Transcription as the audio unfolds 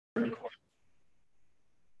Good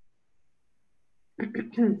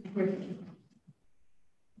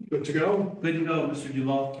to go? Good to go, Mr.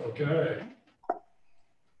 Duval. Okay.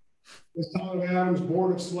 This Town of Adams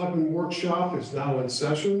Board of Selectmen Workshop is now in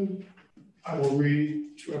session. I will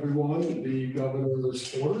read to everyone the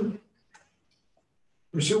governor's order.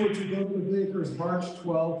 Pursuant to Governor Baker's March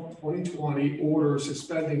 12, 2020 order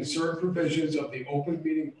suspending certain provisions of the open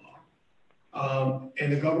meeting law,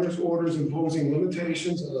 and the governor's orders imposing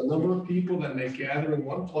limitations on the number of people that may gather in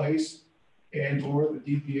one place and or the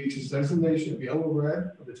DPH's designation of yellow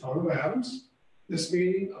red of the Town of Adams. This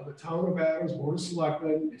meeting of the Town of Adams Board of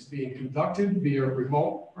Selectmen is being conducted via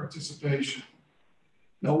remote participation.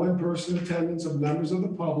 No in-person attendance of members of the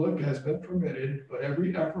public has been permitted, but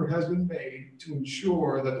every effort has been made to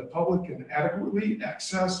ensure that the public can adequately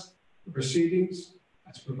access the proceedings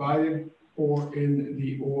as provided for in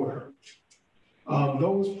the order.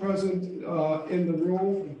 Those present in the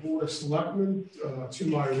room, the Board of Selectmen, to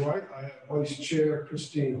my right, I have Vice Chair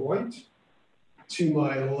Christine Hoyt. To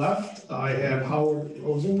my left, I have Howard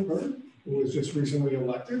Rosenberg, who was just recently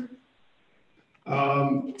elected.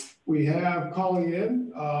 We have calling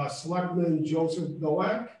in Selectman Joseph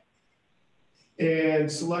Nowak,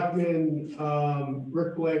 and Selectman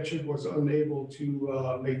Rick Blanchard was unable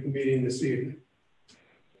to make the meeting this evening.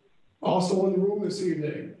 Also in the room this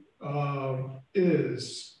evening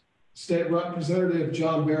is State Representative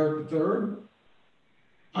John Barrett III,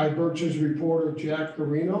 iBirch's reporter Jack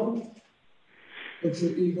Carino, It's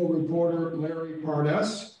an Eagle reporter Larry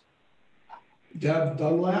Parnes, Deb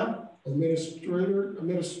Dunlap, administrative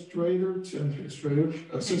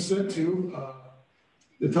assistant to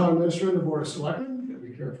the Town Administrator Board of Selectmen. Gotta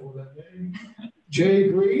be careful with that name. Jay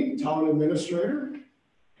Green, Town Administrator,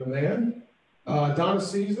 command. Donna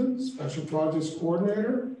Season, Special Projects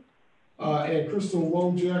Coordinator, and Crystal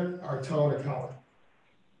Wojcik, our Town Accountant.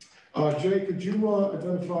 Jay, could you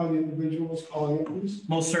identify the individuals calling in, please?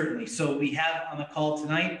 Most certainly. So we have on the call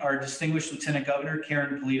tonight our distinguished Lieutenant Governor,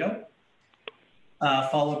 Karen Polito,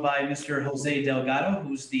 followed by Mr. Jose Delgado,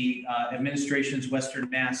 who's the administration's Western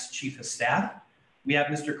Mass Chief of Staff. We have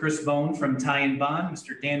Mr. Chris Bone from Ty and Bond,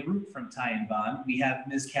 Mr. Dan Root from Ty and Bond. We have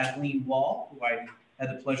Ms. Kathleen Wall, who I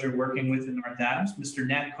had the pleasure of working with in North Adams, Mr.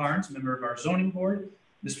 Nat Carnes, member of our zoning board,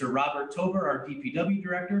 Mr. Robert Tober, our DPW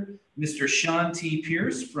director, Mr. Sean T.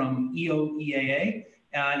 Pierce from EOEAA,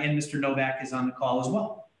 and Mr. Novak is on the call as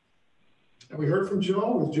well. Have we heard from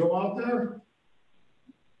Joe? Is Joe out there?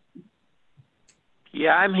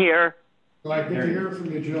 Yeah, I'm here. All right, good to hear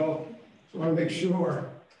from you, Joe. So I want to make sure.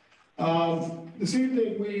 This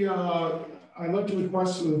evening, I'd like to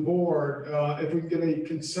request to the board if we can get a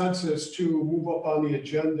consensus to move up on the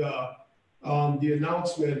agenda the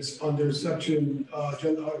announcements under section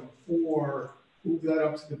agenda item 4, move that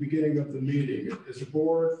up to the beginning of the meeting. Is the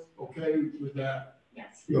board okay with that?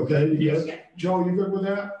 Yes. You okay? Yes. Yes. Joe, you good with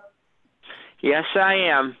that? Yes, I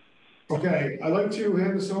am. Okay, I'd like to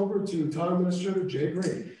hand this over to Town Administrator Jay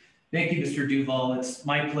Green. Thank you, Mr. Duval. It's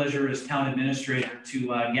my pleasure as Town Administrator to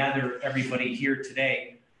gather everybody here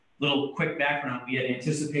today. Little quick background, we had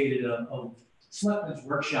anticipated a Selectmen's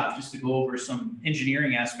workshop just to go over some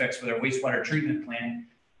engineering aspects with our wastewater treatment plant.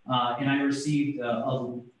 And I received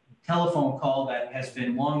a telephone call that has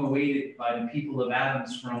been long awaited by the people of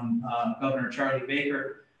Adams from Governor Charlie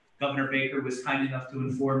Baker. Governor Baker was kind enough to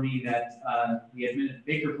inform me that the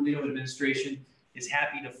Baker-Polito administration is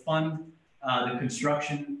happy to fund the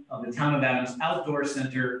construction of the Town of Adams Outdoor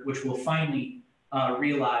Center, which will finally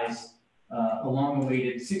realize a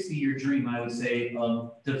long-awaited 60-year dream, I would say,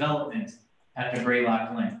 of development at the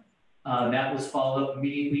Greylock Lane. That was followed up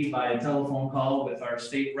immediately by a telephone call with our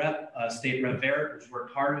state rep Barrett, who's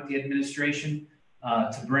worked hard with the administration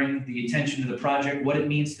to bring the attention to the project, what it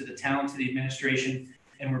means to the town, to the administration.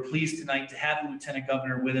 And we're pleased tonight to have the Lieutenant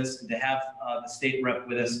Governor with us and to have the state rep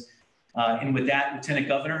with us. And with that, Lieutenant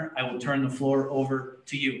Governor, I will turn the floor over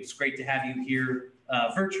to you. It's great to have you here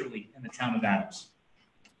virtually in the Town of Adams.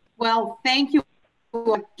 Well, thank you.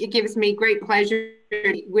 It gives me great pleasure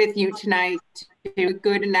with you tonight to do a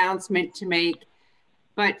good announcement to make.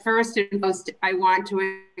 But first and foremost, I want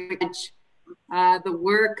to acknowledge the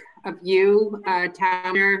work of you,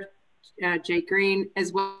 Town Jay Green,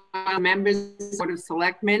 as well as members of the Board of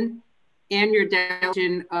Selectmen and your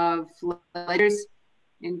delegation of legislators,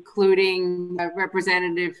 including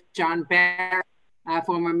Representative John Barrett,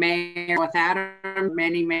 former Mayor of North Adams,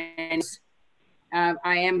 many.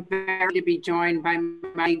 I am very to be joined by my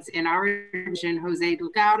colleagues in our division, Jose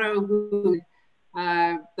Delgado, who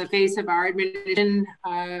the face of our administration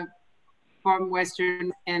from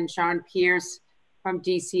Western, and Sean Pierce from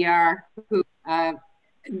DCR, who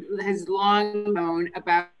has long known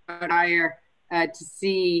about desire to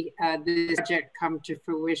see this project come to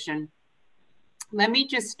fruition. Let me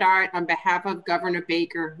just start on behalf of Governor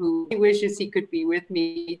Baker, who wishes he could be with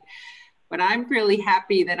me, but I'm really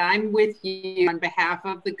happy that I'm with you on behalf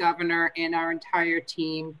of the governor and our entire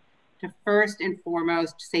team to first and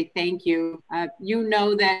foremost say thank you. You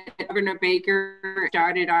know that Governor Baker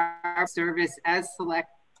started our service as select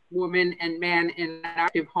woman and man in our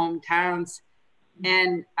active hometowns.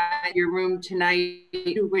 And at your room tonight,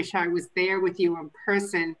 I wish I was there with you in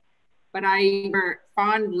person. But I remember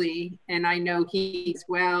fondly, and I know he as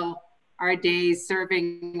well, our days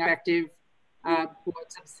serving effective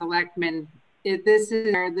boards of selectmen. This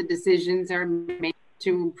is where the decisions are made to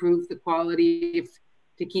improve the quality,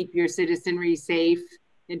 to keep your citizenry safe,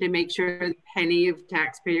 and to make sure the penny of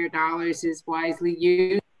taxpayer dollars is wisely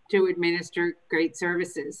used to administer great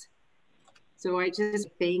services. So I just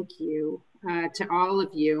thank you to all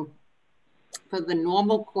of you for the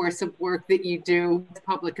normal course of work that you do as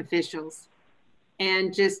public officials.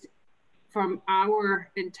 And just from our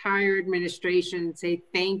entire administration, say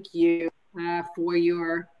thank you for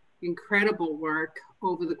your incredible work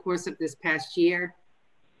over the course of this past year.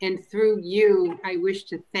 And through you, I wish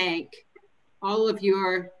to thank all of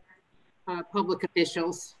your public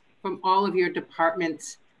officials from all of your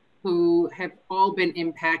departments who have all been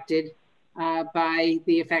impacted by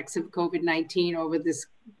the effects of COVID-19 over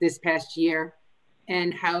this past year,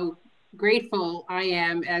 and how grateful I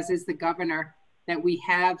am, as is the governor, that we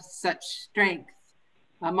have such strength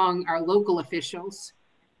among our local officials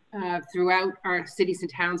throughout our cities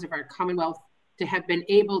and towns of our Commonwealth to have been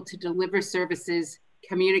able to deliver services,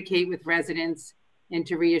 communicate with residents, and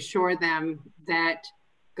to reassure them that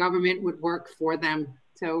government would work for them.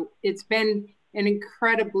 So it's been an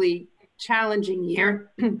incredibly challenging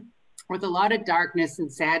year with a lot of darkness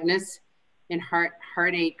and sadness and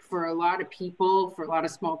heartache for a lot of people, for a lot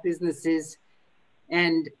of small businesses.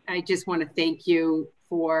 And I just want to thank you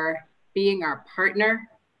for being our partner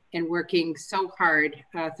and working so hard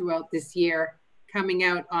throughout this year, coming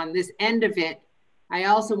out on this end of it. I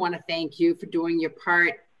also want to thank you for doing your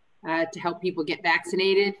part to help people get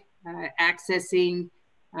vaccinated, accessing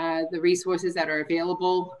the resources that are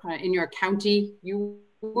available in your county. You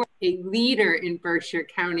were a leader in Berkshire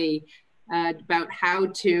County about how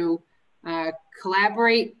to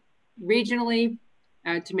collaborate regionally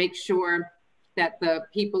to make sure that the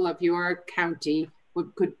people of your county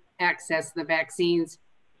could access the vaccines.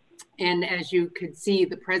 And as you could see,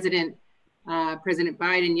 the President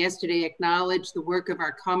Biden yesterday acknowledged the work of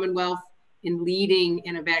our Commonwealth in leading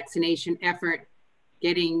in a vaccination effort,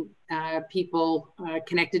 getting people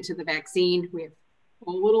connected to the vaccine. We have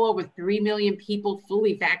a little over 3 million people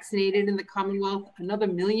fully vaccinated in the Commonwealth, another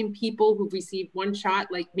million people who've received one shot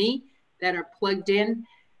like me that are plugged in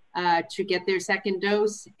to get their second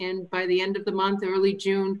dose. And by the end of the month, early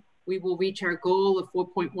June, we will reach our goal of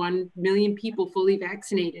 4.1 million people fully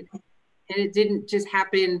vaccinated. And it didn't just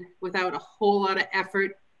happen without a whole lot of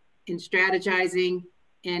effort and strategizing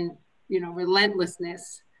and,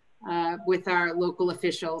 relentlessness with our local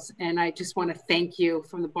officials. And I just want to thank you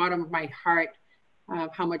from the bottom of my heart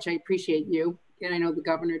how much I appreciate you. And I know the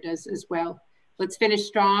governor does as well. Let's finish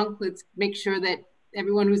strong. Let's make sure that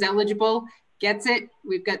everyone who's eligible gets it.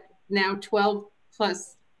 We've got now 12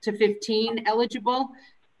 plus to 15 eligible,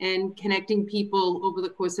 and connecting people over the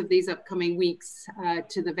course of these upcoming weeks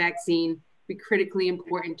to the vaccine be critically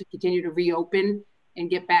important to continue to reopen and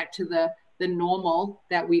get back to the normal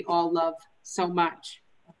that we all love so much.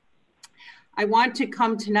 I want to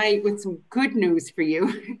come tonight with some good news for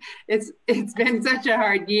you. It's been such a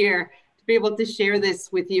hard year to be able to share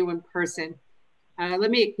this with you in person. Let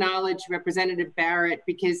me acknowledge Representative Barrett,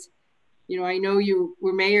 because I know you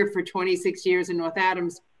were mayor for 26 years in North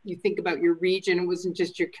Adams. You think about your region, it wasn't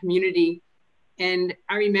just your community. And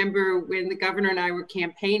I remember when the governor and I were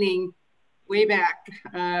campaigning way back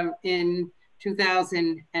in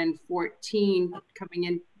 2014, coming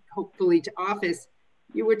in hopefully to office,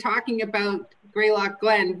 you were talking about Greylock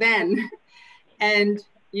Glen then, and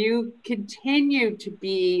you continue to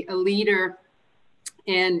be a leader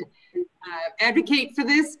and advocate for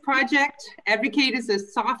this project. Advocate is a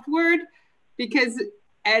soft word, because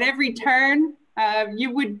at every turn,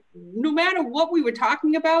 you would, no matter what we were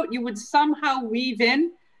talking about, you would somehow weave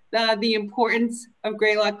in the importance of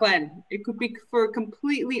Greylock Glen. It could be for a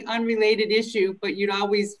completely unrelated issue, but you'd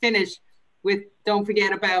always finish with, don't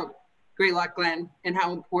forget about Greylock Glen and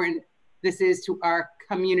how important this is to our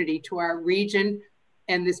community, to our region,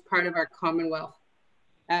 and this part of our Commonwealth.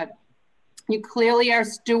 You clearly are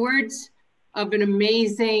stewards of an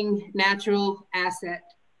amazing natural asset,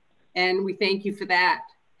 and we thank you for that.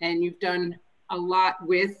 And you've done a lot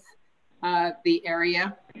with the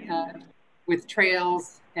area with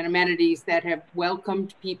trails and amenities that have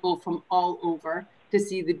welcomed people from all over to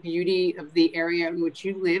see the beauty of the area in which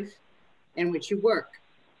you live and which you work.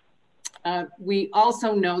 We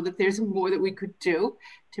also know that there's more that we could do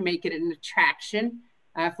to make it an attraction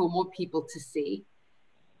for more people to see.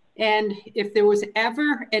 And if there was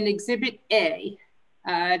ever an Exhibit A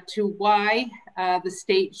to why the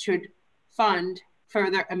state should fund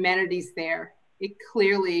further amenities there, it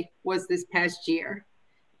clearly was this past year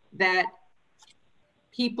that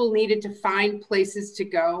people needed to find places to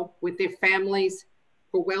go with their families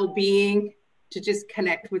for well-being, to just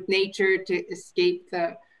connect with nature, to escape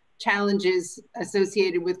the challenges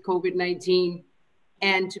associated with COVID-19,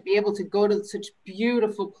 and to be able to go to such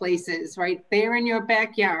beautiful places right there in your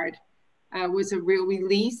backyard was a real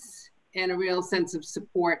release and a real sense of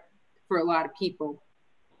support for a lot of people.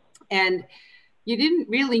 And you didn't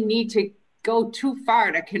really need to go too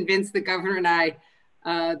far to convince the governor and I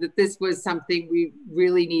that this was something we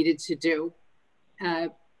really needed to do.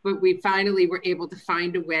 But we finally were able to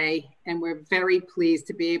find a way, and we're very pleased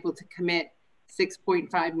to be able to commit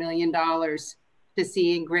 $6.5 million to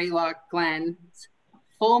seeing Greylock Glen's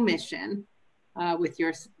full mission with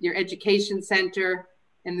your education center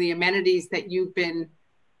and the amenities that you've been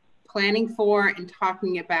planning for and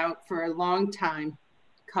talking about for a long time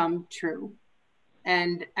come true.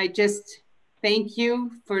 And I just thank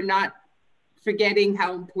you for not forgetting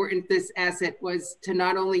how important this asset was to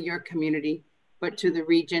not only your community, but to the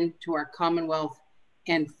region, to our Commonwealth,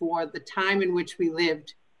 and for the time in which we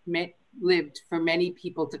lived for many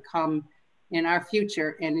people to come in our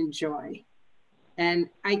future and enjoy. And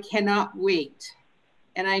I cannot wait,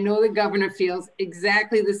 and I know the governor feels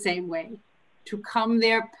exactly the same way, to come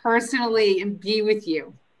there personally and be with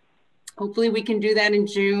you. Hopefully we can do that in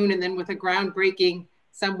June, and then with a groundbreaking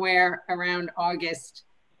somewhere around August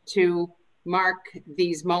to mark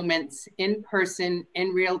these moments in person, in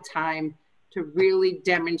real time, to really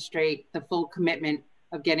demonstrate the full commitment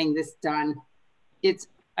of getting this done. It's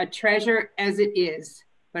a treasure as it is,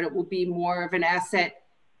 but it will be more of an asset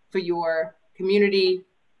for your community,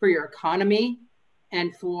 for your economy,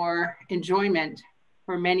 and for enjoyment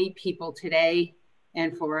for many people today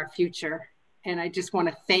and for our future. And I just want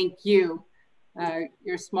to thank you,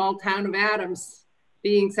 your small town of Adams,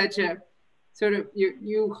 being such a sort of,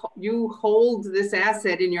 you hold this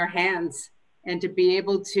asset in your hands, and to be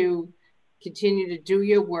able to continue to do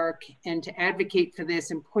your work and to advocate for this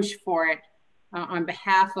and push for it on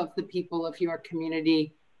behalf of the people of your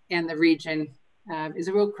community and the region is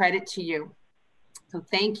a real credit to you. So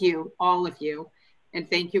thank you, all of you. And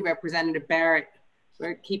thank you, Representative Barrett,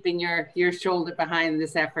 for keeping your shoulder behind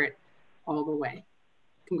this effort all the way.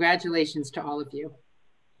 Congratulations to all of you.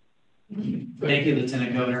 Thank you,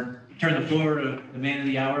 Lieutenant Governor. Turn the floor to the man of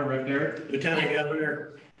the hour, Rep. Barrett. Lieutenant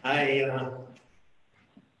Governor,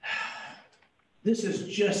 this is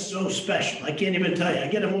just so special. I can't even tell you. I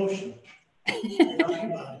get emotional.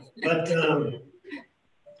 But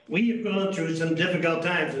we have gone through some difficult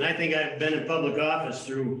times, and I think I've been in public office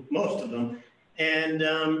through most of them. And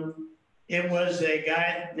it was a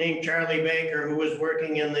guy named Charlie Baker who was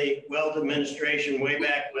working in the Weld administration way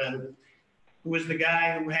back when, who was the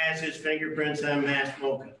guy who has his fingerprints on Mass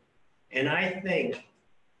MoCA. And I think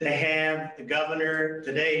to have the governor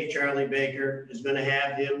today, Charlie Baker, is going to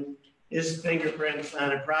have his fingerprints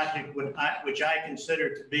on a project which I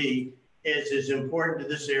consider to be is as important to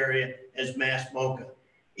this area as Mass MoCA.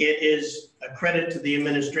 It is a credit to the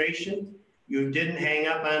administration. You didn't hang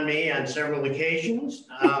up on me on several occasions,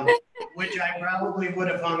 which I probably would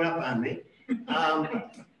have hung up on me.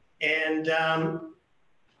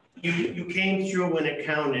 You came through when it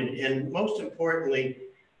counted. And most importantly,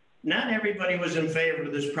 not everybody was in favor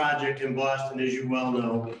of this project in Boston, as you well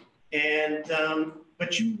know. And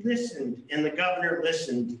but you listened, and the governor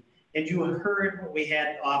listened, and you heard what we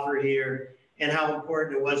had to offer here and how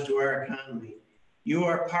important it was to our economy. You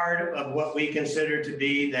are part of what we consider to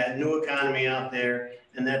be that new economy out there,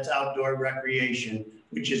 and that's outdoor recreation,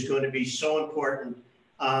 which is going to be so important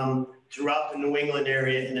throughout the New England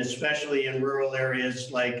area, and especially in rural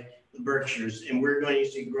areas like the Berkshires. And we're going to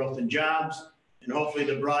see growth in jobs, and hopefully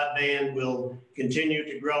the broadband will continue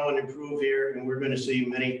to grow and improve here, and we're going to see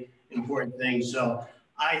many important things. So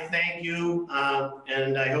I thank you,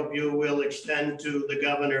 and I hope you will extend to the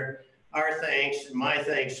governor our thanks, and my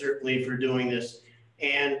thanks certainly, for doing this.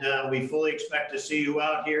 And we fully expect to see you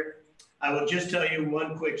out here. I will just tell you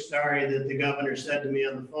one quick story that the governor said to me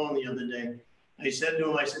on the phone the other day. I said to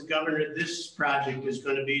him, I said, Governor, this project is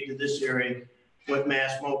going to be to this area what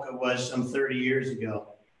Mass MoCA was some 30 years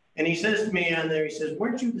ago. And he says to me on there, he says,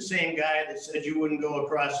 weren't you the same guy that said you wouldn't go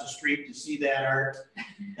across the street to see that art?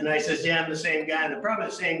 And I says, yeah, I'm the same guy. And I'm probably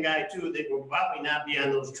the same guy too, that will probably not be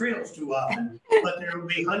on those trails too often, but there will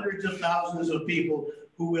be hundreds of thousands of people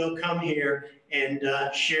who will come here and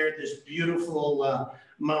share this beautiful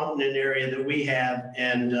mountain and area that we have.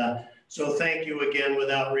 And so thank you again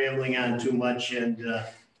without rambling on too much. And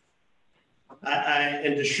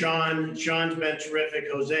and to Sean's been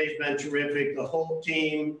terrific. Jose's been terrific. The whole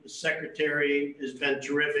team, the secretary has been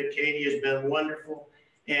terrific. Katie has been wonderful.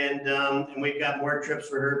 And we've got more trips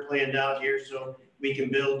for her planned out here so we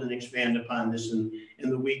can build and expand upon this in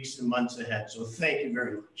the weeks and months ahead. So thank you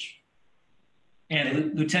very much.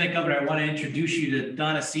 And Lieutenant Governor, I want to introduce you to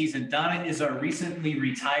Donna Season. Donna is our recently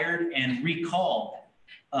retired and recalled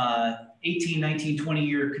 18, 19,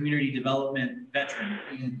 20-year community development veteran.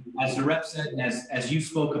 And as the rep said, and as you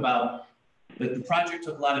spoke about, the project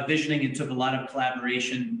took a lot of visioning and took a lot of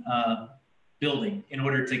collaboration building in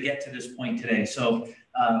order to get to this point today. So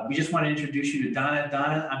we just want to introduce you to Donna.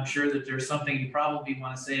 Donna, I'm sure that there's something you probably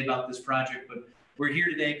want to say about this project, but we're here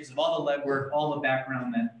today because of all the legwork, all the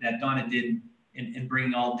background that Donna did in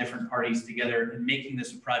bringing all different parties together and making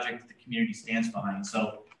this a project that the community stands behind.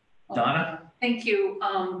 So, Donna? Thank you.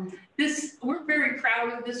 We're very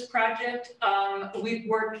proud of this project. We've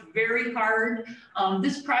worked very hard.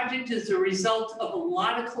 This project is a result of a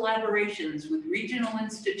lot of collaborations with regional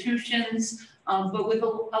institutions, but with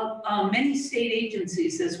many state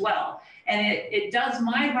agencies as well. And it does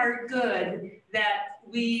my heart good that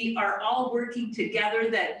we are all working together,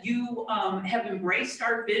 that you have embraced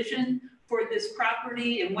our vision for this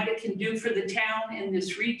property and what it can do for the town and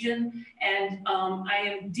this region. And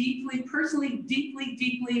I am personally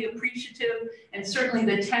deeply appreciative, and certainly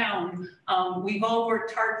the town. We've all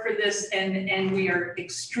worked hard for this, and we are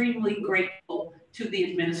extremely grateful to the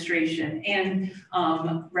administration and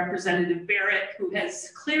Representative Barrett, who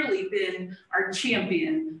has clearly been our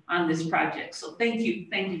champion on this project. So thank you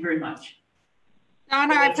very much.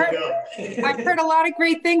 Donna, I've heard a lot of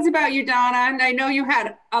great things about you, Donna, and I know you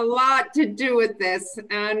had a lot to do with this.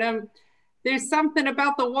 And there's something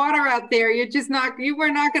about the water out there. You were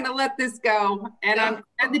not going to let this go. And I'm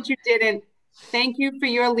glad that you didn't. Thank you for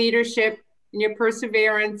your leadership and your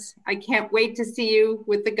perseverance. I can't wait to see you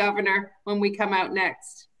with the governor when we come out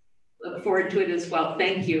next. Look forward to it as well.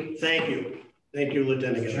 Thank you. Thank you. Thank you,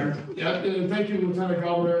 Lieutenant Governor. Yeah, and thank you, Lieutenant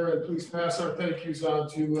Governor, and please pass our thank yous on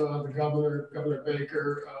to the Governor, Governor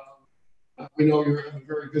Baker. We know you have a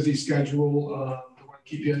very busy schedule. I want to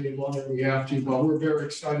keep you any longer than we have to, but we're very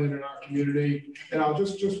excited in our community. And I'll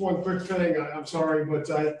just one quick thing. I'm sorry, but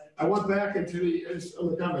I went back into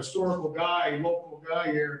I'm a kind of historical guy, local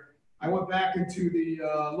guy here. I went back into the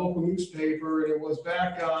local newspaper, and it was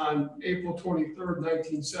back on April 23rd,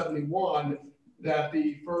 1971. That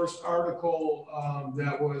the first article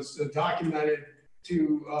that was documented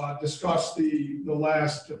to discuss the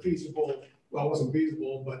last feasible, well, it wasn't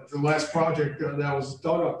feasible, but the last project that was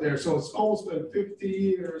done up there. So it's almost been 50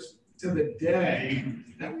 years to the day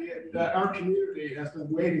that our community has been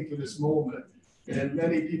waiting for this moment. And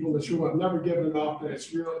many people in this room have never given up, and it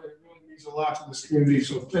really means a lot to this community.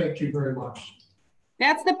 So thank you very much.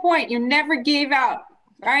 That's the point. You never gave up.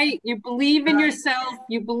 Right? You believe in yourself.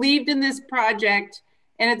 You believed in this project,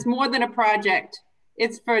 and it's more than a project.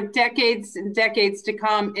 It's for decades and decades to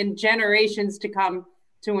come and generations to come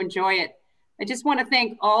to enjoy it. I just want to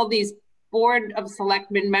thank all these Board of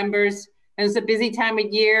Selectmen members. It was a busy time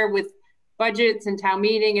of year with budgets and town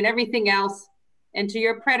meeting and everything else. And to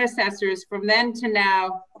your predecessors from then to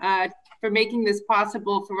now for making this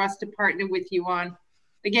possible for us to partner with you on.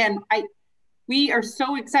 Again, we are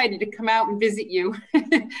so excited to come out and visit you.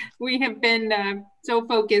 We have been so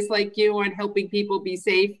focused like you on helping people be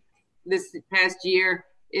safe this past year.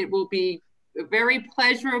 It will be a very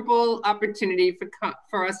pleasurable opportunity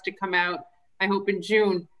for us to come out, I hope in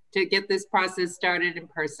June, to get this process started in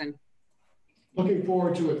person. Looking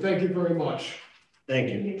forward to it. Thank you very much.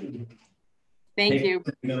 Thank you. Thank you.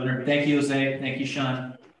 Governor. Thank you, Jose. Thank you,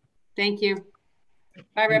 Sean. Thank you.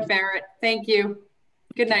 Bye, Rep. Barrett. Thank you.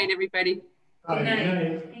 Good night, everybody. Good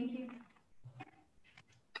night. Thank you.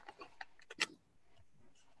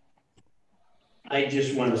 I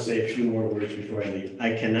just want to say a few more words before I leave.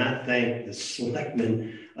 I cannot thank the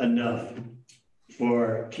selectmen enough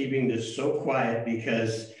for keeping this so quiet,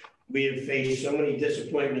 because we have faced so many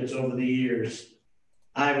disappointments over the years.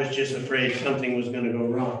 I was just afraid something was going to go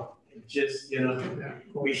wrong. Just, I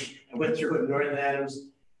went through it in North Adams,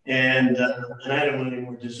 and I don't want any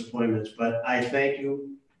more disappointments, but I thank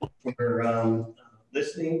you for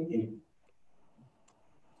listening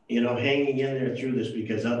and, hanging in there through this,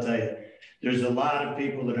 because I'll tell you, there's a lot of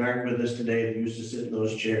people that aren't with us today that used to sit in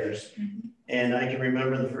those chairs. And I can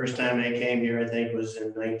remember the first time I came here, I think was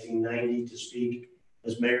in 1990 to speak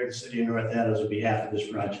as mayor of the city of North Adams on behalf of this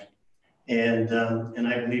project. And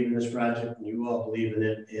I believe in this project and you all believe in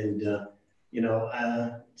it. And,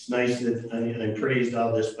 it's nice that I praised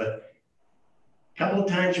all this, but a couple of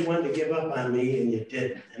times you wanted to give up on me and you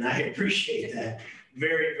didn't. And I appreciate that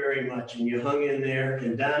very, very much. And you hung in there.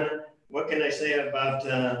 And Donna, what can I say about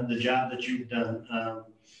the job that you've done?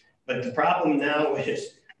 But the problem now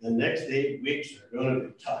is the next 8 weeks are going to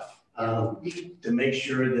be tough to make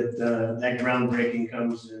sure that that groundbreaking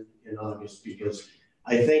comes in August, because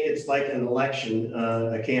I think it's like an election,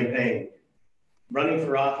 a campaign. Running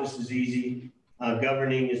for office is easy,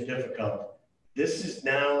 governing is difficult. This is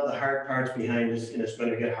now the hard parts behind us, and it's going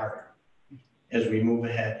to get harder as we move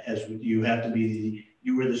ahead. You have to be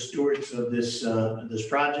you were the stewards of this this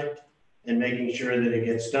project and making sure that it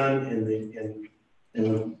gets done. And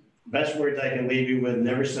the best words I can leave you with: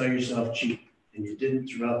 never sell yourself cheap. And you didn't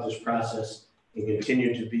throughout this process, and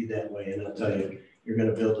continue to be that way. And I'll tell you, you're going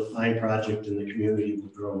to build a fine project, and the community will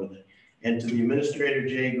grow with it. And to the administrator,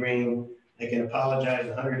 Jay Green, I can apologize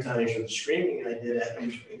 100 times for the screaming I did after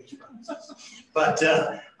this process. But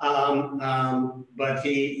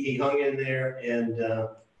he hung in there, and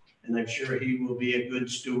I'm sure he will be a good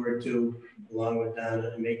steward too, along with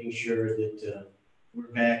Donna, and making sure that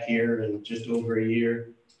we're back here in just over a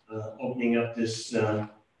year, opening up this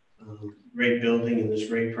great building and this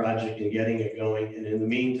great project and getting it going. And in the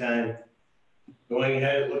meantime, going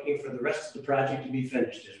ahead and looking for the rest of the project to be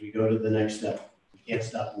finished as we go to the next step. We can't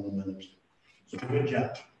stop the momentum. So good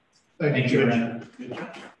job. Thank you. Good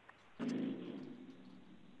job.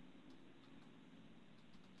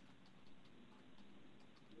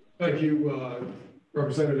 Thank you,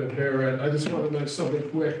 Representative Barrett. I just want to mention something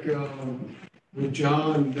quick with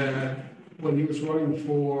John, that when he was running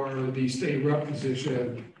for the state rep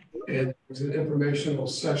position, and there was an informational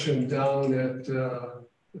session down at the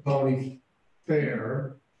county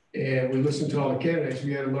fair, and we listened to all the candidates.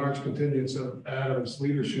 We had a large contingent of Adams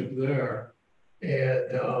leadership there.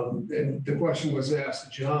 And the question was asked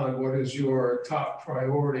to John, what is your top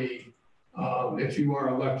priority if you are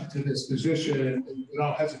elected to this position? And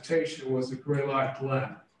without hesitation was the Greylock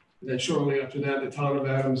Glen. And then shortly after that, the town of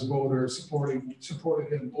Adams voters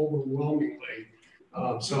supported him overwhelmingly.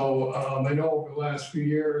 So I know over the last few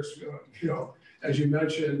years, as you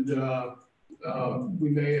mentioned, I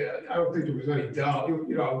don't think there was any doubt,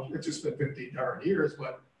 it's just been 15 darn years,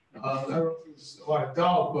 but I don't know if there's a lot of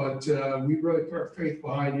doubt, but we really put our faith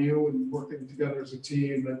behind you and working together as a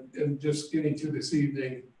team, and just getting to this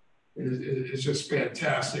evening is just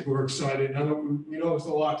fantastic. We're excited. I know we know there's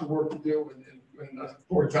a lot to work to do, and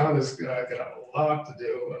poor John has got a lot to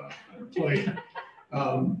do on her plate.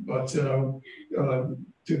 But to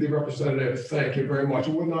the representative, thank you very much.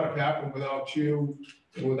 It would not have happened without you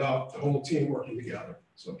and without the whole team working together.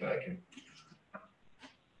 So thank you.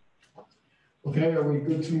 Okay, are we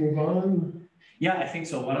good to move on? Yeah, I think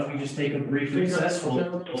so. Why don't we just take a brief recess? We'll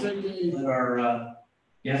let our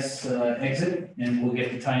guests exit, and we'll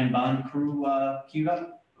get the tie and bond crew queued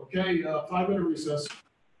up. Okay, 5-minute recess.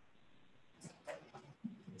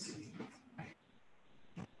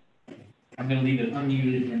 I'm going to leave it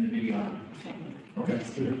unmuted in the video. Okay.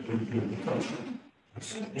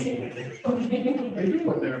 How you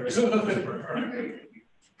doing there?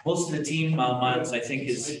 Most of the team, Miles, I think,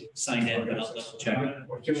 is signed in, but I'll double check.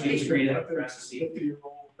 She's great at it.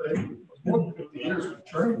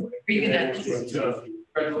 Are you gonna?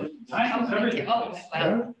 Oh,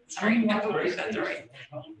 wow. Sorry. That's all right.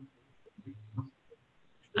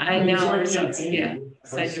 I know. Yeah.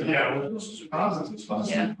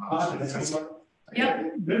 Yeah.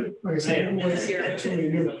 Like I said,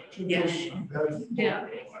 Yeah. Yeah.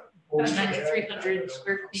 9,300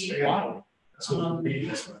 square feet. Wow. It's I know,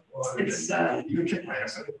 it's not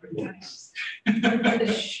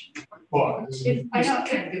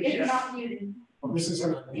muted. This is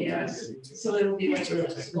yes. So it'll be like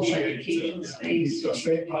a school education space.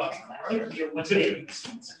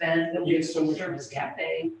 Then there'll be a service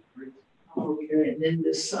cafe. And then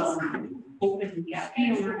this open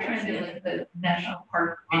cafe, we're trying to like the national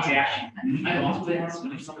park. And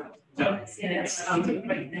it's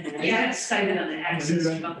yeah, it's cited on the access.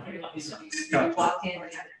 Walk in.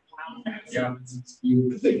 Yeah. You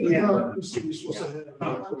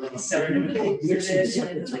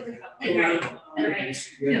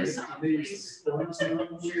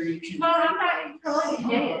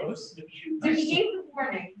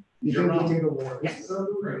don't give me the warning.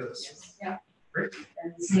 Yeah.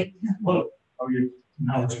 Look, oh, you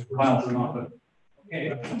now it's filed off it.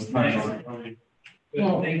 Okay.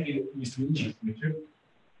 Well, Thank you. Nice to meet you. Me too.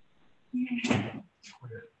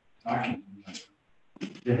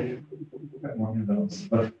 Yeah. Got more handouts,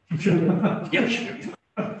 but. Yeah, sure.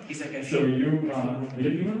 He's like, I So feel. you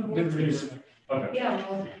did read. Okay. Yeah,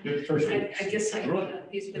 well, Good first. I guess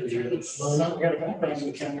these pictures. well, now we got a background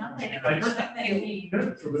in Canada.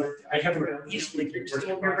 I have. You're just doing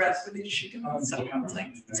your best with these shooting. So it's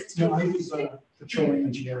like. No, I was patrolling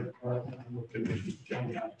engineer. I worked in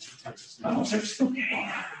Texas. Oh, that's okay.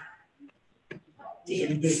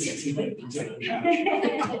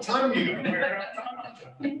 What time are you gonna wear?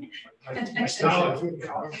 My style is-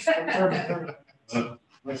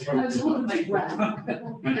 I was holding my breath.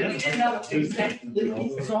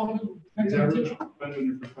 It's all new.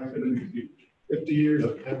 50 years.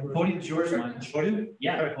 Podium's yours, Mike. Podium?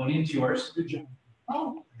 Yeah, podium's yours. Good job.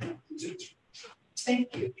 Oh,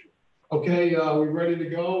 thank you. Okay, we ready to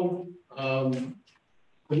go?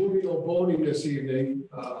 There will be no voting this evening.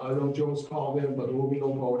 I know Joe's called in, but there will be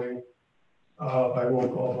no voting. By roll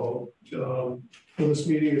call vote. For this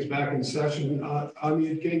meeting is back in session. I'm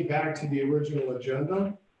getting back to the original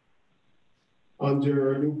agenda.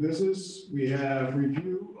 Under new business, we have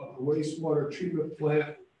review of the wastewater treatment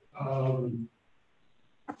plant,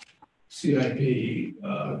 CIP,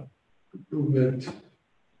 improvement.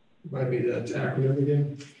 Might be that acronym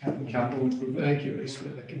again. Capital improvement. Thank you. I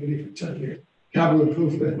spent a committee for 10 years. Capital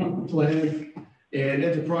improvement plan and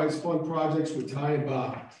enterprise fund projects with Ty and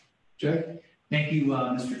Bob. Jay? Thank you,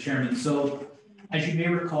 Mr. Chairman. So as you may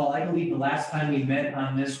recall, I believe the last time we met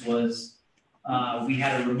on this was we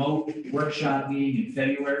had a remote workshop meeting in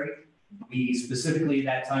February. We specifically at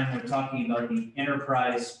that time were talking about the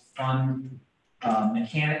enterprise fund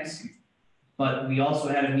mechanics, but we also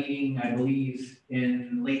had a meeting, I believe,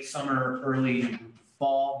 in late summer, early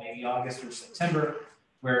fall, maybe August or September,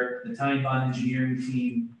 where the time bond engineering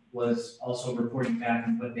team was also reporting back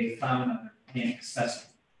on what they found on their plant assessment.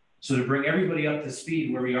 So to bring everybody up to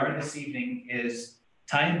speed, where we are this evening is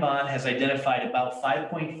Time Bond has identified about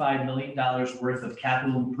 $5.5 million worth of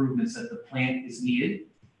capital improvements that the plant is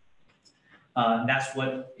needed. That's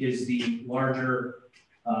what is the larger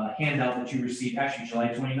handout that you received, actually July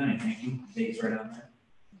 29th, thank you, the date's right on there.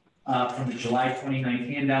 From the July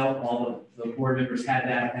 29th handout, all the board members had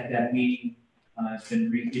that at that meeting. It's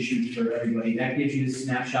been reissued for everybody. That gives you the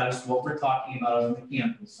snapshot as to what we're talking about on the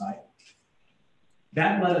mechanical side.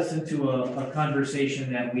 That led us into a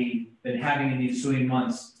conversation that we've been having in the ensuing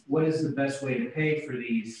months. What is the best way to pay for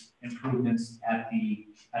these improvements at the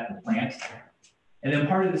plant? And then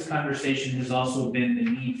part of this conversation has also been the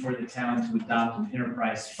need for the town to adopt an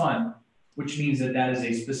enterprise fund, which means that that is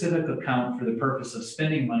a specific account for the purpose of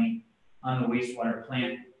spending money on the wastewater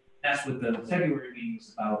plant. That's what the February meeting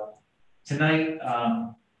was about. Tonight,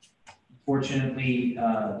 fortunately,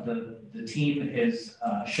 the team is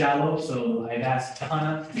shallow, so I've asked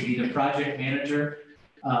Donna to be the project manager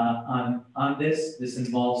on this. This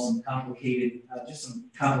involves some complicated, just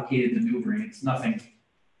some complicated maneuvering. It's nothing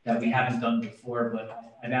that we haven't done before, but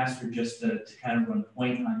I've asked her just to kind of run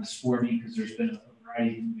point on this for me because there's been a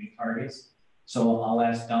variety of moving targets. So I'll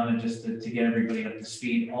ask Donna just to get everybody up to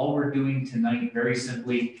speed. All we're doing tonight, very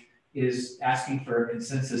simply, is asking for a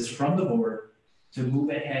consensus from the board to move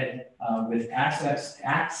ahead with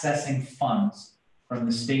accessing funds from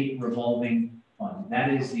the state revolving fund.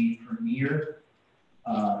 That is the premier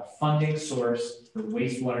funding source for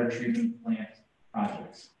wastewater treatment plant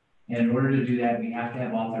projects. And in order to do that, we have to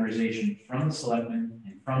have authorization from the selectmen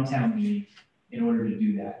and from town meeting in order to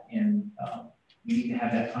do that. And we need to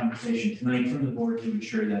have that conversation tonight from the board to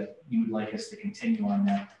ensure that you would like us to continue on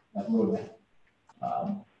that roadmap.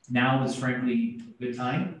 Now is frankly a good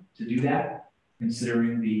time to do that,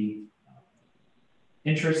 considering the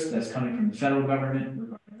interest that's coming from the federal government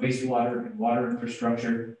regarding wastewater and water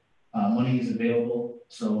infrastructure. Money is available.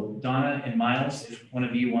 So Donna and Miles, if one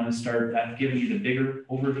of you want to start giving you the bigger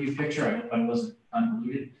overview picture, I hope I wasn't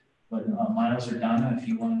convoluted, but Miles or Donna, if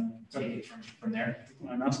you want to take it from there.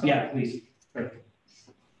 Yeah, please. Great.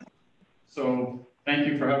 So thank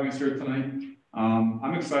you for having us here tonight.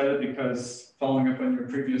 I'm excited because following up on your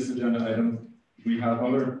previous agenda item, we have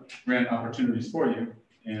other grant opportunities for you.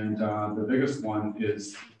 And the biggest one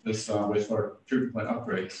is this wastewater treatment plant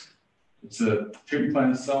upgrades. It's a treatment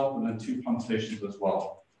plant itself and then 2 pump stations as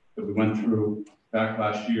well that we went through back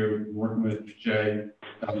last year. We've been working with Jay,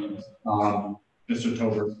 Mr.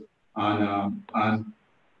 Tober on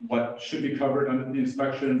what should be covered under the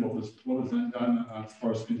inspection, what was then done as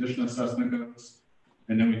far as condition assessment goes.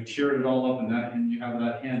 And then we tiered it all up and you have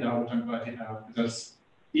that handout, which I'm glad you have, because that's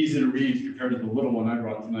easy to read compared to the little one I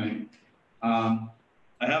brought tonight.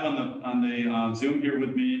 I have on the Zoom here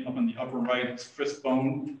with me up on the upper right, it's Chris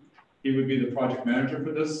Bone. He would be the project manager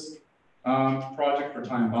for this project for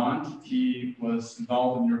Time Bond. He was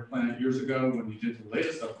involved in your plan years ago when you did the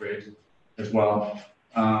latest upgrade as well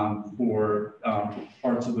for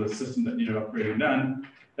parts of the system that needed upgrading then.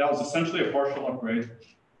 That was essentially a partial upgrade,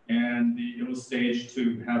 and it was staged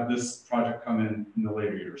to have this project come in the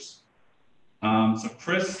later years. So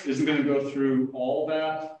Chris isn't going to go through all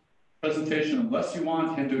that presentation unless you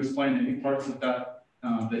want him to explain any parts of that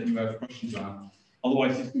that you have questions on.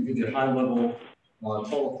 Otherwise, he's going to give you a high-level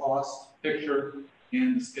total cost picture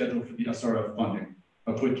and the schedule for the SRF funding,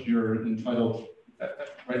 of which you're entitled.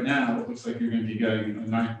 Right now, it looks like you're going to be getting a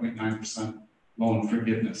 9.9% loan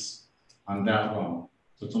forgiveness on that loan.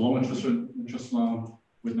 So it's a low interest loan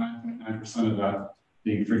with 9.9% of that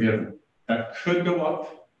being forgiven. That could go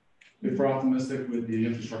up if we're optimistic with the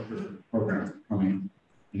infrastructure program coming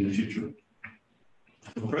in the future.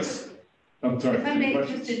 So Chris? I'm sorry. If I may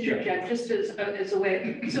just interject, just as a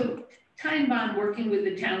way, so Time Bond working with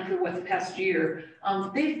the town for the past year,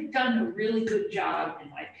 they've done a really good job, in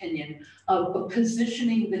my opinion, of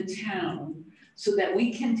positioning the town so that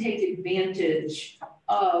we can take advantage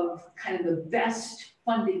of kind of the best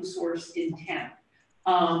funding source in town.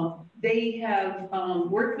 They have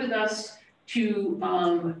worked with us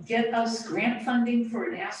to get us grant funding for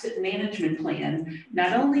an asset management plan,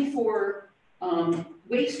 not only for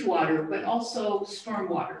wastewater, but also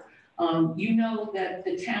stormwater. You know that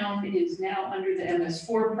the town is now under the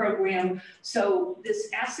MS4 program. So this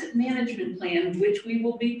asset management plan, which we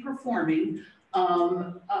will be performing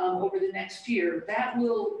over the next year, that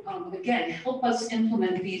will, again, help us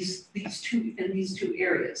implement these two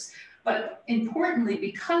areas. But importantly,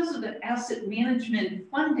 because of the asset management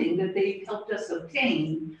funding that they've helped us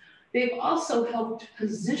obtain, they've also helped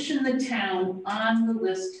position the town on the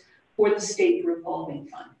list for the state revolving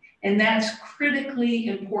fund. And that's critically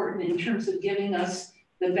important in terms of giving us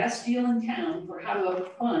the best deal in town for how to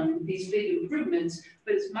fund these big improvements.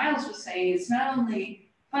 But as Miles was saying, it's not only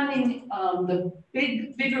funding the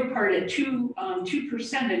bigger part at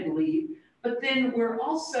 2%, I believe, but then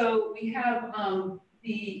we have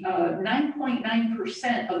the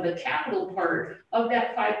 9.9% of the capital part of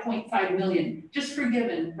that 5.5 million just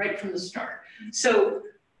forgiven right from the start. So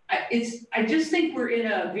I just think we're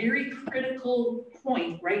in a very critical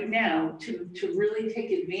point right now to really take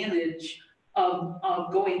advantage of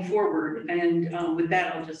going forward. And with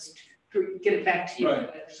that, I'll just get it back to you. Right.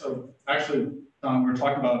 So actually, we're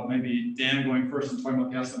talking about maybe Dan going first and talking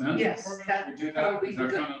about the asset management. Yes, program. that we do that.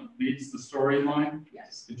 That kind of leads the storyline.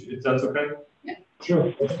 Yes. If that's okay. Yeah.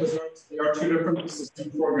 Sure. There are two different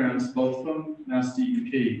distinct programs, both of them Mass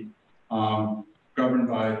DEP, governed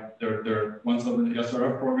by one's under the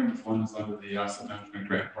SRF program, one is under the asset management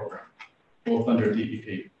grant program, both under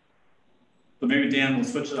DEP. So maybe Dan will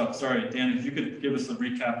switch it up. Sorry, Dan, if you could give us a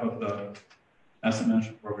recap of the asset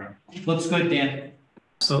management program. Looks good, Dan.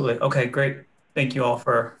 Absolutely. Okay, great. Thank you all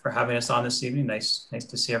for having us on this evening. Nice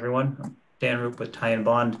to see everyone. I'm Dan Roop with Time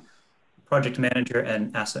Bond, project manager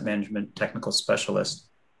and asset management technical specialist.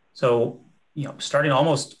 So, starting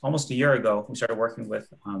almost a year ago, we started working with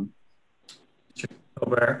Mr.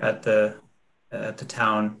 Colbert at the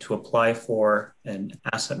town to apply for an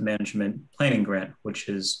asset management planning grant, which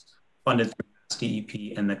is funded through Mass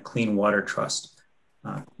DEP and the Clean Water Trust.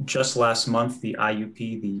 Just last month, the IUP,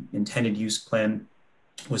 the intended use plan,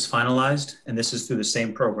 was finalized, and this is through the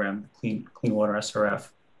same program, Clean Water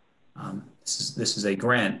SRF. This is a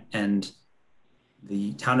grant, and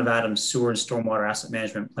the Town of Adams Sewer and Stormwater Asset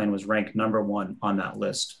Management Plan was ranked #1 on that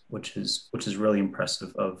list, which is really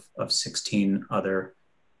impressive of 16 other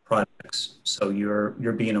projects. So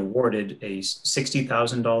you're being awarded a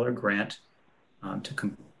 $60,000 grant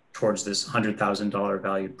towards this $100,000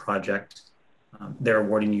 valued project. They're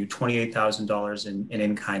awarding you $28,000 in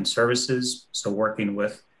in-kind services. So working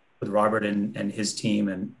with Robert and his team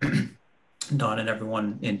and Don and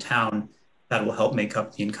everyone in town, that will help make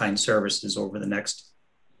up the in-kind services over the next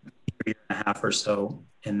year and a half or so.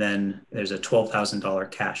 And then there's a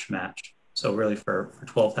 $12,000 cash match. So really for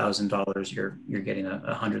 $12,000, you're getting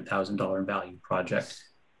a $100,000 value project.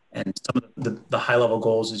 And some of the high level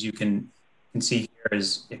goals, as you can see here,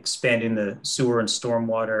 is expanding the sewer and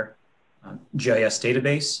stormwater GIS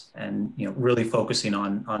database, and really focusing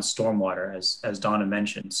on stormwater, as Donna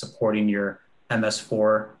mentioned, supporting your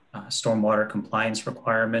MS4 stormwater compliance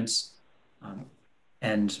requirements,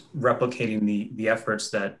 and replicating the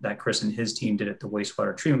efforts that Chris and his team did at the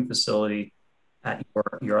wastewater treatment facility at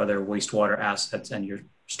your other wastewater assets and your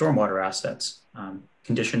stormwater assets,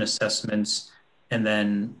 condition assessments, and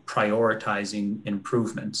then prioritizing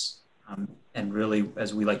improvements. and really,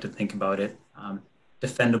 as we like to think about it,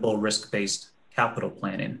 defendable risk-based capital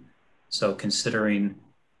planning. So considering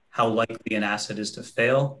how likely an asset is to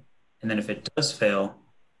fail, and then if it does fail,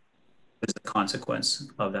 what is the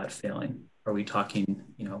consequence of that failing? Are we talking,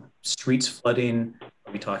 streets flooding?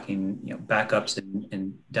 Are we talking, backups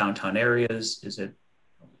in downtown areas? Is it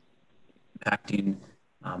impacting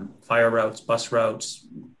fire routes, bus routes,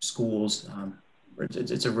 schools?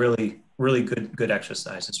 It's a really, really good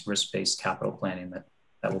exercise. It's risk-based capital planning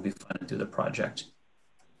that will be funded through the project.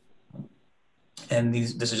 And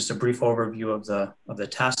this is just a brief overview of the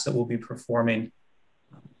tasks that we'll be performing,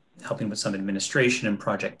 helping with some administration and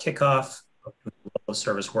project kickoff, a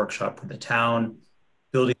service workshop with the town,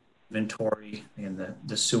 building inventory and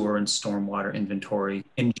the sewer and stormwater inventory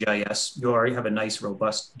in GIS. You already have a nice,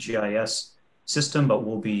 robust GIS system, but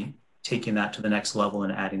we'll be taking that to the next level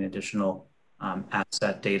and adding additional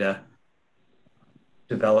asset data,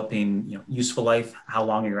 developing useful life, how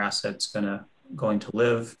long your asset's going to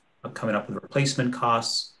live, coming up with replacement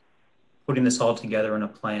costs, putting this all together in a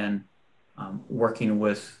plan, working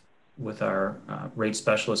with our rate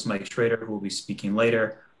specialist, Mike Schrader, who will be speaking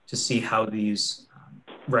later, to see how these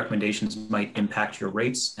recommendations might impact your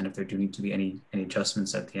rates and if there do need to be any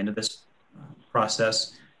adjustments at the end of this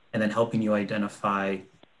process, and then helping you identify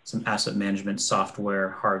some asset management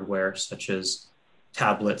software, hardware, such as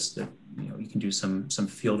tablets that you can do some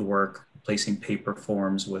field work, replacing paper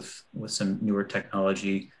forms with some newer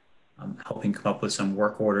technology, helping come up with some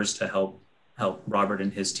work orders to help Robert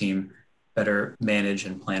and his team better manage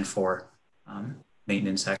and plan for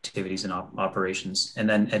maintenance activities and operations, and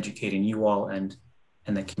then educating you all and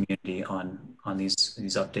the community on these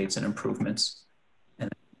updates and improvements. And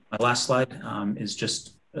my last slide is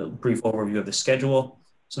just a brief overview of the schedule.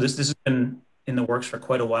 So this has been in the works for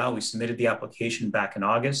quite a while. We submitted the application back in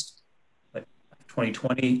August, but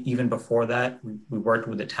 2020, even before that, we worked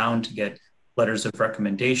with the town to get letters of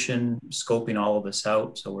recommendation, scoping all of this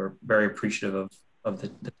out. So we're very appreciative of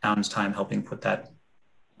the town's time helping put that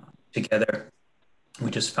together.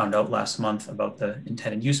 We just found out last month about the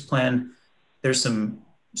intended use plan. There's some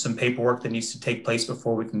paperwork that needs to take place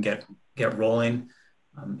before we can get rolling.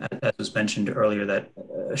 As was mentioned earlier, that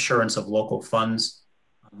assurance of local funds,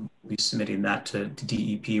 we'll be submitting that to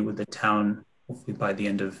DEP with the town, hopefully by the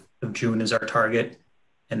end of June is our target.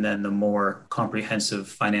 And then the more comprehensive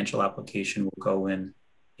financial application will go in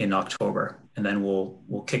October. And then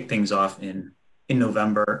we'll kick things off in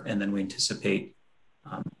November, and then we anticipate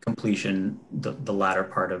completion the latter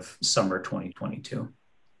part of summer 2022.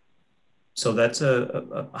 So that's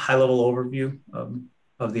a high-level overview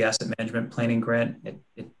of the asset management planning grant.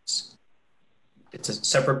 It's a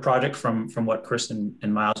separate project from what Chris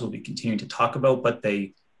and Miles will be continuing to talk about, but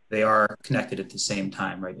they are connected at the same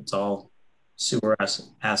time, right? It's all sewer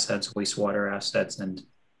assets, wastewater assets, and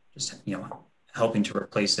just helping to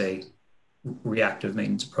replace a reactive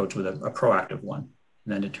maintenance approach with a proactive one,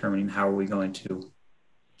 and then determining how are we going to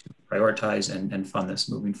prioritize and fund this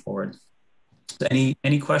moving forward. So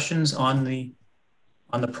any questions on the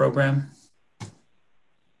program?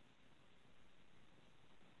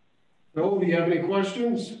 Bill, do you have any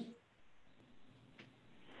questions?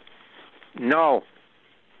 No.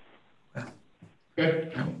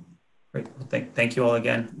 Okay. Great. Well, thank you all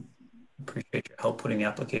again. Appreciate your help putting the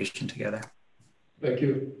application together. Thank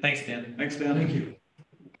you. Thanks, Dan. Thanks, Dan. Thank you.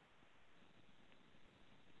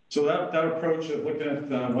 So that approach of looking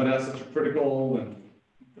at what assets are critical and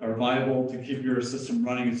are viable to keep your system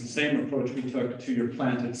running is the same approach we took to your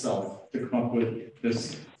plant itself to come up with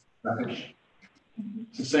this package.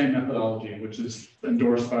 It's the same methodology, which is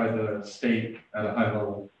endorsed by the state at a high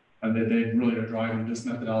level. And they really are driving this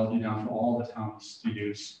methodology down for all the towns to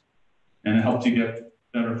use. And it helps you get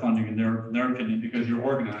better funding in their opinion, because you're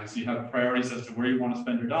organized. You have priorities as to where you want to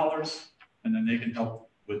spend your dollars, and then they can help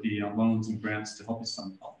with the loans and grants to help you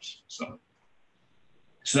spend dollars. So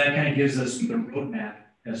that kind of gives us the roadmap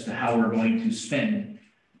as to how we're going to spend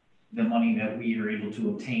the money that we are able to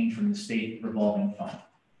obtain from the state revolving fund.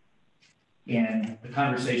 And the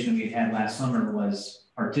conversation we had last summer was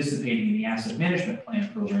participating in the asset management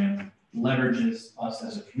plan program leverages us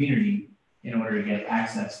as a community in order to get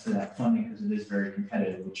access to that funding, because it is very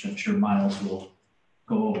competitive, which I'm sure Miles will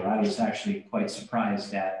go over. I was actually quite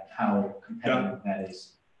surprised at how competitive that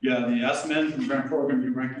is. Yeah, the asset management grant program,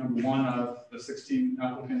 you ranked number 1 out of the 16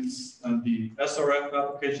 applicants. The SRF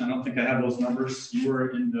application, I don't think I have those numbers. You were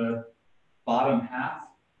in the bottom half,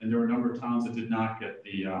 and there were a number of towns that did not get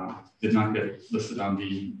listed on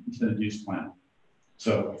the intended use plan.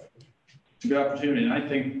 So it's a good opportunity, and I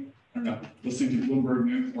think, listening to Bloomberg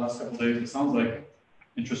News the last couple of days, it sounds like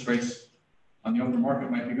interest rates on the open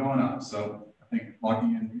market might be going up. So I think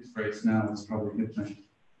locking in these rates now is probably a good thing.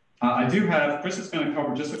 I do have, Chris is going to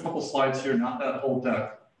cover just a couple slides here, not that whole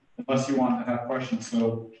deck, unless you want to have questions.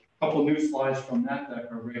 So a couple new slides from that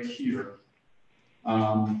deck are right here.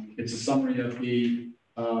 It's a summary of the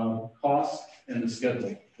cost and the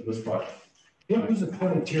schedule for this project. What was the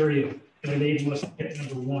criteria that enabled us to get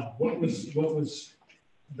number one? What was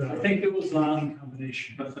the? I think it was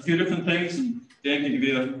combination. a few different things. And Dan can give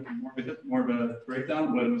you more of a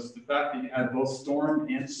breakdown, but it was the fact that you had both storm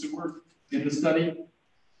and sewer in the study.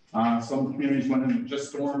 Some communities went in with just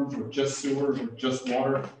storms or just sewer or just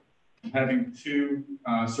water. Having two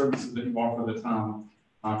services that you offer the town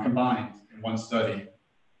combined in one study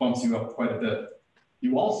bumps you up quite a bit.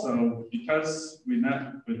 You also, because we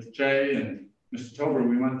met with Jay and Mr. Tober,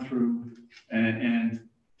 we went through and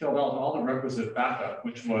filled out all the requisite backup,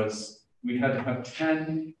 which was we had to have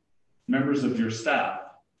 10 members of your staff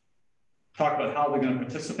talk about how they're going to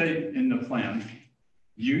participate in the plan,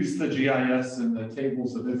 use the GIS and the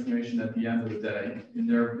tables of information at the end of the day in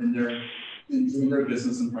doing their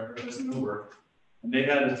business and prioritizing their work. And they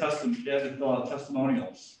had to fill out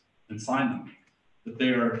testimonials and sign them that they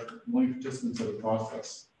are willing participants of the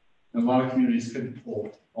process. And a lot of communities couldn't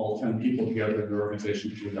pull all 10 people together in their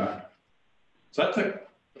organization to do that. So that took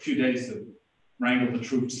a few days to wrangle the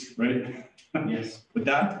troops, right? Yes. But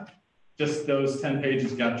that, just those 10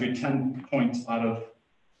 pages got you 10 points out of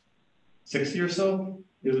 60 or so.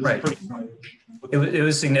 It was right. Pretty it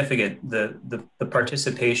was significant. The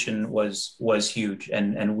participation was huge,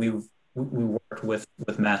 and we worked with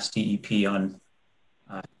Mass DEP on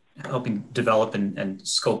helping develop and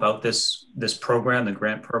scope out this program, the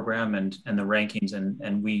grant program, and the rankings,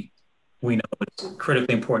 and we know it's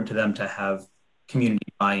critically important to them to have community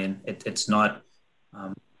buy-in. It's not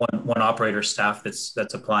one operator staff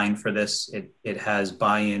that's applying for this. It has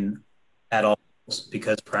buy-in at all,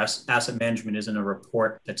 because asset management isn't a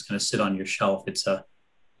report that's going to sit on your shelf. It's a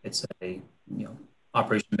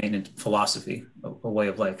operation maintenance philosophy, a way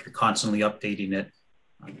of life. You're constantly updating it.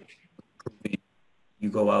 You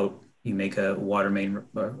go out, you make a water main,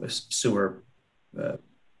 a sewer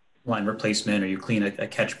line replacement, or you clean a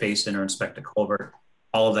catch basin or inspect a culvert.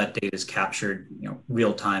 All of that data is captured,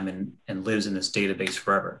 real time and lives in this database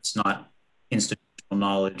forever. It's not institutional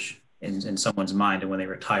knowledge in someone's mind, and when they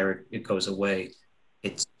retire, it goes away.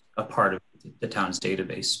 It's a part of the town's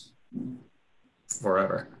database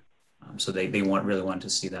forever. So they really wanted to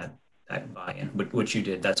see that buy-in, which you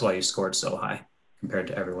did. That's why you scored so high compared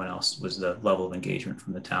to everyone else, was the level of engagement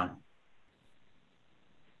from the town.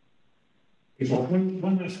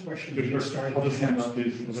 One last question before starting. I'll just hand out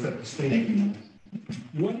these. Thank you.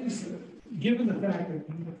 What is, given the fact that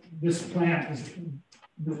this plant is,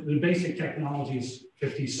 the basic technology is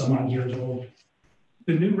 50 some odd years old,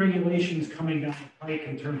 the new regulations coming down the pike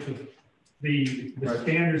in terms of the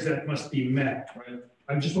standards that must be met. Right.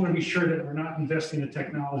 I just want to be sure that we're not investing in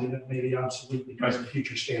technology that may be obsolete because of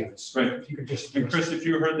future standards. Right. If you could just. And Chris, if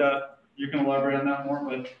you heard that, you can elaborate on that more.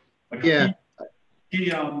 But the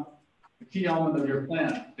key element of your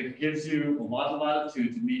plan that gives you a lot of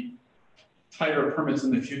latitude to meet tighter permits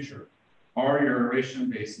in the future are your aeration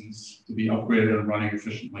basins to be upgraded and running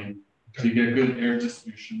efficiently, so you get good air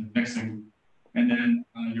distribution and mixing, and then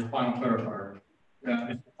your final clarifier.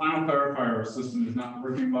 If the final clarifier system is not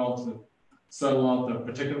working well to settle out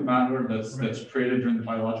the particulate matter that's created during the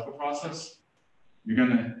biological process, you're going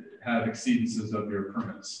to have exceedances of your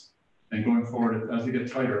permits. And going forward, as you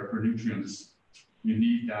get tighter for nutrients, you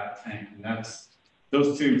need that tank, and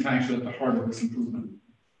those two tanks are at the heart of this improvement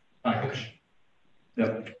package.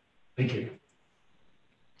 Yep. Thank you.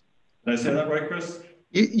 Did I say that right, Chris?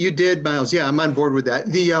 You did, Miles. Yeah, I'm on board with that.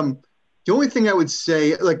 The only thing I would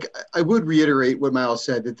say, I would reiterate what Miles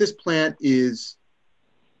said, that this plant is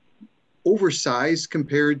oversized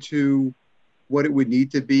compared to what it would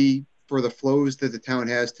need to be for the flows that the town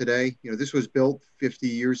has today. This was built 50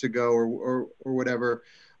 years ago or whatever,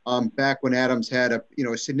 back when Adams had a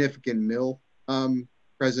significant mill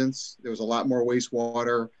presence. There was a lot more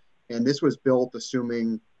wastewater, and this was built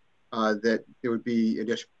assuming that there would be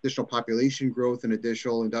additional population growth and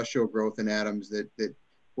additional industrial growth in Adams that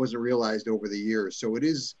wasn't realized over the years. So it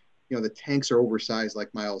is, the tanks are oversized,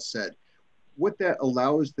 like Miles said. What that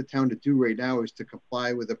allows the town to do right now is to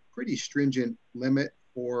comply with a pretty stringent limit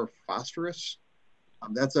for phosphorus.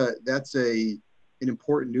 That's an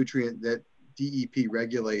important nutrient that DEP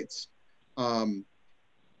regulates.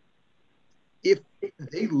 If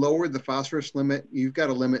they lower the phosphorus limit, you've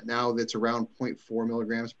got a limit now that's around 0.4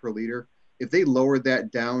 milligrams per liter. If they lowered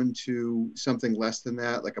that down to something less than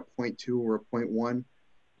that, like a 0.2 or a 0.1,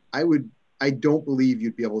 I don't believe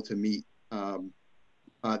you'd be able to meet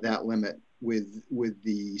that limit with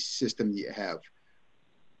the system that you have.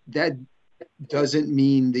 That doesn't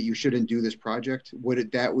mean that you shouldn't do this project.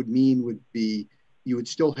 That would mean would be you would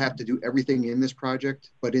still have to do everything in this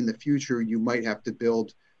project, but in the future you might have to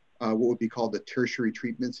build what would be called the tertiary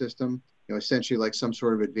treatment system, essentially like some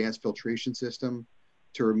sort of advanced filtration system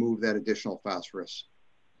to remove that additional phosphorus.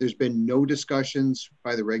 There's been no discussions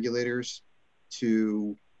by the regulators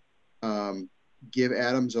to give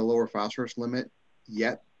Adams a lower phosphorus limit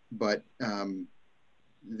yet, but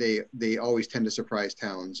they always tend to surprise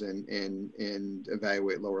towns and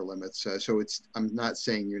evaluate lower limits. So I'm not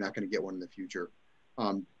saying you're not going to get one in the future,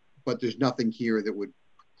 but there's nothing here that would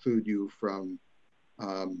preclude you from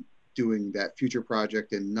doing that future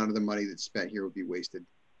project, and none of the money that's spent here would be wasted.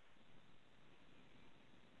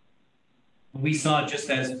 We saw, just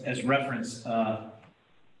as reference,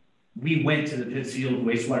 we went to the Pittsfield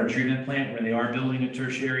wastewater treatment plant where they are building a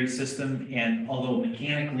tertiary system, and although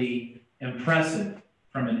mechanically impressive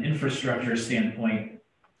from an infrastructure standpoint,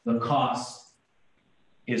 the cost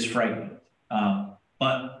is frightening.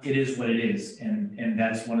 But it is what it is, and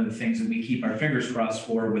that's one of the things that we keep our fingers crossed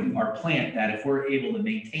for with our plant, that if we're able to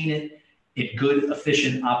maintain it in good,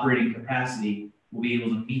 efficient operating capacity, we'll be able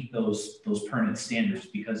to meet those permit standards,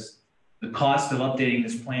 because the cost of updating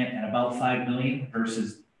this plant at about $5 million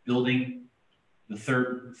versus building the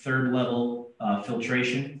third level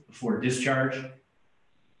filtration before discharge.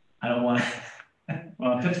 I don't want to.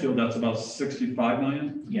 Well, Pittsfield, that's about 65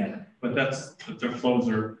 million. Yeah. But their flows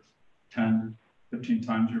are 10, 15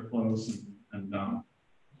 times your flows, and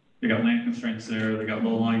they got land constraints there. They got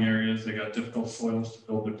low-lying areas. They got difficult soils to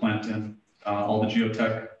build their plant in. All the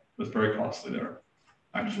geotech was very costly there,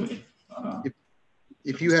 actually.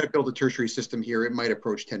 If you had to build a tertiary system here, it might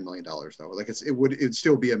approach $10 million though. Like it'd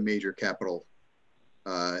still be a major capital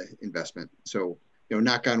investment. So,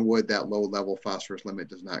 knock on wood, that low level phosphorus limit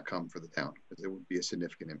does not come for the town, because it would be a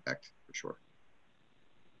significant impact for sure.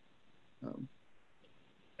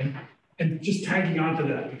 And just tagging onto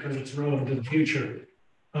that, because it's relevant to the future,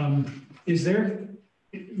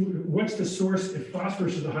 what's the source, if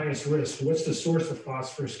phosphorus is the highest risk, what's the source of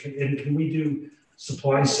phosphorus? And can we do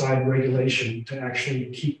supply side regulation to actually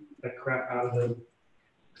keep that crap out of the,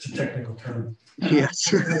 it's a technical term. Yes,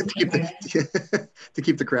 to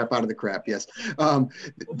keep the crap out of the crap, yes.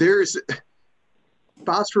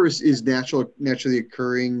 Phosphorus is naturally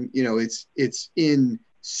occurring, it's in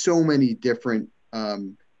so many different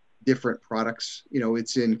products,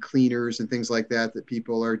 it's in cleaners and things like that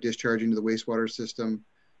people are discharging to the wastewater system.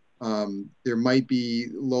 There might be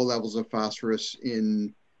low levels of phosphorus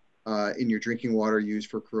in your drinking water used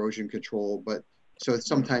for corrosion control, but so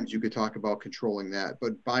sometimes you could talk about controlling that,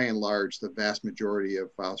 but by and large, the vast majority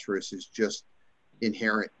of phosphorus is just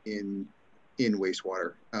inherent in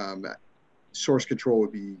wastewater. Source control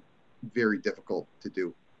would be very difficult to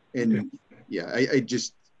do. And yeah,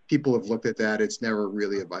 people have looked at that. It's never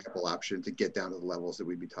really a viable option to get down to the levels that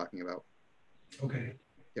we'd be talking about. Okay.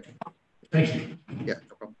 Yep. Thank you. Yeah,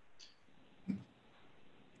 no problem.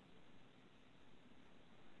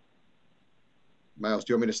 Miles,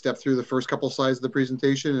 do you want me to step through the first couple slides of the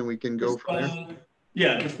presentation and we can go from there?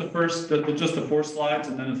 Yeah, just the 4 slides,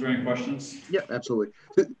 and then is there any questions? Yeah, absolutely.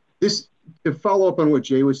 To follow up on what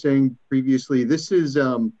Jay was saying previously, this is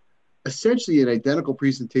essentially an identical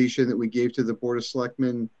presentation that we gave to the Board of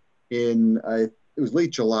Selectmen in, it was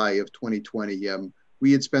late July of 2020.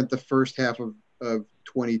 We had spent the first half of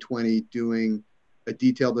 2020 doing a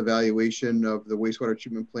detailed evaluation of the wastewater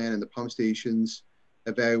treatment plant and the pump stations,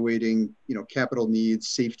 evaluating, capital needs,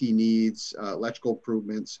 safety needs, electrical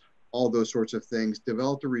improvements, all those sorts of things.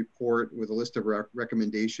 Developed a report with a list of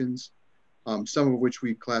recommendations, some of which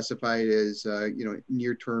we classified as,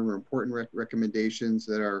 near-term or important recommendations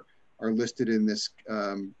that are listed in this,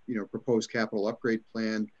 proposed capital upgrade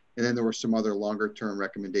plan. And then there were some other longer-term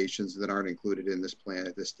recommendations that aren't included in this plan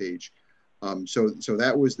at this stage. So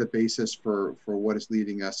that was the basis for what is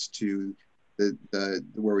leading us to the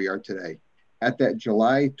where we are today. At that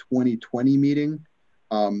July 2020 meeting,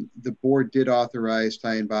 the board did authorize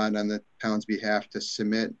Ty and Bond on the town's behalf to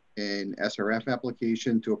submit an SRF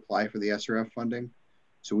application to apply for the SRF funding.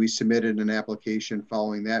 So we submitted an application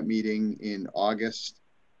following that meeting in August.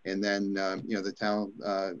 And then, the town,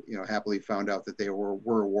 happily found out that they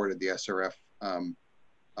were awarded the SRF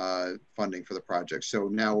funding for the project. So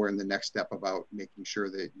now we're in the next step about making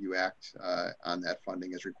sure that you act on that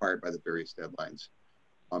funding as required by the various deadlines.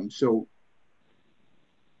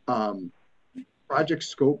 Project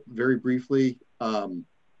scope, very briefly,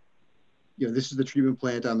 this is the treatment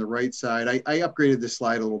plant on the right side. I upgraded this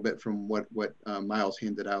slide a little bit from what Miles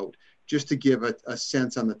handed out, just to give a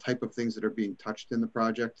sense on the type of things that are being touched in the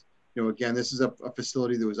project. Again, this is a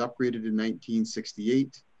facility that was upgraded in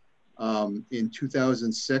 1968. In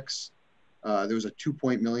 2006, there was a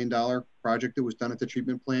 $2 million project that was done at the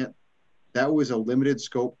treatment plant. That was a limited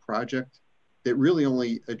scope project that really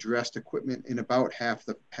only addressed equipment in about half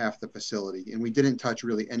the facility. And we didn't touch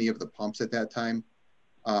really any of the pumps at that time.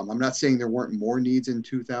 I'm not saying there weren't more needs in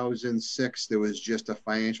 2006. There was just a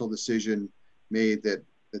financial decision made that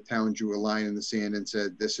the town drew a line in the sand and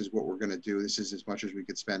said, this is what we're going to do. This is as much as we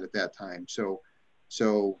could spend at that time. So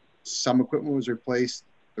some equipment was replaced.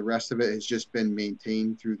 The rest of it has just been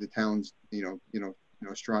maintained through the town's,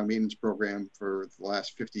 strong maintenance program for the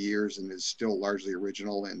last 50 years and is still largely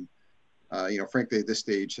original. And, frankly, at this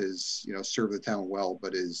stage has, served the town well,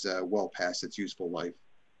 but is well past its useful life.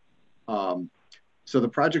 So the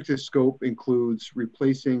project scope includes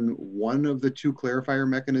replacing one of the two clarifier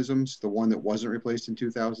mechanisms, the one that wasn't replaced in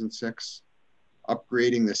 2006,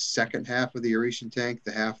 upgrading the second half of the aeration tank,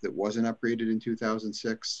 the half that wasn't upgraded in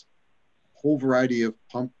 2006, whole variety of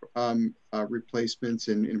pump replacements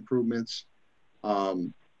and improvements,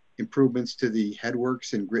 improvements to the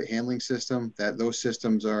headworks and grit handling system. Those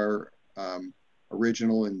systems are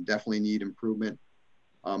original and definitely need improvement.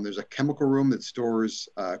 There's a chemical room that stores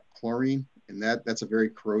chlorine, and that's a very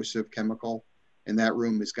corrosive chemical. And that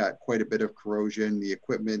room has got quite a bit of corrosion. The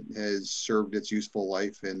equipment has served its useful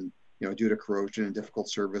life, and due to corrosion and difficult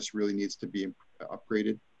service, really needs to be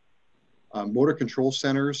upgraded. Motor control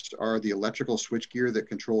centers are the electrical switchgear that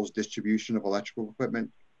controls distribution of electrical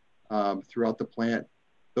equipment throughout the plant.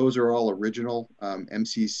 Those are all original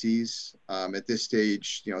MCCs. At this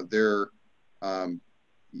stage, they're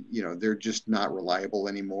just not reliable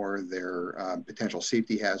anymore. There are potential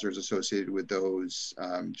safety hazards associated with those,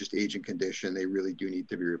 just age and condition. They really do need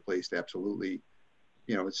to be replaced, absolutely.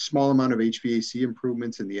 A small amount of HVAC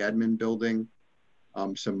improvements in the admin building,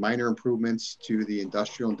 some minor improvements to the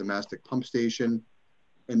industrial and domestic pump station.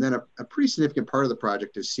 And then a pretty significant part of the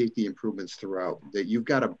project is safety improvements throughout. That you've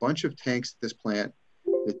got a bunch of tanks at this plant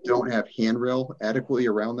that don't have handrail adequately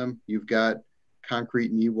around them. You've got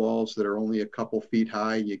concrete knee walls that are only a couple feet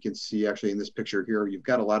high. You can see actually in this picture here, you've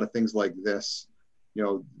got a lot of things like this.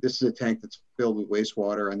 This is a tank that's filled with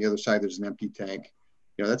wastewater. On the other side, there's an empty tank.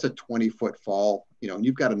 That's a 20-foot fall, and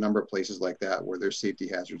you've got a number of places like that where there's safety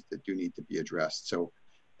hazards that do need to be addressed. So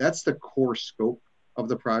that's the core scope of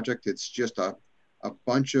the project. It's just a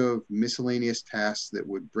bunch of miscellaneous tasks that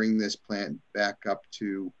would bring this plant back up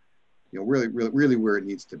to, really where it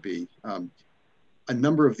needs to be. A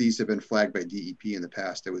number of these have been flagged by DEP in the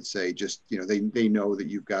past. I would say just, they know that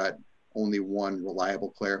you've got only one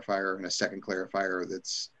reliable clarifier and a second clarifier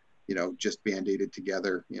that's, just band-aided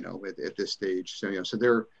together, at this stage. So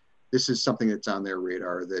this is something that's on their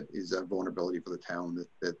radar that is a vulnerability for the town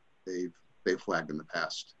that they've flagged in the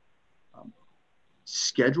past.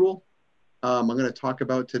 Schedule, I'm going to talk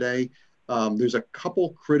about today. There's a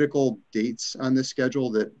couple critical dates on this schedule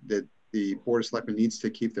that the Board of Selectmen needs to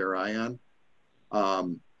keep their eye on.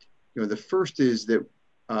 The first is that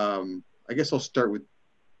I guess I'll start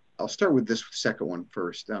with this second one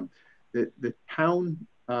first. The town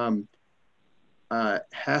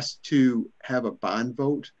has to have a bond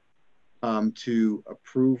vote to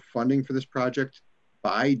approve funding for this project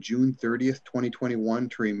by June 30th, 2021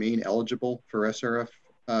 to remain eligible for SRF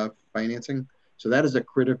financing. So that is a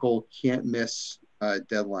critical, can't miss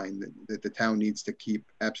deadline that the town needs to keep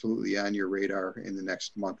absolutely on your radar in the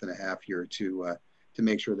next month and a half here to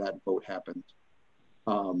make sure that vote happens.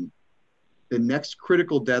 The next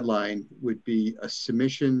critical deadline would be a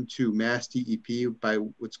submission to Mass DEP by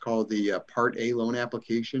what's called the Part A loan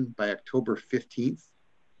application by October 15th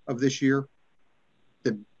of this year.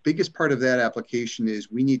 The biggest part of that application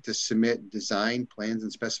is we need to submit design plans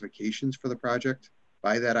and specifications for the project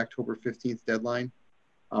by that October 15th deadline.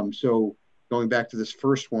 So going back to this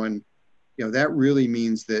first one, that really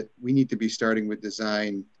means that we need to be starting with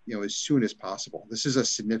design, as soon as possible. This is a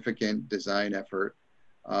significant design effort.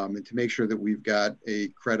 And to make sure that we've got a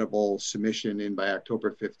credible submission in by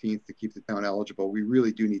October 15th to keep the town eligible, we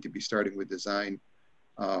really do need to be starting with design,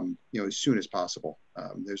 as soon as possible.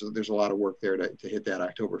 There's a lot of work there to hit that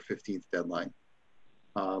October 15th deadline.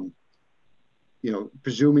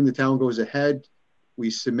 Presuming the town goes ahead,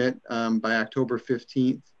 we submit by October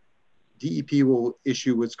 15th. DEP will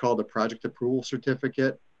issue what's called a project approval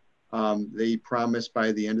certificate. They promise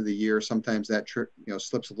by the end of the year. Sometimes that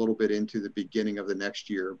slips a little bit into the beginning of the next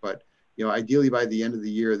year, but ideally by the end of the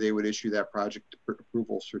year they would issue that project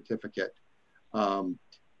approval certificate.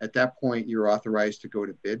 At that point, you're authorized to go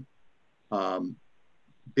to bid.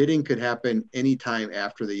 Bidding could happen anytime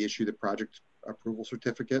after they issue the project approval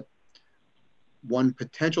certificate. One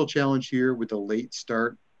potential challenge here with the late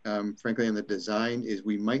start, frankly, on the design is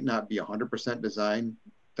we might not be 100%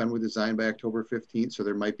 done with design by October 15th, so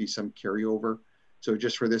there might be some carryover. So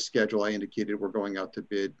just for this schedule, I indicated we're going out to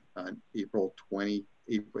bid on April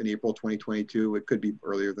 2022. It could be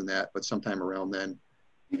earlier than that, but sometime around then.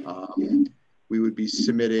 We would be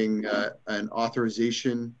submitting an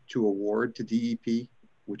authorization to award to DEP,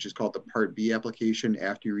 which is called the Part B application,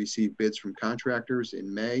 after you receive bids from contractors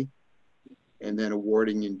in May, and then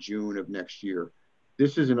awarding in June of next year.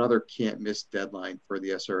 This is another can't miss deadline for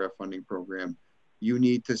the SRF funding program. You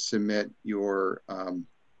need to submit your,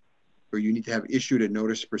 or you need to have issued a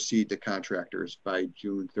notice to proceed to contractors by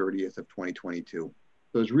June 30th of 2022. So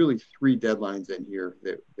there's really 3 deadlines in here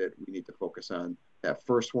that we need to focus on. That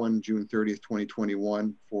first one, June 30th,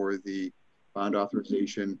 2021 for the bond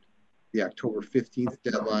authorization, the October 15th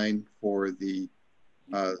deadline for the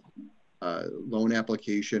loan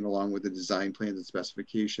application along with the design plans and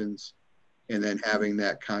specifications, and then having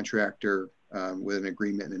that contractor with an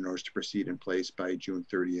agreement and a notice to proceed in place by June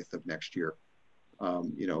 30th of next year.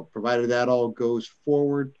 You know, provided that all goes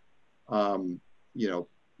forward, you know,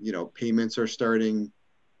 payments are starting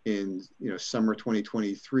in, you know, summer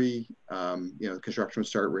 2023. You know, the construction would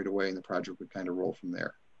start right away and the project would kind of roll from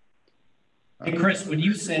there. Hey, Chris, when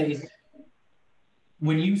you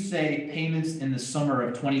say payments in the summer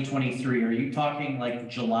of 2023, are you talking like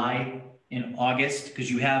July and August? Because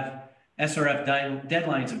you have SRF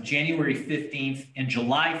deadlines of January 15th and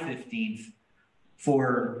July 15th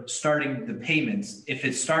for starting the payments. If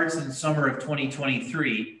it starts in the summer of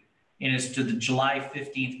 2023 and it's to the July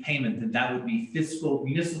 15th payment, then that would be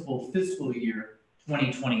municipal fiscal year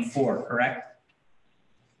 2024, correct?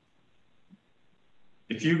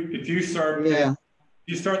 If you start, yeah.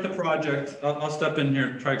 You start the project, I'll step in here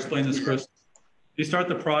and try to explain this, Chris. If you start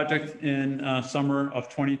the project in summer of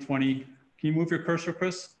 2020, can you move your cursor,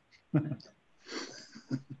 Chris?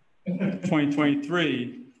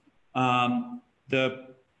 2023,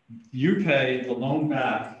 you pay the loan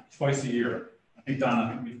back twice a year. I think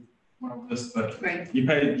Donna, we went over this, but Right. you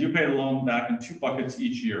pay the loan back in 2 buckets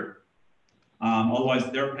each year. Otherwise,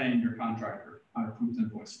 they're paying your contractor on approved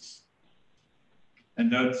invoices. And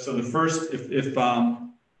so the first, if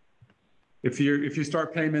you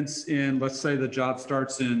start payments in, let's say the job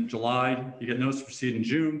starts in July, you get notice to proceed in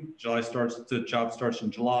June. The job starts in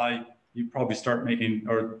July. You probably start making,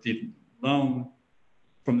 or the loan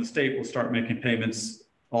from the state will start making payments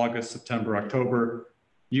August, September, October.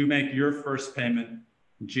 You make your first payment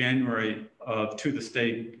to the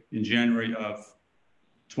state in January of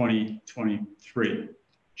 2023,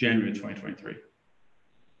 January 2023.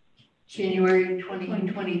 January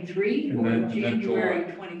 2023 or And then January July.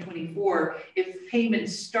 2024 if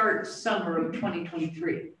payments start summer of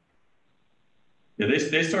 2023? Yeah,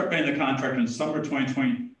 they start paying the contractor in summer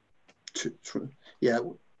 2020. Yeah,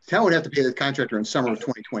 town would have to pay the contractor in summer of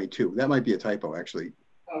 2022. That might be a typo, actually.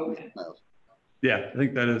 Oh, okay. Yeah, I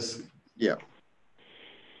think that is. Yeah.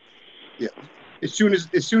 Yeah. As soon as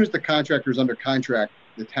the contractor is under contract,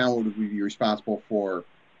 the town would be responsible for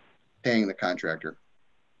paying the contractor.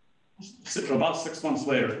 About 6 months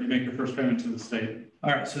later, you make your first payment to the state. All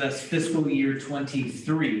right, so that's fiscal year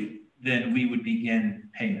 23, then we would begin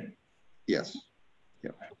payment. Yes. Yeah.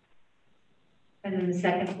 And then the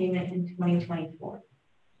second payment in 2024.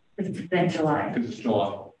 Because it's then July. Because it's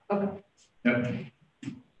July. Okay. Yep.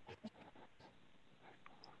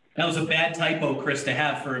 That was a bad typo, Chris, to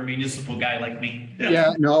have for a municipal guy like me.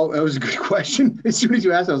 Yeah, no, that was a good question. As soon as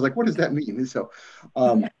you asked, I was like, what does that mean? So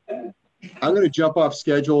I'm going to jump off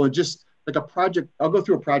schedule and just like a project, I'll go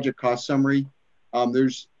through a project cost summary.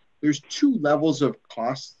 There's 2 levels of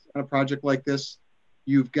costs on a project like this.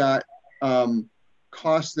 You've got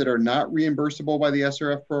costs that are not reimbursable by the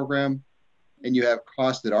SRF program, and you have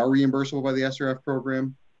costs that are reimbursable by the SRF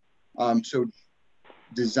program. So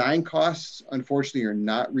design costs, unfortunately, are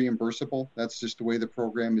not reimbursable. That's just the way the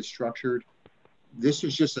program is structured. This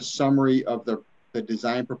is just a summary of the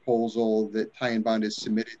design proposal that Ty and Bond has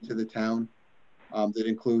submitted to the town. That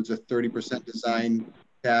includes a 30% design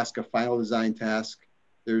task, a final design task.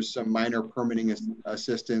 There's some minor permitting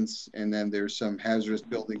assistance, and then there's some hazardous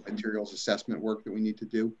building materials assessment work that we need to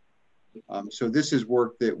do. So this is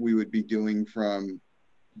work that we would be doing from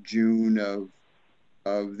June of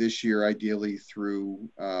this year, ideally through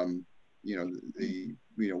the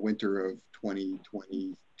winter of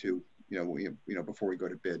 2022. Before we go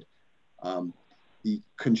to bid. The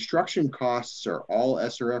construction costs are all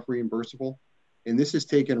SRF reimbursable, and this is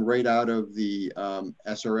taken right out of the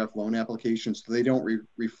SRF loan application, so they don't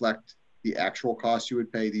reflect the actual costs you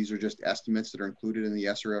would pay. These are just estimates that are included in the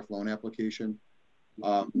SRF loan application.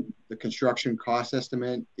 The construction cost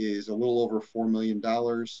estimate is a little over $4 million.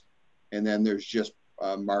 And then there's just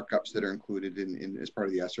markups that are included in as part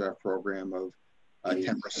of the SRF program of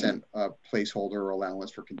 10% placeholder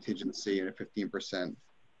allowance for contingency and a 15%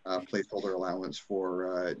 placeholder allowance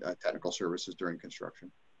for technical services during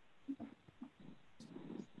construction.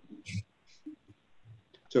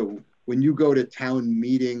 So when you go to town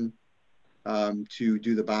meeting to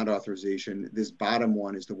do the bond authorization, this bottom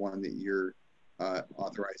one is the one that you're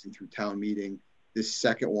authorizing through town meeting. This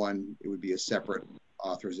second one, it would be a separate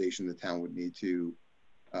authorization the town would need to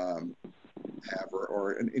have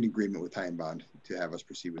or an agreement with Ty and Bond to have us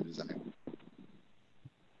proceed with design.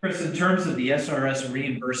 Chris, in terms of the SRS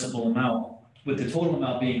reimbursable amount, with the total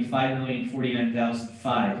amount being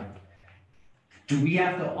 $5,049,005, do we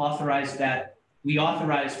have to authorize that? We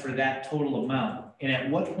authorize for that total amount. And at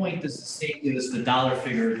what point does the state give us the dollar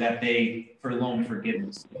figure that they for loan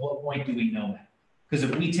forgiveness? At what point do we know that? Because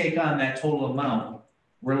if we take on that total amount,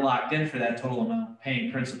 we're locked in for that total amount,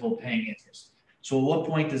 paying principal, paying interest. So at what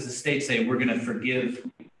point does the state say we're going to forgive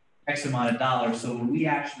X amount of dollars? So when we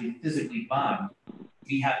actually physically bond,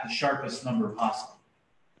 we have the sharpest number possible.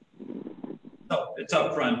 No, it's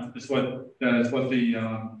upfront. It's what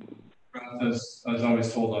the has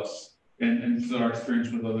always told us, and this is our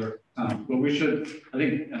experience with other towns. But we should, I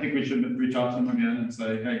think we should reach out to them again and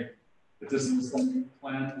say, hey, if this is the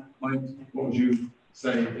plan, Mike, what would you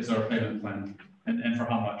say is our payment plan, and for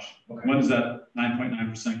how much? Okay. When does that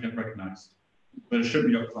 9.9% get recognized? But it should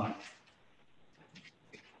be upfront.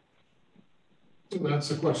 So that's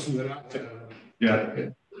the question that I have. Yeah.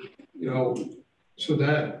 You know, so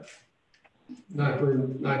that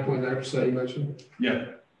 9.9% you mentioned. Yeah.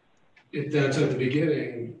 If that's at the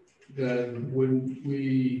beginning, then when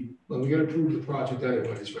we get approved the project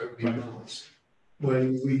anyways, right?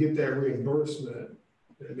 When we get that reimbursement,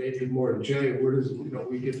 and maybe more than Jay, where does, you know,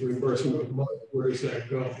 we get the reimbursement of money, where does that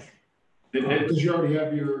go? Because you already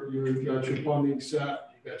have you got your funding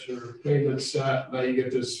set, you got your payment set, now you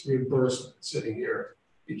get this reimbursement sitting here.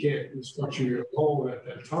 You can't structure your loan at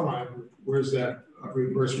that time. Where's that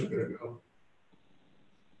reimbursement going to go?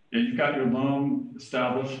 Yeah, you've got your loan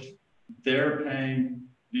established. They're paying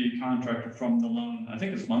the contractor from the loan. I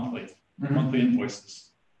think it's monthly, monthly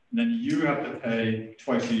invoices. And then you have to pay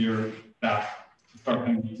twice a year back to start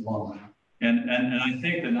paying the loan. And I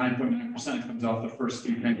think the 9.9% comes off the first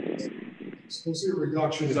 3 payments. So it's a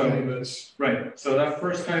reduction in payments. Right. So that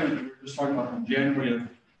first payment that we were just talking about from January of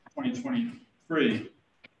 2023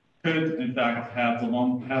 could, in fact, have the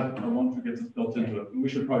loan forgiveness built into it. And we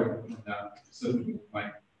should probably work on that specifically,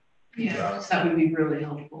 Mike. Yeah, that would be really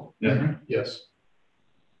helpful. Yeah. Yes.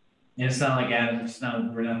 And it's not like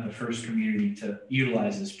Adam, we're not the first community to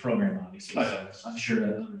utilize this program, obviously. So I'm sure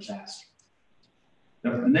that others asked.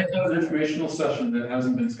 Yep. And they have an informational session that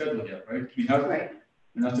hasn't been scheduled yet, right? We have, right.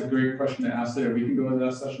 And that's a great question to ask there. We can go to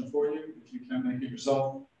that session for you if you can't make it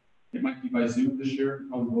yourself. It might be by Zoom this year,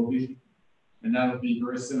 probably will be. And that'll be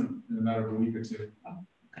very soon, in a matter of a week or two.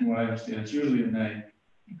 From what I understand, it's usually in May.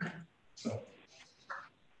 Okay. So.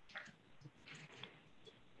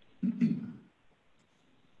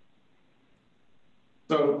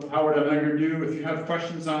 So Howard, I'm going to do, if you have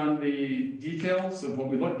questions on the details of what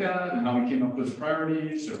we looked at and how we came up with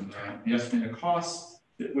priorities or the estimated costs,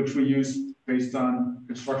 which we use based on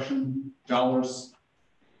construction dollars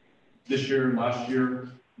this year, last year,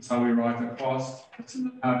 is how we arrived at cost. It's in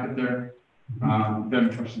the packet there. If you have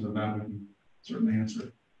any questions on that, we can certainly answer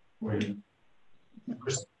it for you.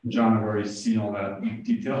 Chris and John have already seen all that in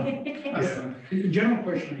detail. The general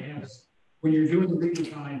question I have is, when you're doing the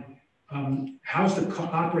redesign, how's the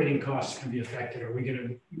operating costs going to be affected? Are we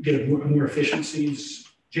going to get more efficiencies?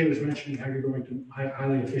 Jay was mentioning how you're going to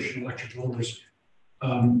highly efficient electric motors.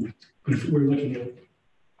 But if we're looking at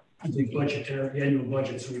the annual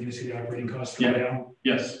budget, so we can see the operating costs go down.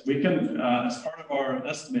 Yes, we can, as part of our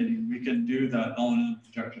estimating, we can do that L&M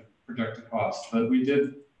projected cost. But we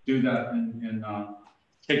did do that and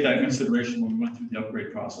take that in consideration when we went through the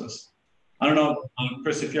upgrade process. I don't know,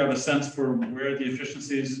 Chris, if you have a sense for where the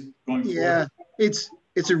efficiencies going forward. Yeah, it's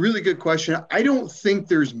a really good question. I don't think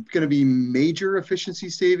there's going to be major efficiency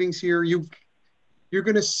savings here. You're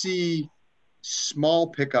going to see small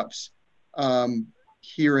pickups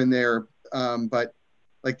here and there, but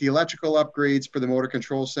like the electrical upgrades for the motor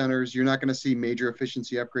control centers, you're not going to see major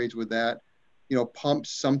efficiency upgrades with that. You know, pumps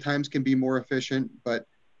sometimes can be more efficient, but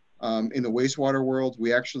in the wastewater world,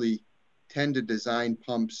 we actually tend to design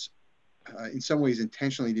pumps in some ways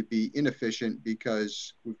intentionally to be inefficient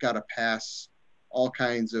because we've got to pass all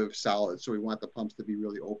kinds of solids. So we want the pumps to be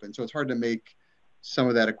really open. So it's hard to make some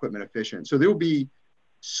of that equipment efficient. So there will be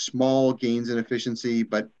small gains in efficiency,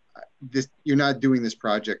 but you're not doing this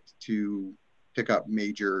project to pick up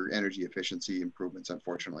major energy efficiency improvements,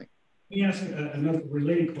 unfortunately. Let me ask another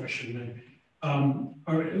related question then.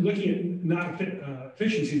 Are looking at not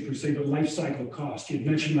efficiencies per se, but life cycle cost. You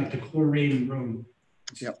mentioned like the chlorine room.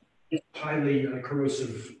 Yep. Highly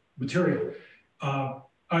corrosive material.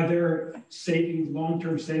 Are there savings,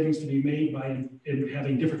 long-term savings to be made by in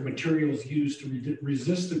having different materials used to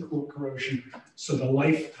resist the corrosion, so the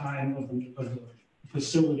lifetime of the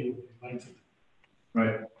facility will be lengthened?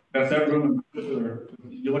 Right. That's that room in particular.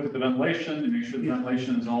 You look at the ventilation and make sure the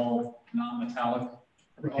ventilation is all non-metallic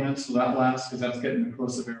components, so that lasts because that's getting the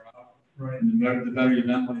corrosive air out. Right. And the better you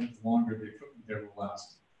ventilate, the longer the equipment there will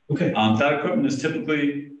last. Okay. That equipment is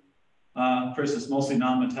typically, Chris, it's mostly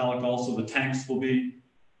non-metallic. Also, the tanks will be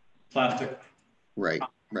plastic. Right.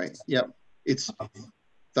 Right. Yep. It's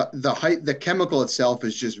the chemical itself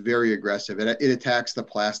is just very aggressive. It attacks the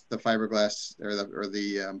fiberglass or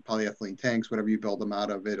the polyethylene tanks, whatever you build them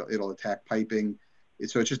out of. It'll attack piping.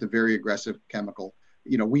 So it's just a very aggressive chemical.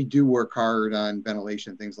 You know, we do work hard on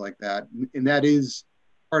ventilation, things like that, and that is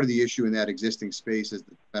part of the issue in that existing space is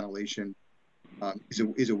that ventilation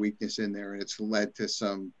is a weakness in there, and it's led to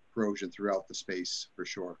some corrosion throughout the space for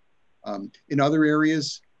sure. In other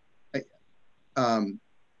areas,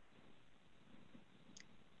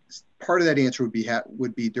 part of that answer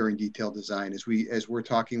would be during detailed design as we're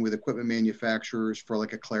talking with equipment manufacturers for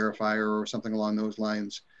like a clarifier or something along those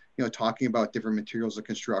lines, you know, talking about different materials of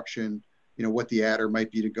construction, you know, what the adder might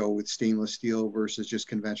be to go with stainless steel versus just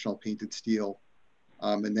conventional painted steel,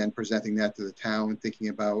 and then presenting that to the town, thinking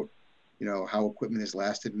about, you know, how equipment has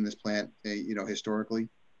lasted in this plant, you know, historically.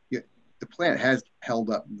 The plant has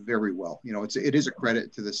held up very well. You know, it is a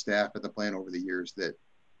credit to the staff at the plant over the years that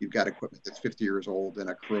you've got equipment that's 50 years old in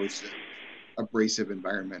a corrosive, abrasive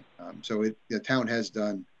environment. So the town has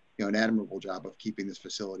done, you know, an admirable job of keeping this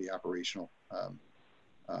facility operational.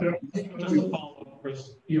 Just a follow-up,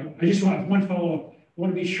 Chris. You know, I just want one follow-up. I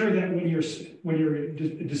want to be sure that when you're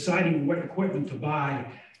deciding what equipment to buy,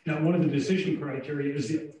 now one of the decision criteria is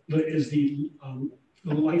the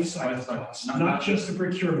life cycle costs, not just the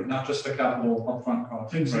procurement, not just the capital upfront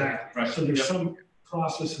costs. Exactly. Right. So there's some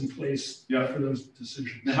process in place for those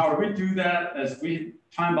decisions. And how we do that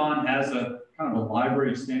Time Bond has a kind of a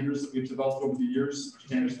library of standards that we've developed over the years,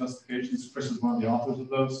 standard specifications. Chris is one of the authors of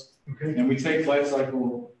those. Okay. And we take life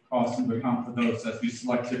cycle costs into account for those as we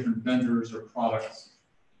select different vendors or products.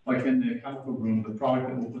 Like in the chemical room, the product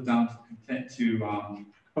that we'll put down to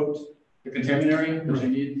coat the containment area that you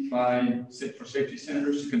need for safety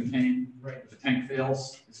standards to contain. Right. If the tank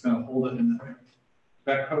fails, it's going to hold it in there.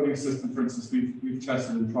 That coating system, for instance, we've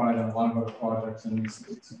tested and tried on a lot of other projects, and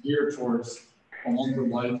it's geared towards a longer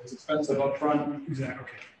life. It's expensive up front. Exactly.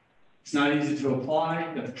 Okay. It's not easy to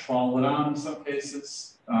apply. You have to trowel it on in some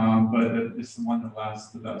cases, but it's the one that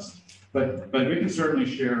lasts the best. But we can certainly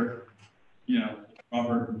share, you know,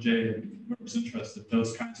 Robert and Jay and whoever's interested,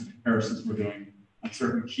 those kinds of comparisons we're doing on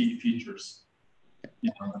certain key features.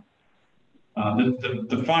 You know.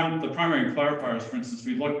 The primary clarifiers, for instance,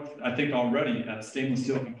 we looked, I think, already at stainless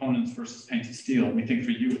steel components versus painted steel. We think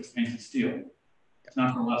for you it's painted steel. It's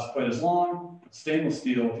not going to last quite as long, but stainless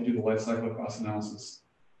steel, if you do the life cycle cost analysis,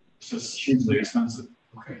 it's just hugely expensive.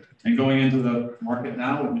 Okay. And going into the market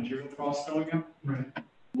now with material costs going up, right,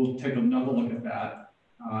 we'll take another look at that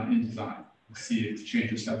in design and see if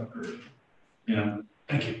changes have occurred. You know.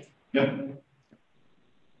 Thank you. Yep.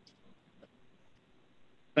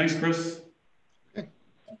 Thanks, Chris.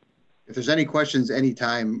 If there's any questions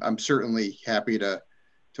anytime, I'm certainly happy to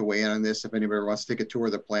weigh in on this. If anybody wants to take a tour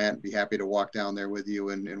of the plant, be happy to walk down there with you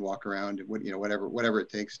and walk around and, you know, whatever it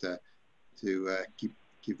takes to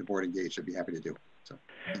keep the board engaged, I'd be happy to do. So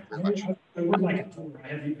thank you very much. I would like a tour.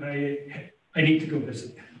 I need to go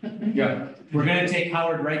visit. Yeah, we're going to take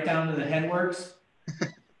Howard right down to the headworks,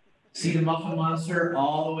 see the Muffin Monster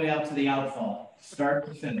all the way out to the outfall, start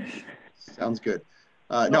to finish. Sounds good.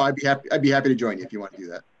 No, I'd be happy to join you if you want to do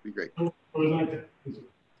that. It'd be great. I would like that.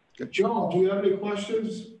 Good. Joe, do you have any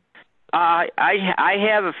questions? I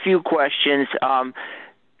have a few questions.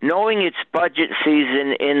 Knowing it's budget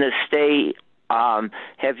season in the state,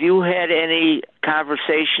 have you had any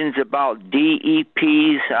conversations about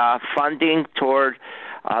DEP's funding toward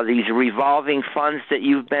these revolving funds that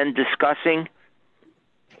you've been discussing?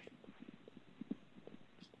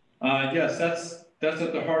 Yes, that's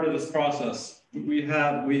at the heart of this process. We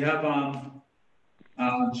have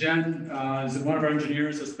Jen is one of our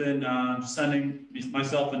engineers that's been sending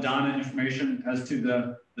myself and Donna information as to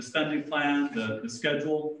the spending plan, the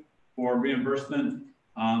schedule for reimbursement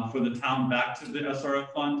for the town back to the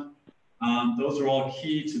SRF fund. Those are all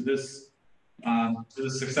key to this, to the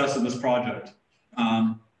success of this project.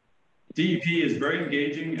 DEP is very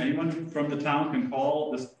engaging. Anyone from the town can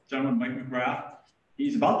call this gentleman, Mike McGrath.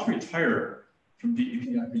 He's about to retire from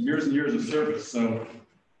DEP after years and years of service. So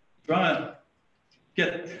if you want to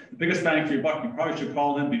get the biggest bang for your buck, you probably should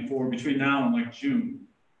call him between now and like June.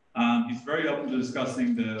 He's very open to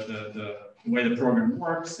discussing the way the program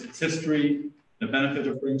works, its history, the benefit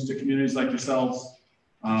it brings to communities like yourselves.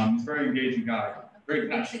 He's a very engaging guy. Very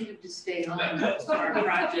passionate. Him to stay on our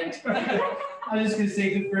project. I was just gonna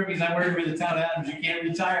say good for him, because I work for the town of Adams, you can't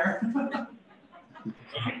retire.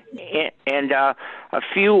 And a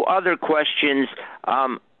few other questions.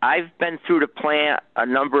 I've been through the plant a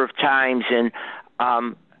number of times, and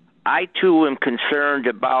I too am concerned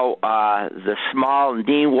about the small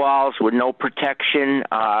knee walls with no protection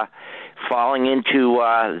falling into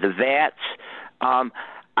the vats.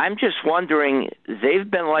 I'm just wondering, they've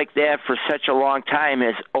been like that for such a long time.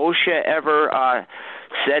 Has OSHA ever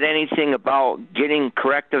said anything about getting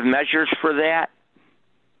corrective measures for that?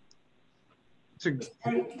 To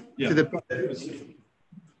the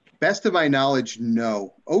best of my knowledge,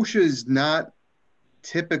 no. OSHA is not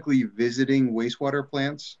typically visiting wastewater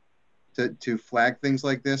plants to flag things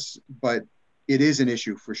like this, but it is an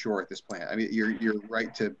issue for sure at this plant. I mean, you're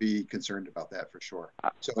right to be concerned about that for sure.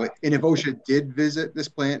 So, and if OSHA did visit this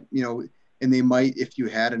plant, you know, and they might, if you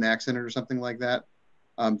had an accident or something like that,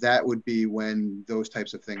 that would be when those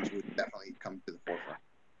types of things would definitely come to the forefront.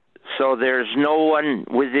 So there's no one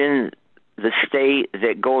within the state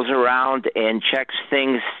that goes around and checks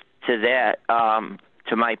things to that,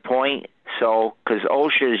 to my point. So, because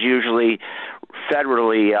OSHA is usually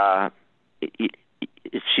federally,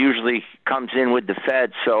 it's usually comes in with the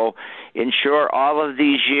Fed. So, in short, all of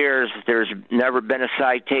these years, there's never been a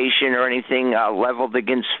citation or anything leveled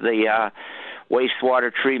against the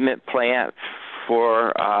wastewater treatment plant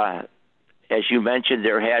for, as you mentioned,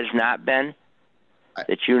 there has not been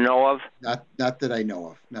that you know of? Not that I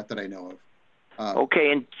know of. Not that I know of.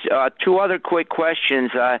 Okay, and two other quick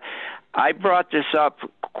questions. I brought this up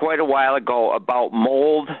quite a while ago about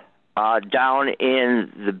mold down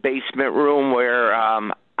in the basement room where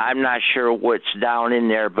I'm not sure what's down in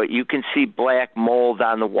there, but you can see black mold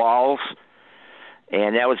on the walls.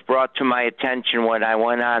 And that was brought to my attention when I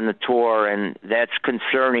went on the tour, and that's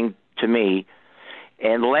concerning to me.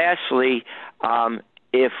 And lastly,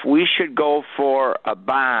 if we should go for a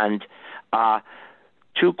bond,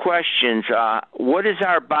 two questions. What is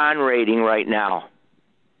our bond rating right now?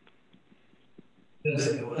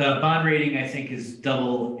 The bond rating, I think, is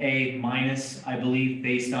AA-, I believe,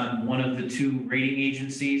 based on one of the two rating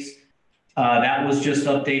agencies. That was just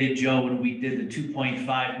updated, Joe, when we did the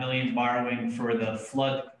 $2.5 million borrowing for the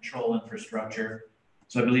flood control infrastructure.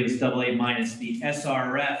 So I believe it's AA-. The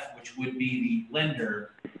SRF, which would be the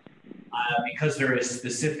lender, because they're a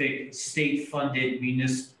specific state-funded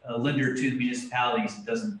lender to the municipalities,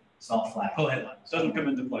 it's all flat. Go ahead, Lon. It doesn't come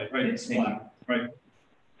into play, right? It's flat, right?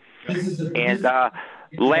 And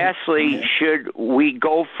lastly, should we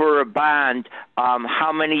go for a bond,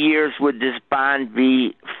 how many years would this bond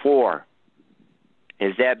be for?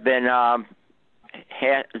 Has that been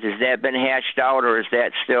hashed out, or is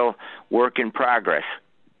that still work in progress?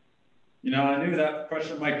 You know, I knew that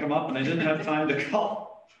question might come up, and I didn't have time to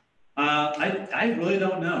call. I really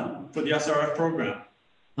don't know for the SRF program.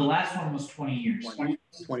 The last one was 20 years.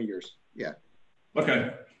 20 years, yeah.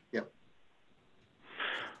 Okay.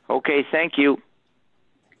 Okay, thank you.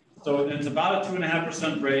 So it's about a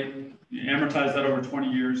 2.5% rate. You amortize that over 20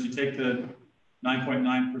 years. You take the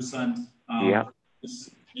 9.9%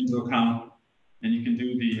 into account, and you can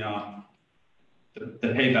do the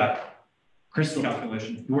payback Crystal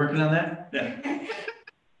calculation. You working on that? Yeah.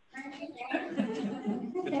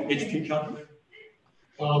 HP calculator.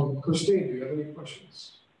 Christine, do you have any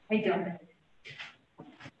questions? I don't.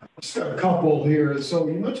 Just got a couple here. So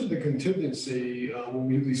you mentioned the contingency. When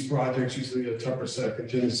we do these projects, usually a 10%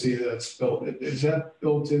 contingency that's built. Is that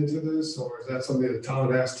built into this, or is that something the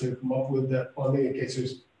town has to come up with, that funding in case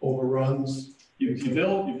there's overruns? You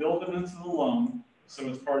build them into the loan, so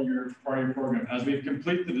it's part of your program. As we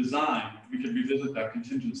complete the design, we can revisit that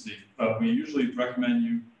contingency, but we usually recommend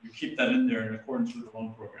you keep that in there in accordance with the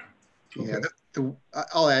loan program. Yeah,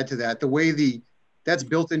 I'll add to that. The way that's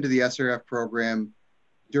built into the SRF program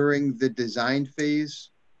during the design phase,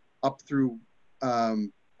 up through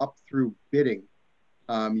bidding,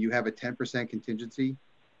 you have a 10% contingency.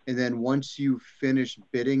 And then once you finish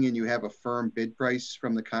bidding and you have a firm bid price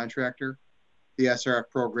from the contractor, the SRF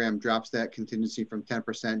program drops that contingency from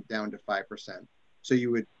 10% down to 5%. So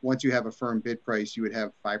you would, once you have a firm bid price, you would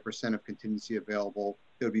have 5% of contingency available.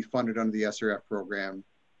 It would be funded under the SRF program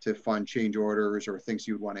to fund change orders or things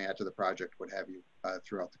you would want to add to the project, what have you,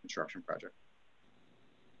 throughout the construction project.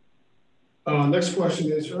 Next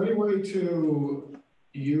question is there any way to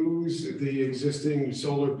use the existing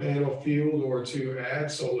solar panel field or to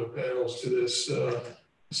add solar panels to this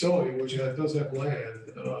facility, which does have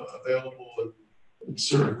land available in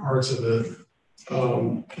certain parts of it?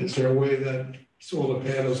 Is there a way that solar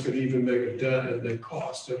panels could even make a dent in the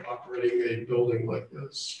cost of operating a building like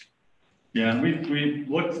this? Yeah, we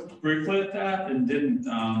looked briefly at that and didn't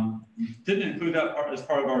include that part as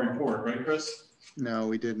part of our report, right, Chris? No,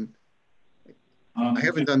 we didn't. I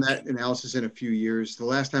haven't done that analysis in a few years. The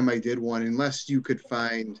last time I did one, unless you could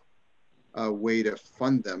find a way to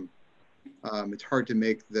fund them, it's hard to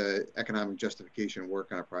make the economic justification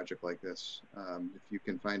work on a project like this. If you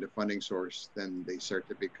can find a funding source, then they start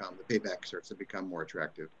to become, the payback starts to become more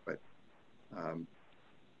attractive. But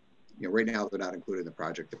you know, right now they're not included in the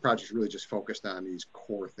project. The project's really just focused on these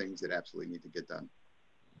core things that absolutely need to get done.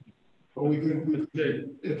 But we could,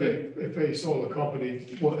 if a solar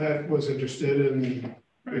company was interested in,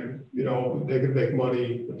 you know, they could make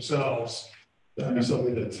money themselves, that'd be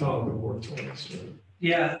something that Tom would work towards.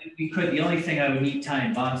 Yeah, we could. The only thing I would need Ty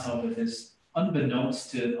and Bond's help with is,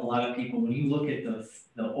 unbeknownst to a lot of people, when you look at the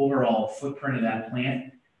overall footprint of that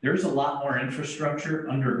plant, there's a lot more infrastructure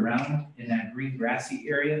underground in that green grassy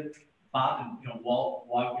area. Bob, you know, Walt,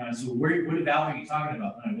 you know, so what valve are you talking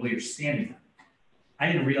about? Well, you're standing on it.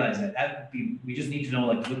 I didn't realize that. That would be, we just need to know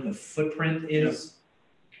like what the footprint is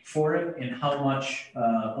for it and how much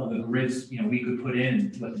of the grids, you know, we could put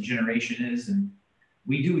in, what the generation is. And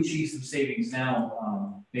we do achieve some savings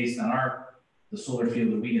now based on the solar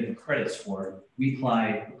field that we get the credits for. We apply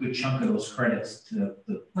a good chunk of those credits to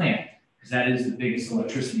the plant because that is the biggest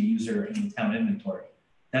electricity user in the town inventory.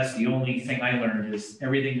 That's the only thing I learned is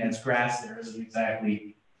everything that's grass there isn't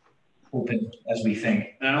exactly open as we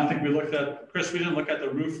think. And I don't think we looked at, Chris, we didn't look at the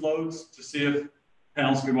roof loads to see if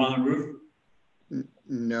panels could go on the roof.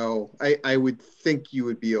 No, I would think you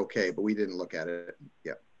would be okay, but we didn't look at it.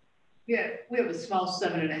 Yeah. Yeah, we have a small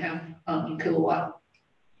 7.5 kilowatt.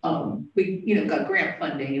 We, you know, got grant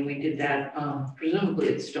funding and we did that. Presumably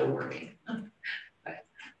it's still working.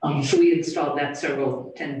 So we installed that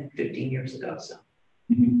 10, 15 years ago. So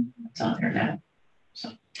it's on there now. So.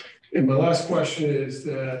 And my last question is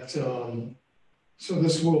that, so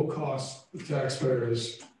this will cost the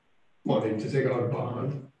taxpayers money to take out a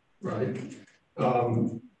bond, right?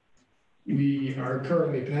 We are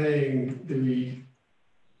currently paying the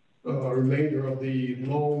remainder of the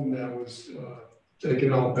loan that was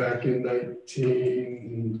taken out back in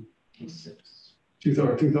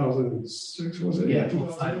 2006, was it? Yeah,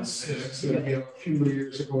 2006. Yeah, a few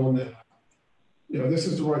years ago on that. You know, this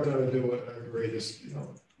is the right time to do it. I agree. This, you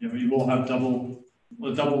know. Yeah, we will have a double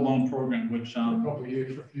loan program, which a couple of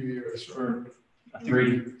years, for a few years, for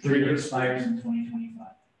three years expires in 2025.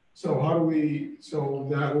 So how do we? So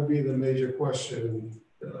that will be the major question.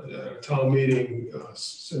 Town meeting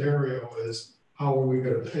scenario is how are we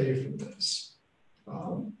going to pay for this?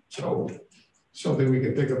 So something we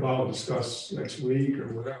can think about and discuss next week or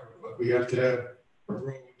whatever. But we have to have a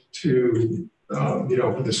road to, you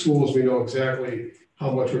know, for the schools, we know exactly how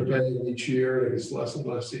much we're paying each year, and it's less and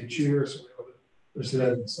less each year. So we know there's an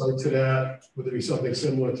insight to that. Would there be something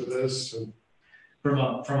similar to this? And from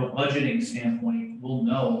a budgeting standpoint, we'll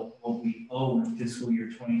know what we owe in fiscal year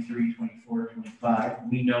 23, 24, 25.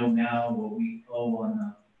 We know now what we owe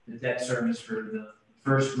on the debt service for the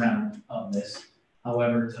first round of this.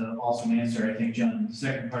 However, to also answer, I think, John, the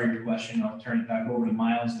second part of your question, I'll turn it back over to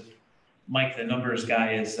Miles. If Mike, the numbers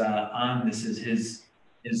guy, is on, this is his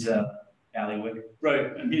alleyway.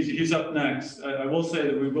 Right, and he's up next. I will say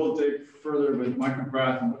that we will dig further with Mike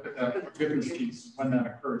McGrath and look at that forgiveness piece when that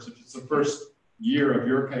occurs. If it's the first year of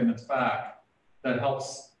your payments back, that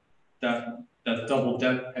helps that double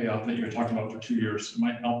debt payoff that you're talking about for 2 years. It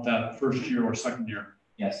might help that first year or second year.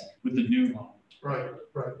 Yes. With the new loan. right,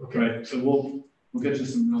 okay. Right, so we'll get you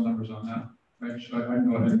some real numbers on that. Right, I can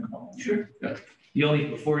go ahead and call. Sure. Yeah.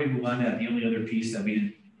 Before we move on to that, the only other piece that we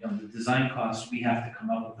didn't, you know, the design costs, we have to come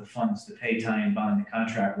up with the funds to pay Ty and Bond the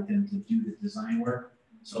contract with him to do the design work.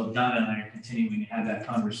 So Donna and I are continuing to have that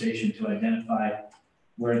conversation to identify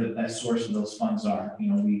where the best source of those funds are.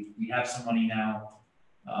 You know, we have some money now.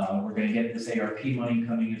 We're going to get this ARP money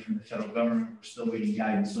coming in from the federal government. We're still waiting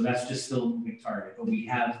guidance. So that's just still a moving target, but we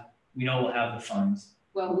know we'll have the funds.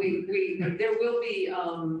 Well, there will be,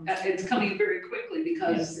 it's coming very quickly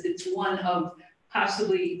because it's one of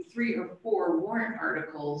possibly 3 or 4 warrant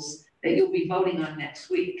articles that you'll be voting on next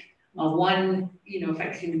week. One, if I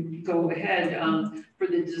can go ahead, for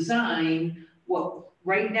the design,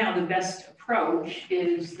 right now the best approach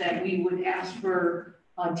is that we would ask for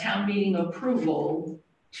town meeting approval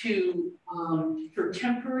to, for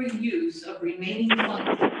temporary use of remaining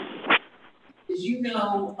funds. As you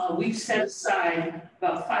know, we've set aside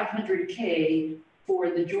about $500K for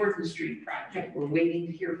the Jordan Street project. We're waiting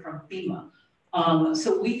to hear from FEMA.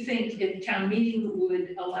 So we think if town meeting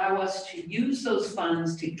would allow us to use those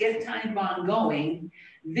funds to get time bond going,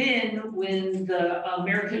 then when the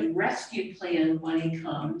American Rescue Plan money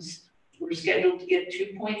comes, we're scheduled to get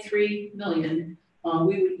 2.3 million.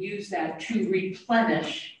 We would use that to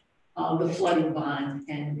replenish the flooding bond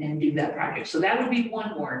and do that project. So that would be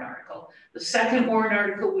one warrant article. The second warrant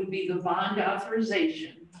article would be the bond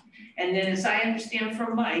authorization. And then as I understand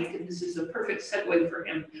from Mike, and this is a perfect segue for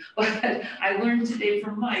him, but I learned today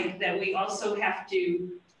from Mike that we also have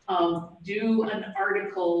to do an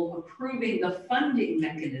article approving the funding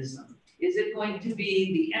mechanism. Is it going to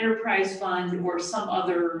be the enterprise fund or some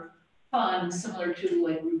other fund similar to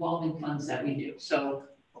like revolving funds that we do? So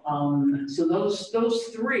those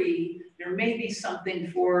 3, there may be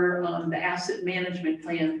something for the asset management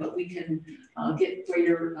plan, but we can get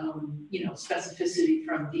greater, specificity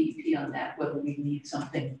from DEP on that, whether we need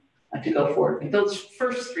something to go forward. But those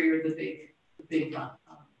first 3 are the big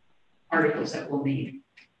articles that we'll need.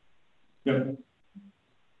 Yep,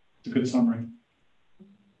 it's a good summary.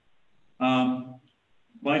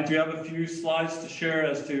 Mike, do you have a few slides to share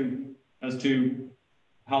as to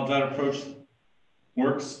how that approach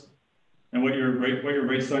works and what your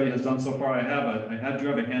rate study has done so far? I do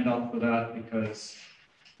have a handout for that because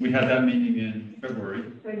we had that meeting in February.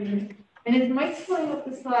 And is Mike's pulling up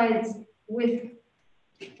the slides with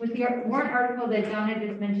the warrant article that Donna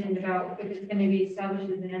just mentioned about if it's going to be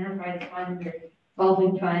established as an enterprise fund or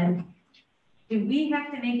revolving fund? Do we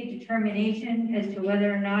have to make a determination as to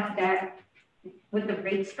whether or not what the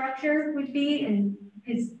rate structure would be? And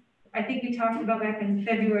because I think we talked about back in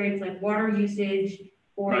February, it's like water usage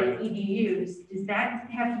or EDUs. Does that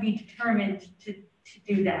have to be determined to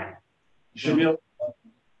do that? Should be. Right.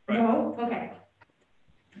 No? Okay.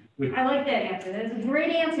 I like that answer. That's a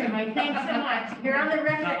great answer, Mike. Thanks so much. You're on the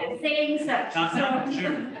record as saying such.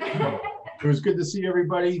 It was good to see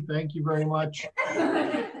everybody. Thank you very much.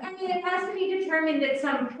 I mean, it has to be determined at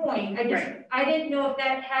some point. I didn't know if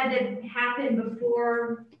that had to happen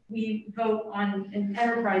before we vote on an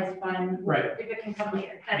enterprise fund. Right. If it can come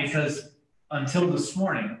later. Because until this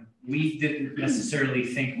morning, we didn't necessarily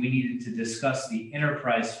think we needed to discuss the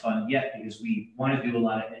enterprise fund yet because we want to do a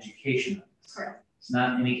lot of education on this. Correct. It's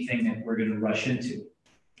not anything that we're going to rush into.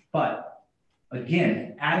 But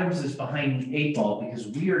again, Adams is behind the 8 ball because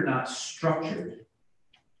we are not structured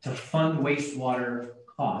to fund wastewater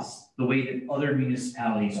costs the way that other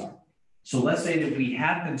municipalities are. So let's say that we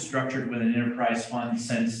have been structured with an enterprise fund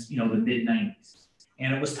since the mid-90s,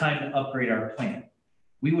 and it was time to upgrade our plant.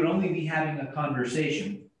 We would only be having a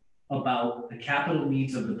conversation about the capital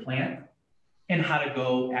needs of the plant and how to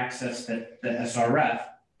go access the SRF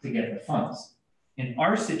to get the funds. In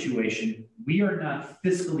our situation, we are not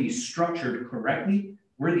fiscally structured correctly.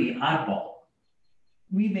 We're the oddball.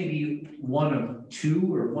 We may be one of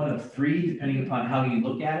 2 or one of 3, depending upon how you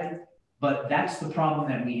look at it. But that's the problem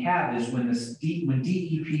that we have is when DEP and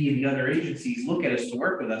the other agencies look at us to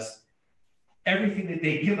work with us, everything that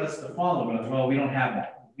they give us to follow us, well, we don't have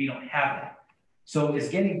that. We don't have that. So it's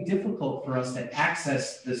getting difficult for us to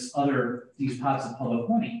access these pots of public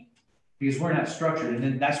money because we're not structured. And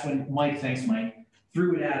then that's when Mike, thanks Mike,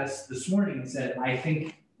 threw it at us this morning and said, I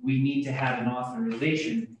think we need to have an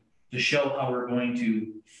authorization to show how we're going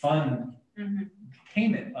to fund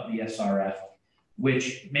payment of the SRF,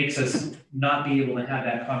 which makes us not be able to have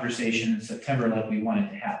that conversation in September like we wanted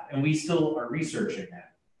to have. And we still are researching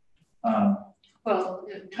that. Well,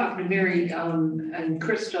 talking to Mary and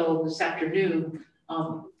Crystal this afternoon,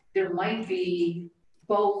 there might be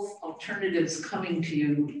both alternatives coming to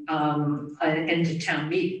you and to town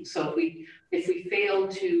meeting. So if we fail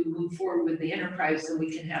to move forward with the enterprise, then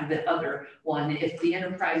we can have the other one. If the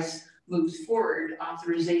enterprise moves forward,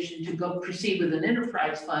 authorization to go proceed with an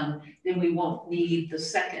enterprise fund, then we won't need the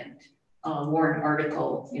second warrant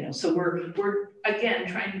article. So we're again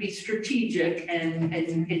trying to be strategic and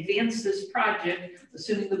advance this project,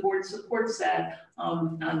 assuming the board supports that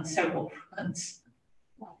on several fronts.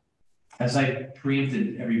 As I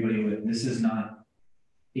preempted everybody with, this is not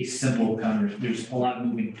a simple conversation. There's a lot of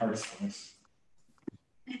moving parts to this.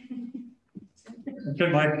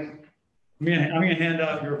 Okay, Mike, I'm gonna hand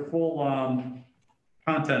out your full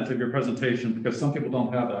content of your presentation because some people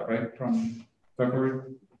don't have that, right, from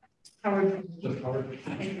February? Howard. Just Howard.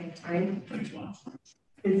 Okay, all right. Thanks, Lon.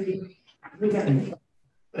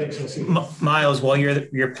 Thanks, Jesse. Miles, while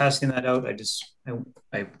you're passing that out,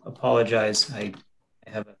 I apologize. I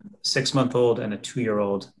have a 6-month-old and a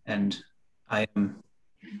 2-year-old, and I am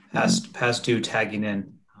past due tagging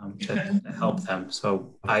in to help them.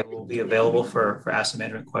 So I will be available for asset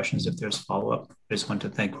management questions if there's follow-up. I just want to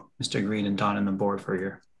thank Mr. Green and Don and the board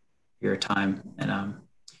for your time, and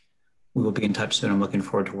we will be in touch soon. I'm looking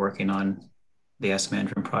forward to working on the asset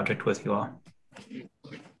management project with you all.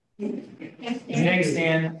 Thanks,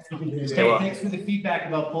 Dan. Stay well. Thanks for the feedback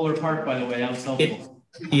about Polar Park, by the way. That was helpful.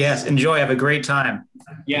 Yes, enjoy. Have a great time.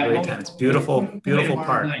 Yeah, great time. It's beautiful, beautiful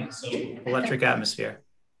park. Night, so Electric atmosphere.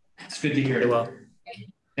 it's good to hear. Very well.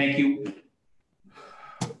 Thank you.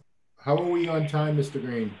 How are we on time, Mr.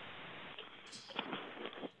 Green?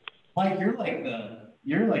 Mike, you're like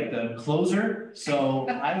the closer. So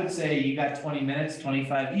I would say you got 20 minutes,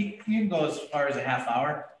 25. You can go as far as a half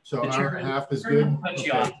hour. So The hour and a chairman- half is chairman good? will cut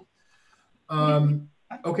you Okay. off.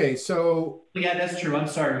 Okay, so Yeah, that's true. I'm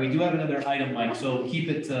sorry. We do have another item, Mike, so keep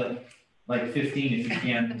it to like 15 if you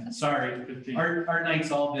can. Sorry. Our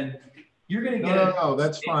night's all been, you're gonna get no,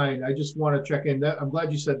 that's fine. I just want to check in. I'm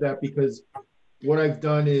glad you said that because what I've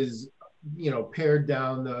done is, pared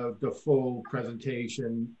down the full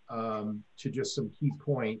presentation to just some key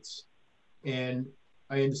points. And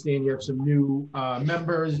I understand you have some new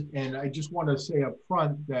members, and I just want to say up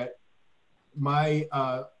front that my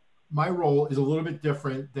role is a little bit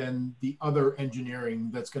different than the other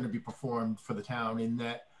engineering that's going to be performed for the town, in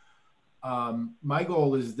that my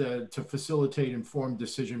goal is to facilitate informed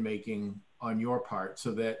decision-making on your part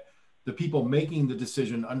so that the people making the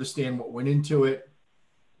decision understand what went into it,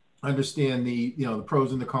 understand the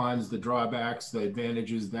pros and the cons, the drawbacks, the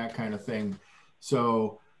advantages, that kind of thing.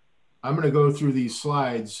 So I'm going to go through these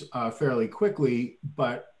slides fairly quickly,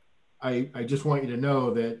 but I just want you to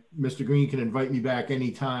know that Mr. Green can invite me back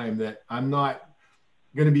anytime, that I'm not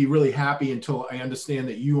going to be really happy until I understand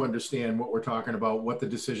that you understand what we're talking about, what the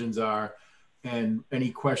decisions are, and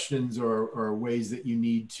any questions or ways that you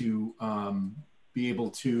need to be able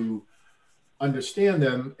to understand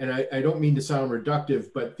them. And I don't mean to sound reductive,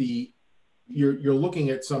 but you're looking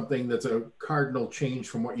at something that's a cardinal change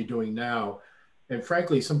from what you're doing now. And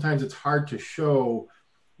frankly, sometimes it's hard to show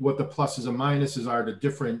what the pluses and minuses are to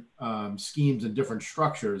different schemes and different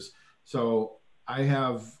structures. So I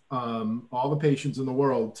have all the patience in the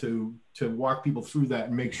world to walk people through that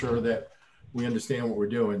and make sure that we understand what we're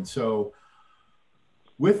doing. So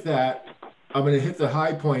with that, I'm going to hit the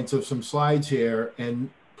high points of some slides here. And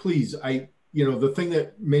please, the thing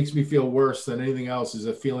that makes me feel worse than anything else is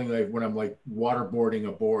a feeling like when I'm like waterboarding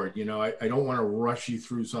a board. I don't want to rush you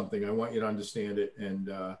through something. I want you to understand it. And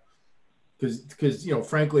because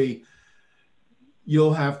frankly,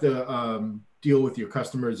 you'll have to deal with your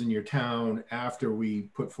customers in your town after we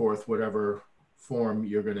put forth whatever form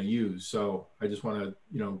you're going to use. So I just want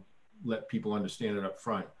to let people understand it up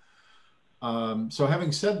front. So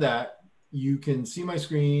having said that, you can see my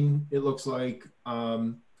screen. It looks like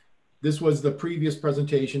this was the previous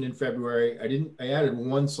presentation in February. I added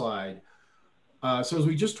one slide. So as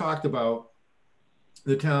we just talked about,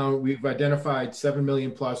 the town, we've identified 7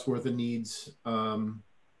 million plus worth of needs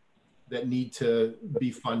that need to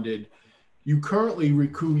be funded. You currently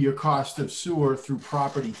recoup your cost of sewer through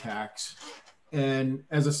property tax. And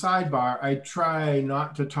as a sidebar, I try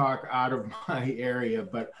not to talk out of my area,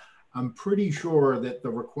 but I'm pretty sure that the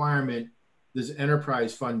requirement, this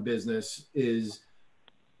enterprise fund business, is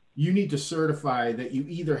you need to certify that you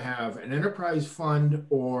either have an enterprise fund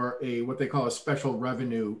or what they call a special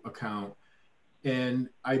revenue account. And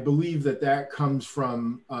I believe that comes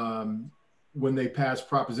from when they passed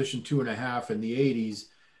Proposition 2.5 in the 80s,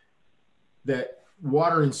 that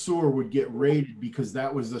water and sewer would get rated because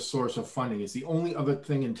that was the source of funding. It's the only other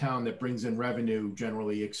thing in town that brings in revenue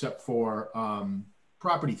generally, except for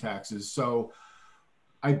property taxes. So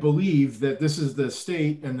I believe that this is the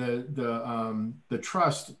state and the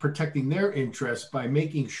trust protecting their interests by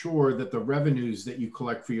making sure that the revenues that you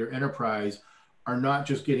collect for your enterprise are not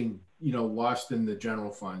just getting lost in the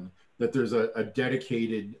general fund, that there's a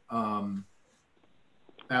dedicated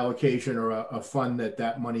allocation or a fund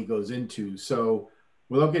that money goes into. So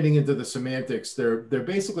without getting into the semantics, they're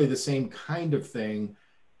basically the same kind of thing.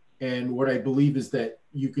 And what I believe is that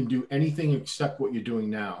you can do anything except what you're doing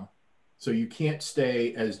now. So you can't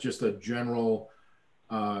stay as just a general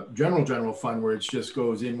fund where it just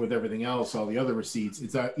goes in with everything else, all the other receipts.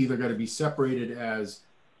 It's either got to be separated as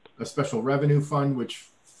a special revenue fund, which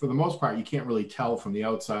for the most part, you can't really tell from the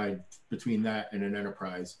outside between that and an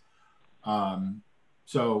enterprise.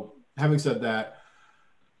 So having said that,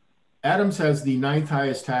 Adams has the 9th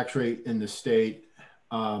highest tax rate in the state,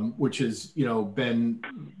 which has, you know, been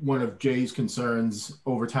one of Jay's concerns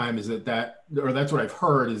over time, is or that's what I've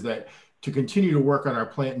heard, is that to continue to work on our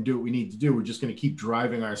plant and do what we need to do, we're just going to keep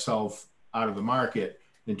driving ourselves out of the market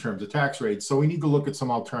in terms of tax rates. So we need to look at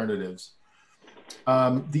some alternatives.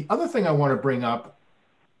 The other thing I want to bring up,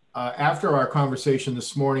 after our conversation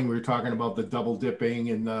this morning, we were talking about the double dipping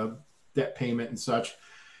and the debt payment and such,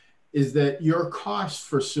 is that your cost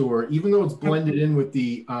for sewer, even though it's blended in with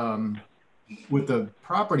the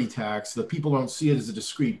property tax, the people don't see it as a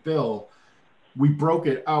discrete bill. We broke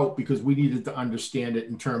it out because we needed to understand it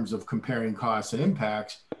in terms of comparing costs and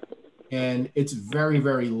impacts. And it's very,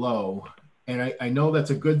 very low. And I know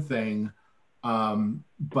that's a good thing.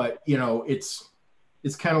 But you know, it's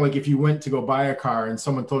kind of like if you went to go buy a car and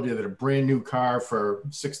someone told you that a brand new car for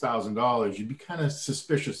 $6,000, you'd be kind of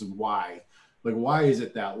suspicious of why. Like, why is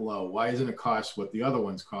it that low? Why isn't it cost what the other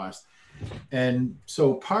ones cost? And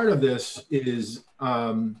so part of this is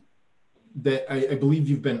that I believe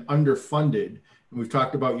you've been underfunded. And we've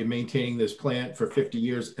talked about you maintaining this plant for 50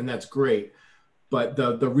 years, and that's great. But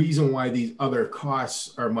the reason why these other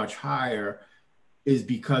costs are much higher is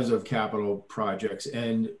because of capital projects.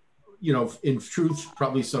 And, you know, in truth,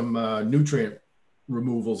 probably some nutrient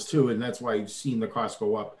removals too. And that's why you've seen the cost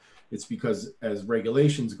go up. It's because as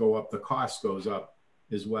regulations go up, the cost goes up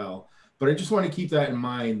as well. But I just want to keep that in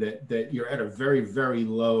mind, that you're at a very, very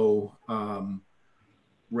low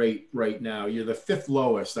rate right now. You're the 5th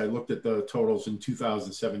lowest. I looked at the totals in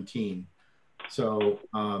 2017. So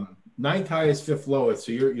 9th highest, 5th lowest.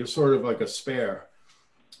 So you're sort of like a spare.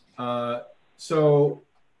 So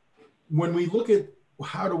when we look at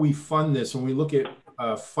how do we fund this, when we look at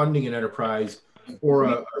funding an enterprise or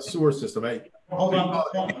a sewer system, Hold on,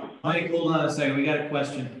 Mike, hold on a second. We got a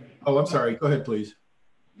question. Oh, I'm sorry. Go ahead, please.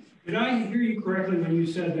 Did I hear you correctly when you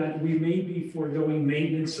said that we may be foregoing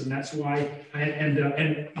maintenance, and that's why?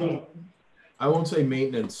 Well, I won't say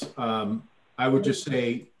maintenance. I would just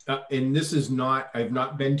say, and this is not, I've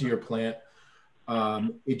not been to your plant.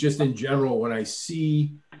 It just in general, when I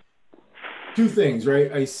see two things, right?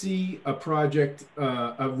 I see a project,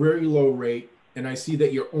 a very low rate, and I see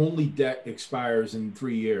that your only debt expires in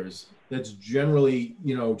 3 years. That's generally,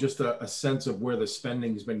 you know, just a sense of where the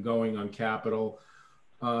spending's been going on capital.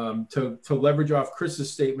 To leverage off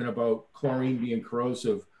Chris's statement about chlorine being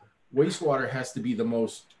corrosive, wastewater has to be the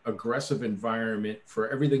most aggressive environment for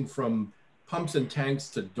everything from pumps and tanks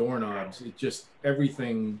to doorknobs. It just,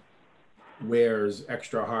 everything wears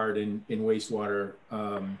extra hard in wastewater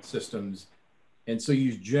systems. And so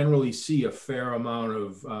you generally see a fair amount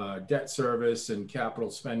of debt service and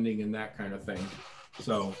capital spending and that kind of thing.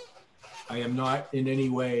 So I am not in any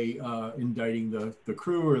way indicting the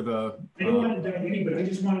crew or the. I don't want to indict anybody. I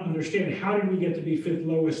just want to understand, how did we get to be 5th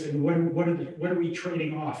lowest, and what are we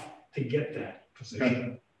trading off to get that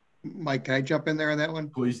position? Mike, can I jump in there on that one?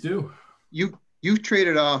 Please do. You've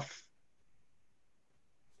traded off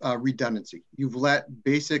redundancy. You've let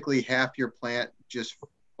basically half your plant just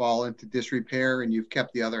fall into disrepair, and you've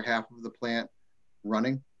kept the other half of the plant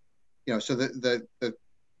running. You know, so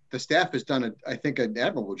the staff has done, I think, an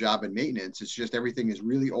admirable job in maintenance. It's just everything is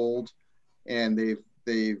really old, and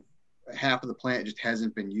they've half of the plant just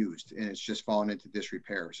hasn't been used, and it's just fallen into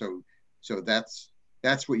disrepair. So that's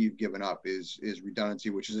what you've given up is redundancy,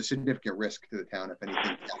 which is a significant risk to the town if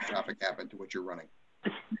anything catastrophic happened to what you're running.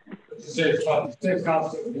 Save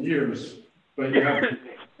costs over years, but you have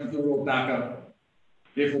a little backup.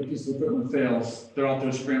 If a piece of equipment fails, they're out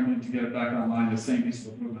there scrambling to get it back online, the same piece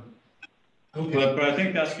of equipment. Okay. But I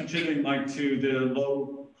think that's contributing, Mike, to the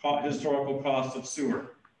low historical cost of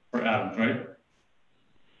sewer for Adams,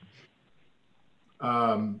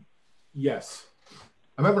 right? Yes.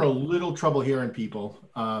 I'm having a little trouble hearing people.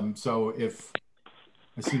 So if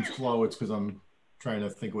it seems slow, it's because I'm trying to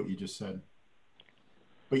think what you just said.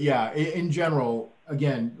 But yeah, in general,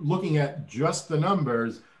 again, looking at just the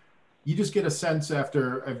numbers, you just get a sense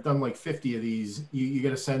after I've done like 50 of these, you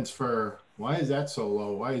get a sense for, why is that so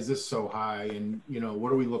low? Why is this so high? And, you know,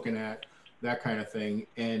 what are we looking at? That kind of thing.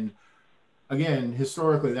 And again,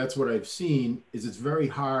 historically, that's what I've seen is it's very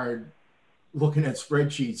hard looking at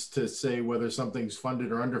spreadsheets to say whether something's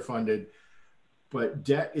funded or underfunded, but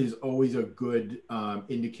debt is always a good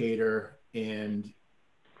indicator. And,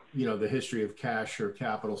 you know, the history of cash or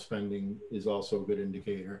capital spending is also a good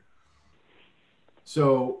indicator.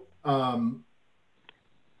 So,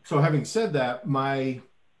 so having said that, my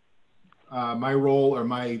role or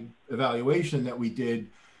my evaluation that we did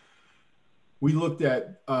we looked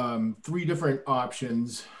at 3 different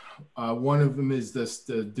options. One of them is this,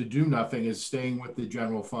 the do nothing is staying with the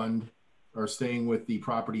general fund or staying with the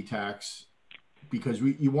property tax, because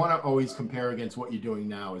you want to always compare against what you're doing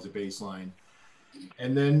now as a baseline.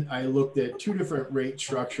 And then I looked at 2 different rate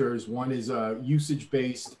structures. One is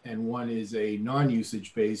usage-based and one is a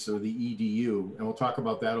non-usage based, or the EDU. And we'll talk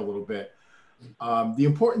about that a little bit. The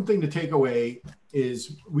important thing to take away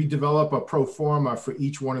is we develop a pro forma for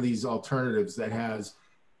each one of these alternatives that has,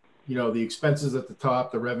 you know, the expenses at the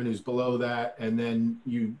top, the revenues below that, and then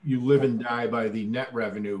you live and die by the net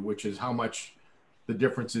revenue, which is how much the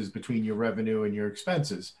difference is between your revenue and your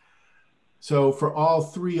expenses. So for all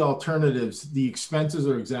 3 alternatives, the expenses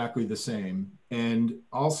are exactly the same. And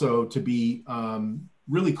also, to be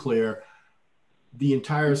really clear, the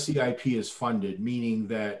entire CIP is funded, meaning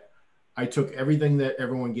that I took everything that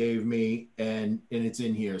everyone gave me and it's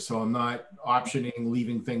in here. So I'm not optioning,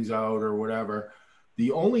 leaving things out or whatever.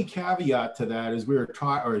 The only caveat to that, as we were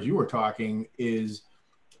or as you were talking, is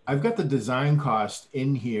I've got the design cost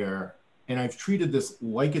in here, and I've treated this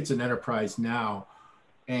like it's an enterprise now.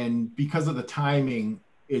 And because of the timing,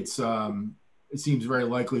 it seems very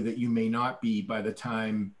likely that you may not be by the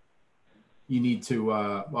time you need to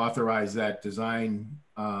authorize that design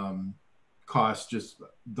cost. Just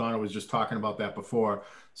Donna was just talking about that before.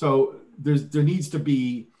 So there needs to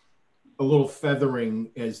be a little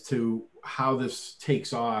feathering as to how this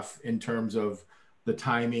takes off in terms of the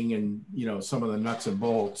timing and, you know, some of the nuts and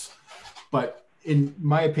bolts. But in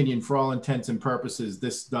my opinion, for all intents and purposes,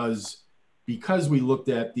 this does, because we looked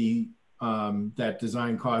at the that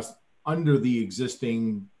design cost under the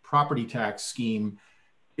existing property tax scheme,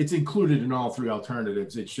 it's included in all 3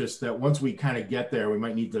 alternatives. It's just that once we kind of get there, we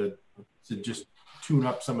might need to just tune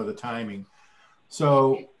up some of the timing.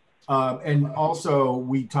 So, and also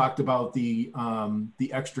we talked about the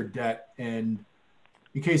extra debt. And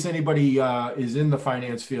in case anybody is in the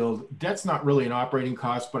finance field, debt's not really an operating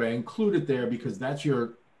cost, but I include it there because that's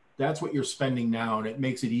what you're spending now, and it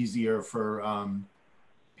makes it easier for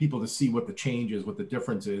people to see what the change is, what the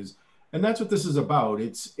difference is. And that's what this is about.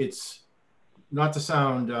 It's not to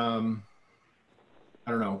sound, I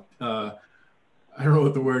don't know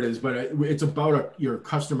what the word is, but it's about your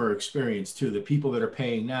customer experience too. The people that are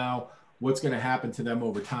paying now, what's going to happen to them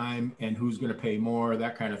over time, and who's going to pay more,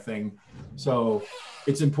 that kind of thing. So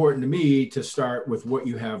it's important to me to start with what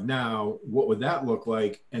you have now. What would that look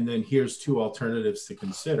like? And then here's 2 alternatives to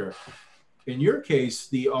consider. In your case,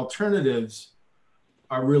 the alternatives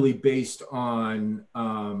are really based on,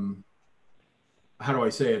 how do I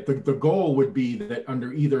say it? The goal would be that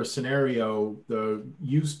under either scenario, the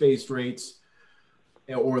use-based rates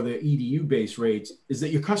or the EDU-based rates, is that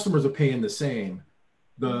your customers are paying the same.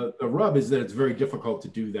 The rub is that it's very difficult to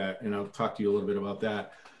do that, and I'll talk to you a little bit about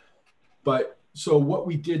that. But so what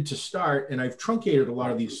we did to start, and I've truncated a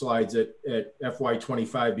lot of these slides at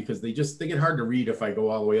FY25 because they get hard to read if I go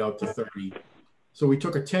all the way out to 30. So we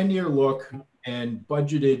took a 10-year look and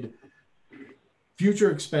budgeted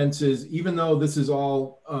future expenses, even though this is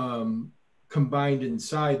all combined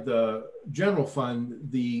inside the general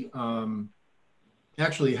fund,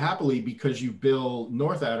 actually happily, because you bill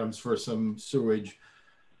North Adams for some sewage,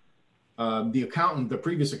 the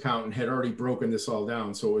previous accountant had already broken this all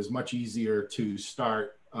down. So it was much easier to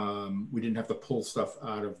start. We didn't have to pull stuff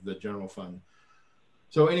out of the general fund.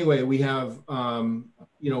 So anyway, we have,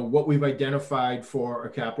 what we've identified for a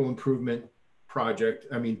capital improvement project,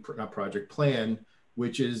 not project, plan,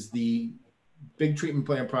 which is the big treatment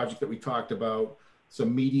plant project that we talked about,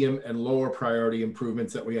 some medium and lower priority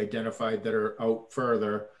improvements that we identified that are out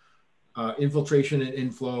further, infiltration and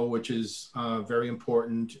inflow, which is very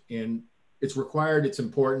important, and it's required, it's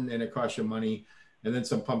important, and it costs you money, and then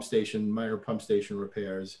some minor pump station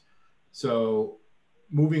repairs. So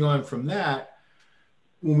moving on from that,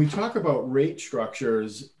 when we talk about rate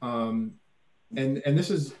structures, and this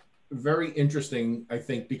is very interesting, I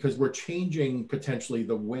think, because we're changing potentially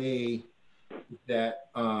the way that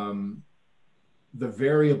the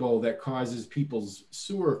variable that causes people's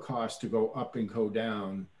sewer costs to go up and go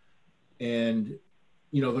down. And,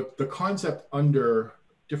 the concept under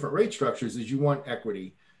different rate structures is you want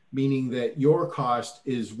equity, meaning that your cost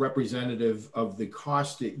is representative of the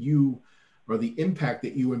cost that or the impact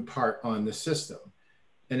that you impart on the system.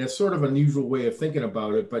 And it's sort of an unusual way of thinking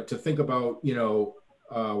about it, but to think about,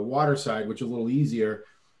 water side, which is a little easier,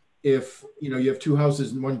 if, you have 2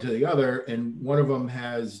 houses one to the other, and one of them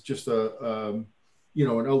has just an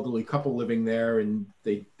elderly couple living there, and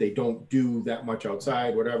they don't do that much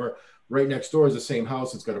outside, whatever. Right next door is the same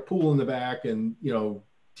house. It's got a pool in the back, and,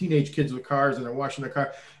 teenage kids with cars, and they're washing their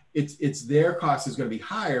car. it's their cost is going to be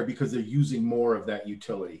higher because they're using more of that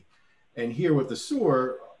utility. And here with the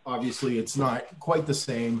sewer, obviously it's not quite the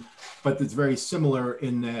same, but it's very similar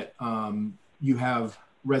in that you have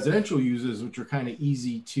residential users, which are kind of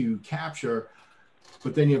easy to capture,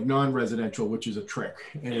 but then you have non-residential, which is a trick,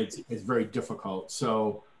 and it's very difficult.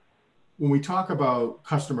 So when we talk about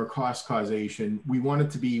customer cost causation, we want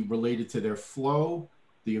it to be related to their flow,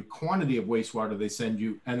 the quantity of wastewater they send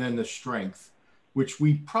you, and then the strength, which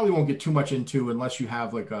we probably won't get too much into unless you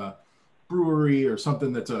have like a brewery or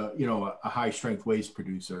something that's a high strength waste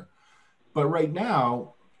producer. But right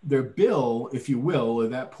now, their bill, if you will, or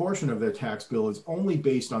that portion of their tax bill is only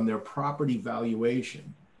based on their property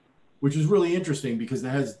valuation, which is really interesting because it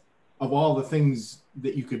has, of all the things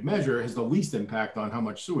that you could measure, has the least impact on how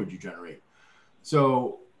much sewage you generate.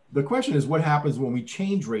 So the question is, what happens when we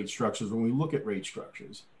change rate structures, when we look at rate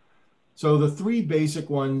structures? So the three basic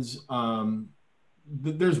ones,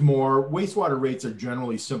 there's more. Wastewater rates are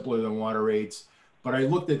generally simpler than water rates, but I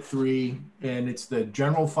looked at three, and it's the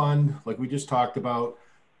general fund, like we just talked about,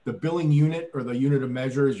 the billing unit or the unit of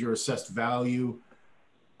measure is your assessed value.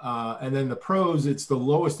 And then the pros, it's the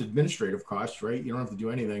lowest administrative cost, right? You don't have to do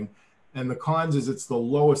anything. And the cons is it's the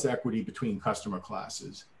lowest equity between customer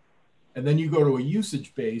classes. And then you go to a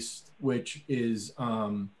usage based, which is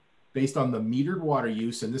based on the metered water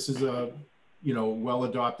use. And this is a, well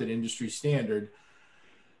adopted industry standard.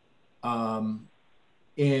 And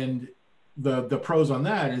the pros on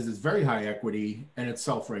that is it's very high equity and it's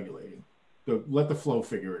self-regulating. So let the flow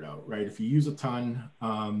figure it out, right? If you use a ton,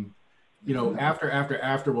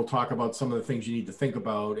 after we'll talk about some of the things you need to think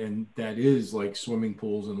about, and that is like swimming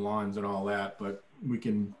pools and lawns and all that, but we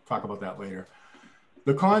can talk about that later.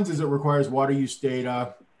 The cons is it requires water use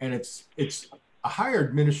data, and it's a higher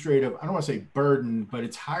administrative, I don't want to say burden, but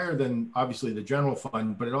it's higher than obviously the general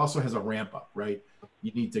fund, but it also has a ramp up, right?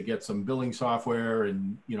 You need to get some billing software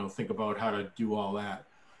and, think about how to do all that.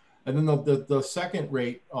 And then the second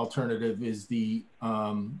rate alternative is the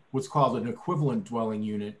what's called an equivalent dwelling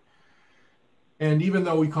unit. And even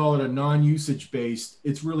though we call it a non-usage based,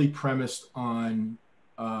 it's really premised on,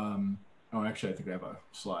 actually I think I have a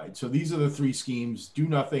slide. So these are the three schemes: do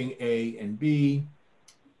nothing, A and B.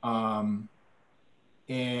 And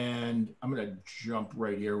I'm gonna jump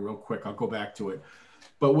right here real quick. I'll go back to it.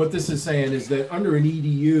 But what this is saying is that under an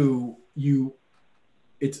EDU,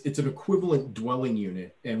 it's an equivalent dwelling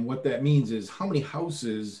unit. And what that means is how many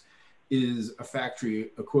houses is a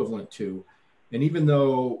factory equivalent to? And even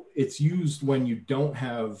though it's used when you don't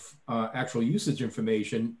have actual usage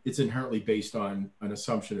information, it's inherently based on an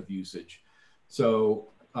assumption of usage. So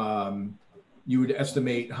you would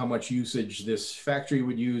estimate how much usage this factory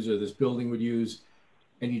would use or this building would use,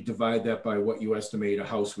 and you divide that by what you estimate a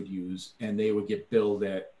house would use, and they would get billed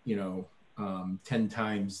at 10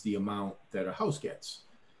 times the amount that a house gets.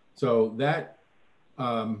 So that,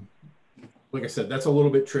 like I said, that's a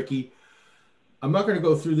little bit tricky. I'm not going to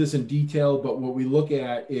go through this in detail, but what we look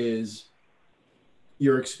at is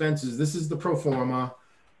your expenses. This is the pro forma.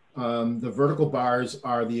 The vertical bars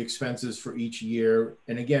are the expenses for each year.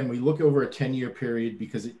 And again, we look over a 10-year period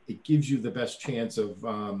because it gives you the best chance of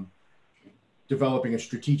developing a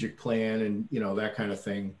strategic plan and, that kind of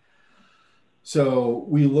thing. So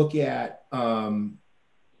we look at, I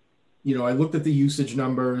looked at the usage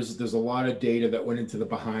numbers. There's a lot of data that went into the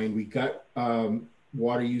behind. We got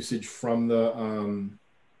water usage from the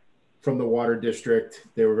water district.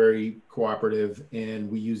 They were very cooperative, and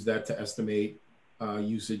we used that to estimate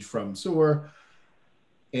usage from sewer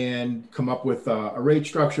and come up with a rate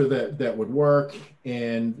structure that would work,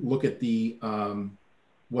 and look at the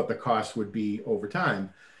what the cost would be over time.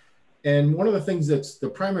 And one of the things that's the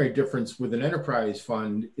primary difference with an enterprise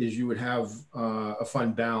fund is you would have a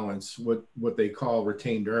fund balance, what they call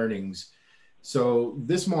retained earnings. So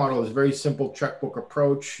this model is a very simple checkbook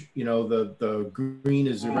approach. The green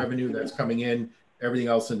is the revenue that's coming in, everything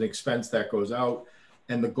else is an expense that goes out.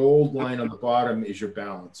 And the gold line on the bottom is your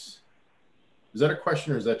balance. Is that a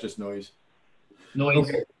question or is that just noise? Noise.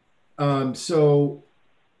 Okay. So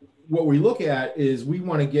what we look at is we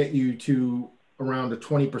want to get you to around a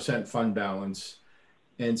 20% fund balance.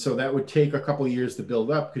 And so that would take a couple of years to build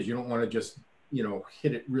up because you don't want to just,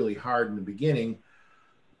 hit it really hard in the beginning.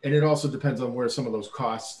 And it also depends on where some of those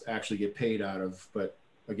costs actually get paid out of. But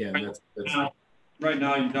again, that's right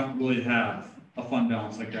now you don't really have a fund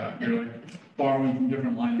balance like that. You're like borrowing from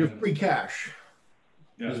different lines. Your free cash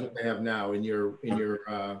is what they have now in your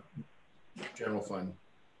general fund.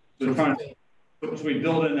 So we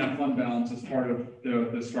build in that fund balance as part of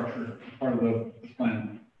the structure, part of the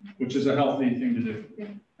plan, which is a healthy thing to do,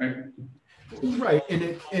 right? Right, and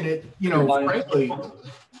it frankly,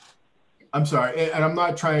 I'm sorry, and I'm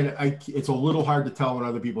not trying to, it's a little hard to tell when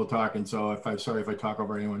other people are talking, so sorry if I talk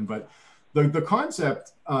over anyone, but the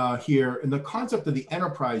concept here, and the concept of the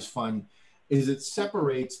enterprise fund is it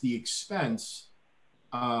separates the expense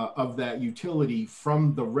of that utility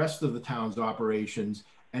from the rest of the town's operations,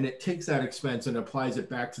 and it takes that expense and applies it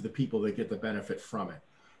back to the people that get the benefit from it.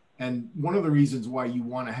 And one of the reasons why you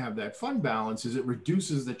want to have that fund balance is it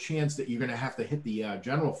reduces the chance that you're going to have to hit the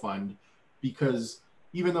general fund, because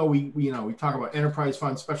even though we talk about enterprise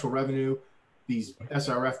fund, special revenue, these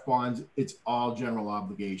SRF bonds, it's all general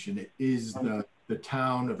obligation. It is the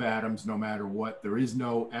town of Adams, no matter what. There is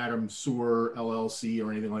no Adams Sewer LLC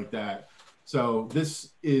or anything like that. So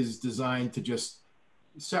this is designed to just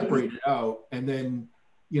separate it out, and then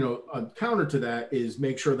a counter to that is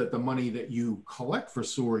make sure that the money that you collect for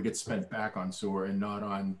sewer gets spent back on sewer and not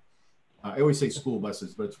on, I always say school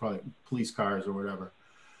buses, but it's probably police cars or whatever.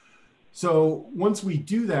 So once we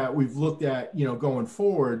do that, we've looked at, going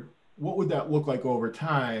forward, what would that look like over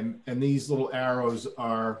time? And these little arrows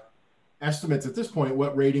are estimates at this point,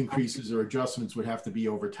 what rate increases or adjustments would have to be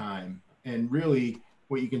over time. And really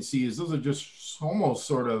what you can see is those are just almost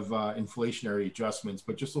sort of inflationary adjustments,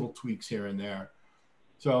 but just little tweaks here and there.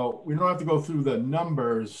 So we don't have to go through the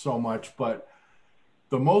numbers so much, but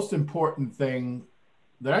the most important thing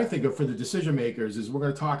that I think of for the decision makers is we're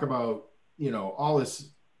going to talk about, all this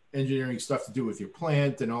engineering stuff to do with your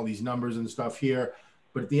plant and all these numbers and stuff here.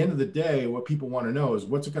 But at the end of the day, what people want to know is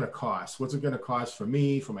what's it going to cost? What's it going to cost for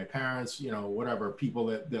me, for my parents, whatever, people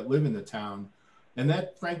that live in the town. And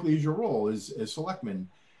that, frankly, is your role as selectmen.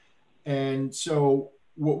 And so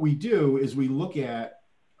what we do is we look at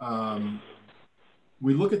the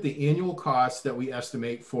annual costs that we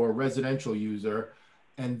estimate for a residential user,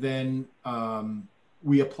 and then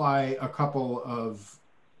we apply a couple of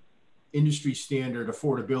industry standard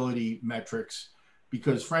affordability metrics,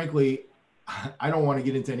 because frankly, I don't want to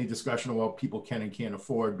get into any discussion of what people can and can't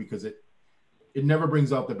afford, because it never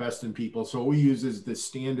brings out the best in people. So what we use is the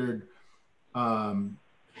standard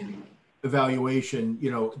evaluation,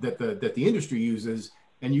 that the industry uses,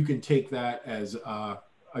 and you can take that as I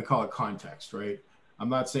call it context, right? I'm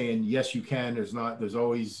not saying yes you can. There's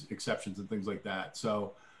always exceptions and things like that.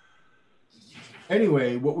 So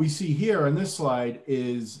anyway, what we see here on this slide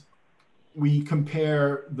is we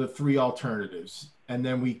compare the three alternatives, and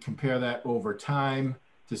then we compare that over time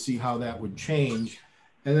to see how that would change.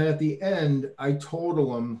 And then at the end, I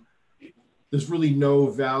total them. There's really no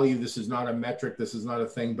value. This is not a metric. This is not a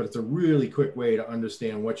thing, but it's a really quick way to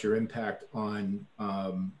understand what your impact on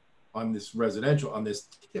this residential, on this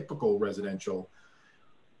typical residential.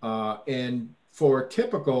 And for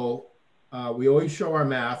typical, we always show our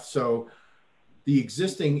math. So the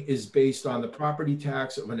existing is based on the property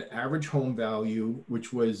tax of an average home value,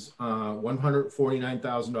 which was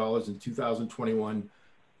 $149,000 in 2021,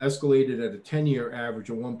 escalated at a 10-year average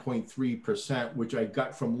of 1.3%, which I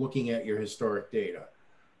got from looking at your historic data.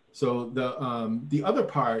 So the other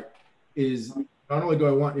part is, not only do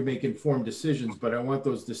I want you to make informed decisions, but I want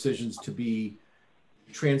those decisions to be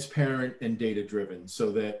transparent and data driven, so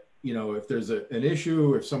that, if there's an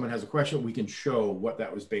issue, if someone has a question, we can show what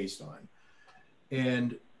that was based on.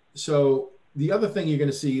 And so the other thing you're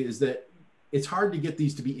going to see is that it's hard to get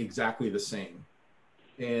these to be exactly the same.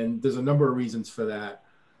 And there's a number of reasons for that.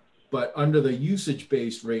 But under the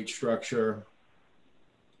usage-based rate structure,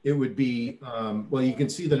 it would be, well, you can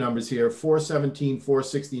see the numbers here, 417,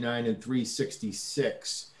 469, and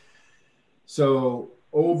 366. So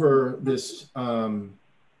over this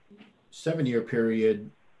 7-year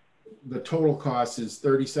period, the total cost is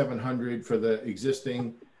 $3,700 for the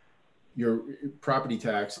existing, your property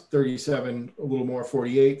tax, 37, a little more,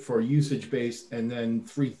 48 for usage-based, and then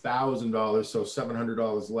 $3,000, so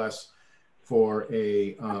 $700 less for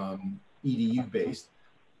a EDU-based.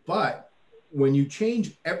 But when you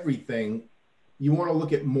change everything, you want to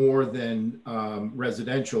look at more than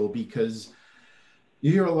residential, because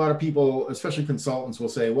you hear a lot of people, especially consultants, will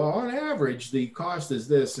say, well, on average, the cost is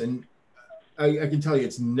this. And I can tell you,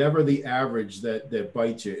 it's never the average that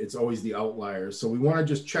bites you. It's always the outliers. So we want to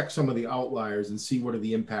just check some of the outliers and see what are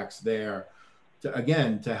the impacts there,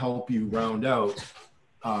 to help you round out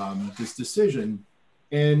this decision.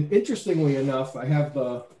 And interestingly enough, I have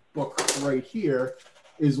the book right here,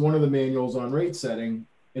 is one of the manuals on rate setting.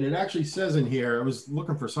 And it actually says in here, I was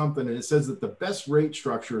looking for something, and it says that the best rate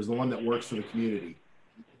structure is the one that works for the community.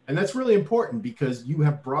 And that's really important, because you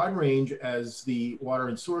have broad range as the Water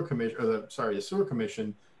and Sewer Commission, or the Sewer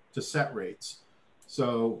Commission, to set rates.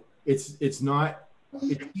 So it's not,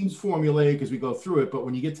 it seems formulaic as we go through it, but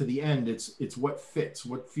when you get to the end, it's what fits,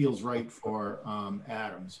 what feels right for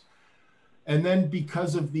Adams. And then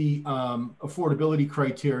because of the affordability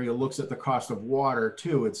criteria looks at the cost of water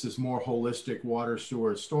too, it's this more holistic water,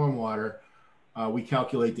 sewer, stormwater. We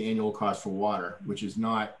calculate the annual cost for water, which is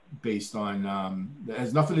not based on, that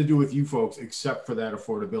has nothing to do with you folks except for that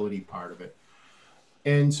affordability part of it.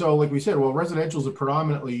 And so, like we said, well, residential is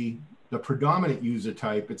predominantly the predominant user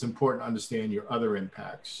type. It's important to understand your other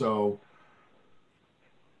impacts. So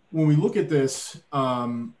when we look at this,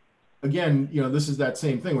 again, this is that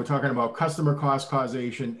same thing. We're talking about customer cost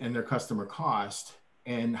causation and their customer cost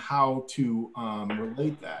and how to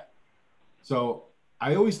relate that. So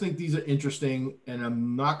I always think these are interesting, and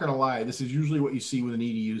I'm not going to lie. This is usually what you see with an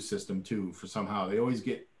EDU system too, for somehow they always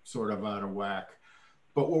get sort of out of whack.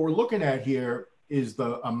 But what we're looking at here is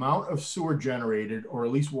the amount of sewer generated, or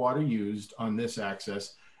at least water used on this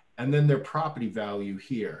axis, and then their property value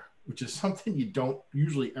here, which is something you don't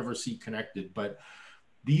usually ever see connected. But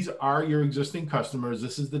these are your existing customers.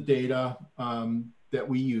 This is the data that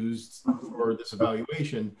we used for this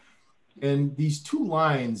evaluation. And these two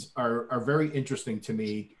lines are very interesting to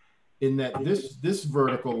me in that this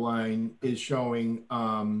vertical line is showing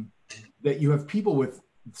that you have people with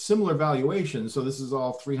similar valuations. So this is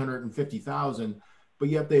all 350,000, but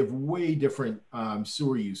yet they have way different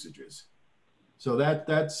sewer usages. So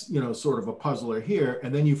that's, sort of a puzzler here.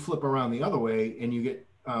 And then you flip around the other way and you get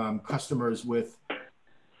customers with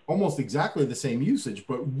almost exactly the same usage,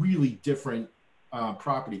 but really different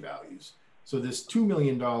property values. So this $2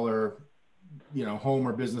 million, home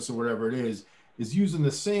or business or whatever it is using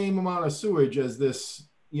the same amount of sewage as this,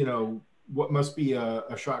 what must be a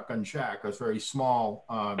shotgun shack, a very small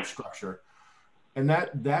structure. And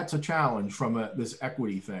that's a challenge from this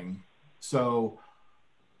equity thing. So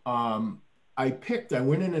I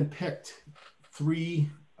went in and picked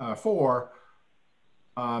four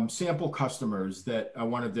sample customers that I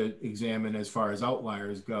wanted to examine as far as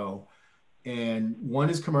outliers go. And one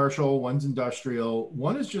is commercial, one's industrial,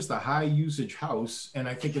 one is just a high usage house. And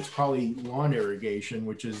I think it's probably lawn irrigation,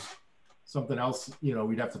 which is something else,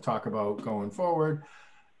 we'd have to talk about going forward,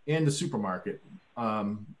 and the supermarket.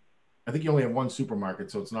 I think you only have one supermarket,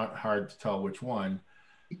 so it's not hard to tell which one.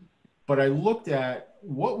 But I looked at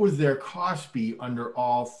what would their cost be under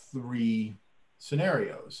all three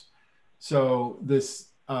scenarios. So this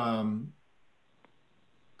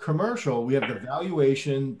commercial, we have the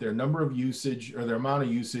valuation, their number of usage or their amount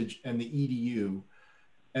of usage, and the EDU.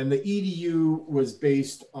 And the EDU was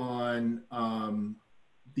based on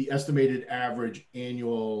the estimated average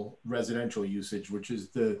annual residential usage, which is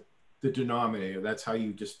the denominator. That's how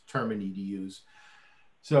you determine EDUs.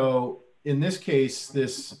 So in this case,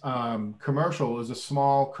 this commercial is a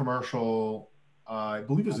small commercial, I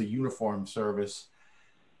believe it was a uniform service.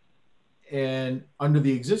 And under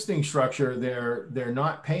the existing structure, they're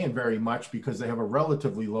not paying very much because they have a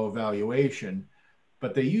relatively low valuation,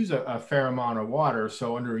 but they use a fair amount of water.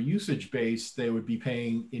 So under a usage base, they would be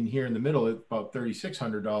paying in here in the middle about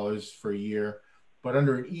 $3,600 for a year. But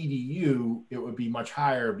under an EDU, it would be much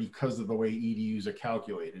higher because of the way EDUs are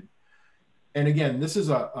calculated. And again, this is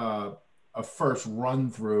a first run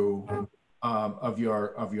through of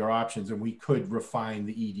your options, and we could refine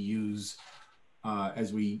the EDUs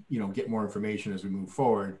as we get more information as we move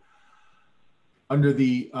forward. Under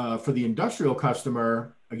the for the industrial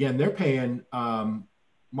customer, again, they're paying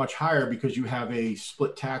much higher because you have a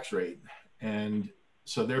split tax rate, and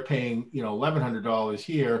so they're paying $1,100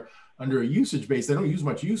 here. Under a usage base, they don't use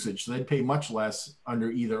much usage, so they'd pay much less under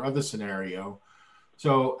either other scenario.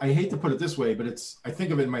 So I hate to put it this way, but I think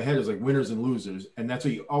of it in my head as like winners and losers, and that's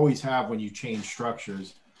what you always have when you change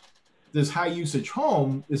structures. This high usage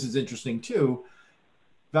home, this is interesting too.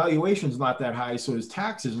 Valuation's not that high, so his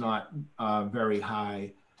tax is not very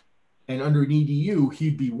high. And under an EDU,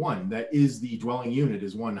 he'd be one. That is the dwelling unit,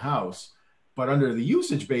 is one house. But under the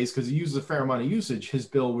usage base, because he uses a fair amount of usage, his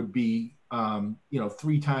bill would be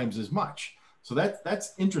 3 times as much. So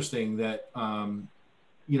that's interesting that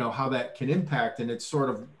how that can impact. And it's sort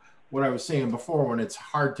of what I was saying before, when it's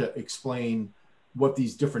hard to explain what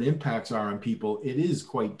these different impacts are on people, it is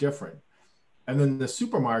quite different. And then the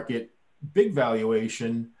supermarket, big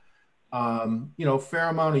valuation, fair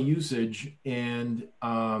amount of usage, and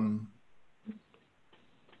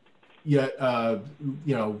yet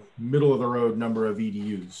middle of the road number of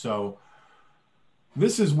EDUs. So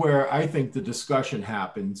this is where I think the discussion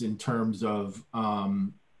happens in terms of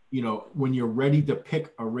when you're ready to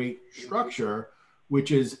pick a rate structure,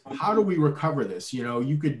 which is how do we recover this?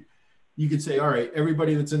 You could say, all right,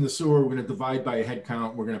 everybody that's in the sewer, we're going to divide by a head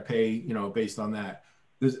count. We're going to pay, based on that.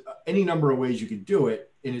 There's any number of ways you could do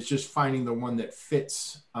it, and it's just finding the one that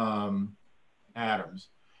fits Adams.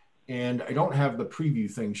 and I don't have the preview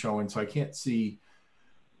thing showing, so I can't see.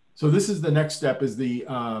 So this is the next step, is the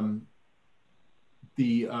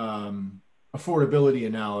affordability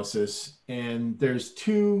analysis, and there's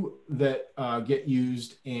two that get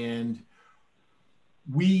used, and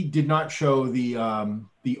we did not show the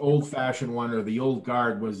old-fashioned one, or the old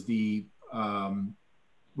guard was the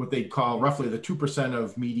what they'd call roughly the 2%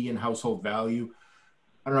 of median household value.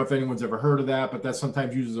 I don't know if anyone's ever heard of that, but that's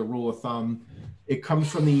sometimes used as a rule of thumb. It comes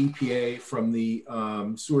from the EPA, from the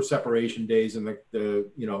sewer separation days, and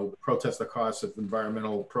the protest the costs of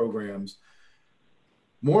environmental programs.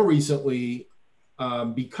 More recently,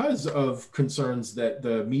 because of concerns that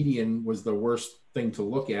the median was the worst thing to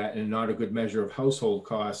look at and not a good measure of household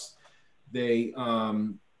costs, they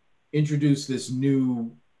introduced this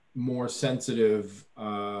new, more sensitive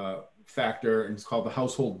factor, and it's called the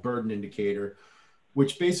household burden indicator,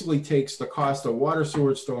 which basically takes the cost of water,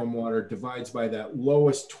 sewer, stormwater, divides by that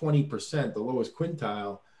lowest 20%, the lowest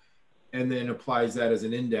quintile, and then applies that as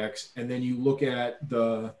an index. And then you look at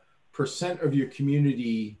the percent of your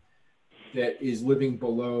community that is living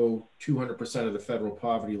below 200% of the federal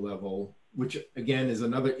poverty level, which again is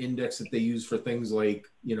another index that they use for things like,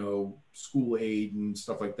 school aid and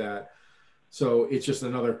stuff like that. So it's just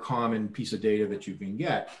another common piece of data that you can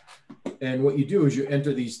get. And what you do is you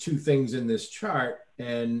enter these two things in this chart,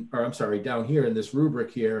 down here in this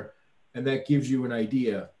rubric here, and that gives you an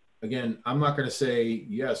idea. Again, I'm not going to say,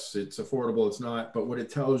 yes, it's affordable, it's not, but what it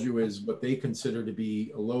tells you is what they consider to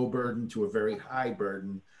be a low burden to a very high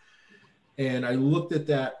burden. And I looked at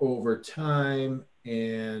that over time,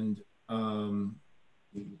 and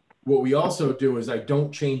what we also do is I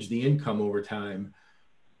don't change the income over time.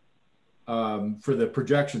 For the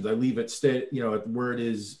projections, I leave it at where it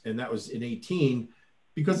is, and that was in 18,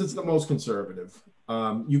 because it's the most conservative.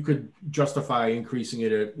 You could justify increasing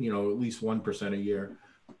it at least 1% a year.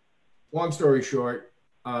 Long story short,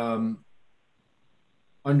 under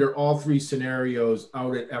all three scenarios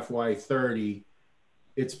out at FY30,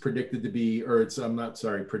 it's predicted to be, or it's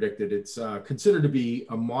it's considered to be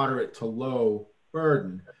a moderate to low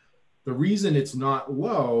burden. The reason it's not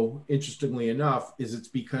low, interestingly enough, is it's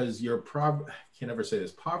because your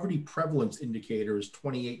poverty prevalence indicator is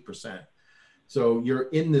 28%. So you're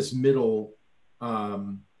in this middle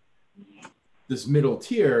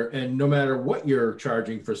tier, and no matter what you're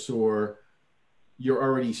charging for sewer, you're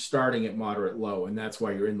already starting at moderate low, and that's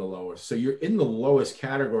why you're in the lowest. So you're in the lowest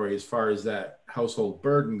category as far as that household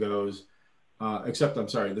burden goes, except,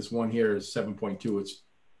 this one here is 7.2. It's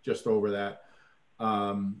just over that.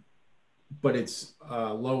 But it's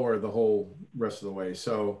lower the whole rest of the way.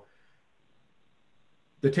 So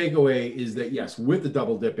the takeaway is that, yes, with the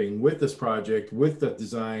double dipping, with this project, with the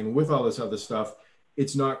design, with all this other stuff,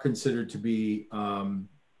 it's not considered to be an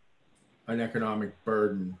economic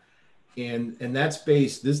burden. And that's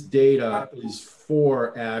based, this data is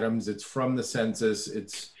for Adams, it's from the census,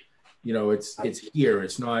 it's here,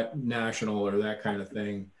 it's not national or that kind of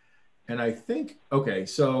thing. And I think, okay,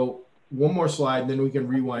 so one more slide, and then we can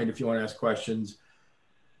rewind if you want to ask questions.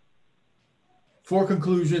 For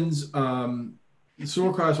conclusions,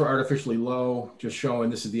 sewer costs were artificially low, just showing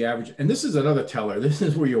this is the average. And this is another teller. This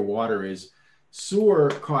is where your water is. Sewer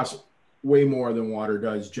costs way more than water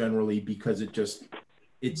does generally, because it's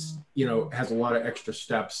has a lot of extra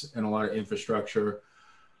steps and a lot of infrastructure.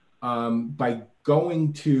 By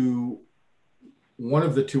going to one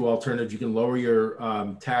of the two alternatives, you can lower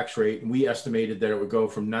your tax rate, and we estimated that it would go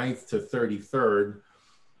from 9th to 33rd.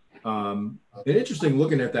 And interesting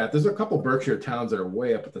looking at that, there's a couple Berkshire towns that are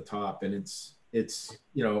way up at the top, and it's as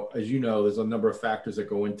there's a number of factors that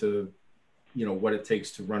go into what it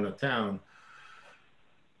takes to run a town.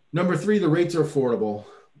 Number 3, the rates are affordable,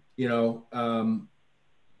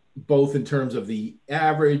 both in terms of the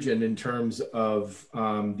average and in terms of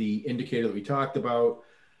the indicator that we talked about.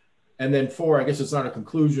 And then 4, I guess it's not a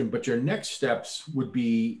conclusion, but your next steps would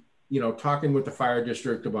be, talking with the fire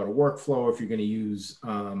district about a workflow if you're going to use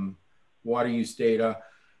water use data.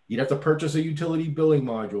 You'd have to purchase a utility billing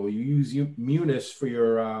module. You use Munis for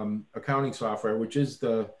your accounting software, which is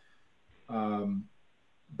the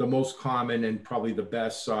most common and probably the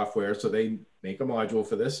best software. So they make a module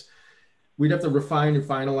for this. We'd have to refine and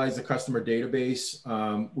finalize the customer database.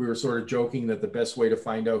 We were sort of joking that the best way to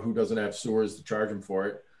find out who doesn't have sewer is to charge them for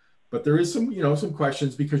it. But there is some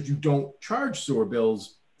questions, because you don't charge sewer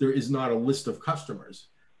bills. There is not a list of customers,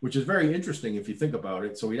 which is very interesting if you think about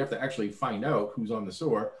it. So we'd have to actually find out who's on the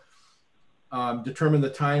sewer, determine the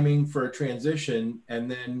timing for a transition, and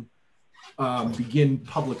then begin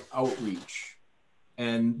public outreach.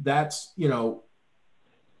 And that's,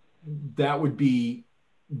 that would be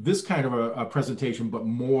this kind of a presentation, but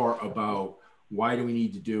more about why do we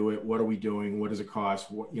need to do it? What are we doing? What does it cost?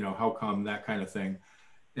 What, you know, how come, that kind of thing.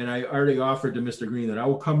 And I already offered to Mr. Green that I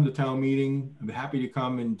will come to town meeting. I'm happy to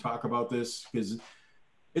come and talk about this because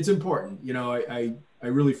it's important. You know, I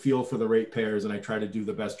really feel for the ratepayers, and I try to do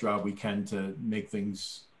the best job we can to make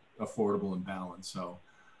things affordable and balanced. So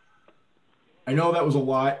I know that was a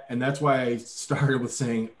lot, and that's why I started with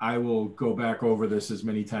saying I will go back over this as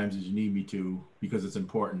many times as you need me to, because it's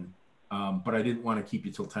important. But I didn't want to keep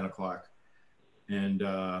you till 10 o'clock. And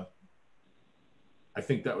I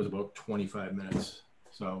think that was about 25 minutes.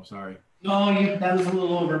 So sorry. No, that was a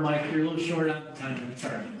little over, Mike. You're a little short on the time. That's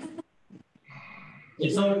all right.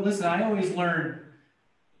 So listen, I always learn,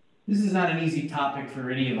 this is not an easy topic for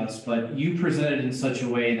any of us, but you present it in such a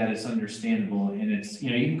way that it's understandable, and it's, you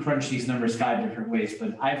know, you can crunch these numbers 5 different ways,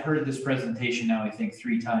 but I've heard this presentation now, I think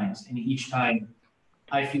 3 times, and each time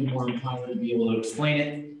I feel more empowered to be able to explain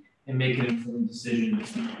it and make an informed decision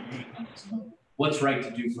what's right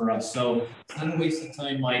to do for us. So it's not a waste of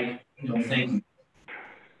time, Mike. You know, thank you.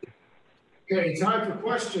 Okay, time for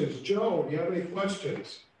questions. Joe, do you have any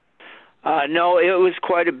questions? No, it was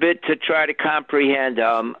quite a bit to try to comprehend.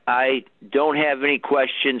 I don't have any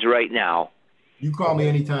questions right now. You call me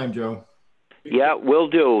anytime, Joe. Yeah, will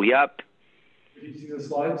do. Yep. Did you see the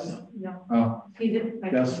slides? No. Oh, He did.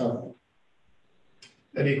 desktop.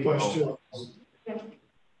 Any questions?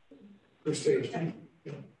 For stage.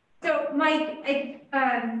 So Mike,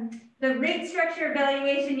 the rate structure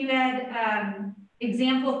evaluation, you had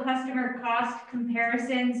example customer cost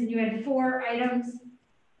comparisons, and you had 4 items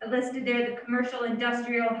listed there: the commercial,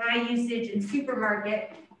 industrial, high usage, and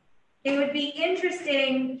supermarket. It would be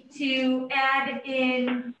interesting to add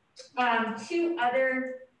in 2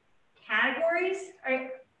 other categories,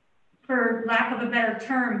 right, for lack of a better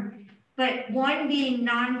term, but one being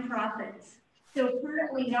nonprofits. So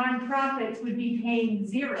currently nonprofits would be paying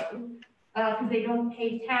 0 because they don't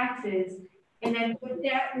pay taxes. And then what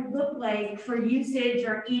that would look like for usage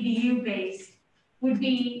or EDU based would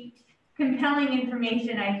be compelling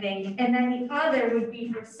information, I think. And then the other would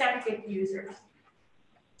be for septic users.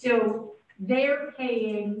 So they're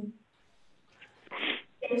paying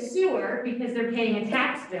the sewer because they're paying a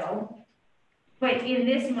tax bill. But in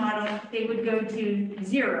this model, they would go to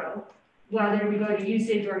 0 while they would go to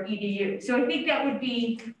usage or EDU. So I think that would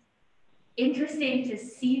be interesting to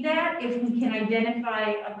see that if we can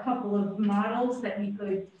identify a couple of models that we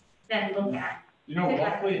could then look at. You know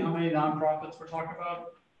roughly how many nonprofits we're talking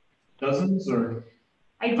about? Dozens or?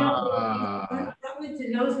 I don't know.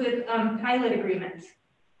 Those with pilot agreements.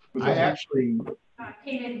 I actually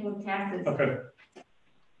Payment with taxes. Okay.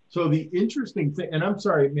 So the interesting thing, and I'm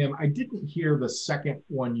sorry, ma'am, I didn't hear the second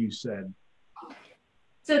one you said.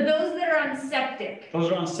 So those that are on septic.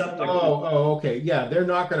 Those are on septic. Oh, okay. Yeah, they're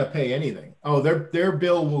not going to pay anything. Oh, their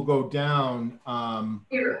bill will go down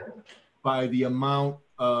by the amount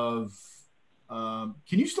of. Can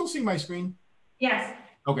you still see my screen? Yes.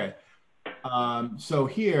 Okay. So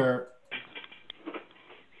here.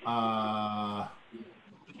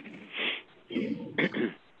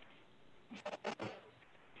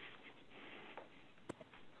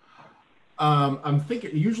 I'm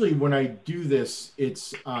thinking usually when I do this,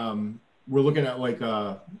 it's we're looking at like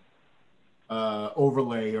a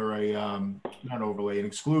overlay or a not overlay, an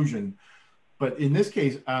exclusion. But in this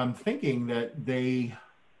case, I'm thinking that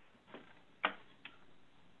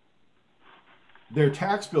their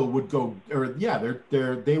tax bill would go, or yeah,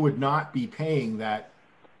 they would not be paying that,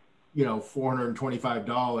 you know,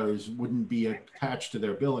 $425 wouldn't be attached to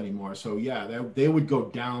their bill anymore. So yeah, they would go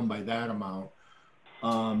down by that amount.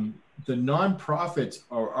 The nonprofits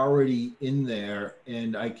are already in there,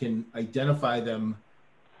 and I can identify them.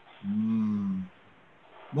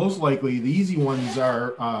 Most likely, the easy ones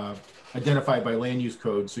are identified by land use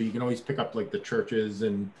code, so you can always pick up like the churches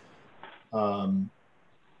and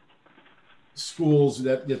schools.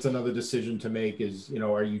 That's another decision to make. Is, you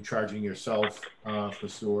know, are you charging yourself for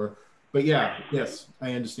sewer? But yeah, yes,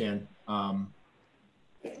 I understand.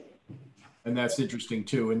 And that's interesting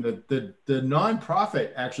too. And the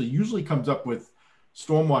nonprofit actually usually comes up with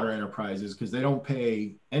stormwater enterprises because they don't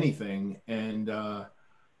pay anything, and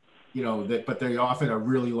you know, but they're often a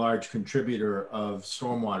really large contributor of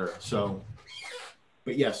stormwater. So,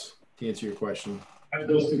 but yes, to answer your question, I have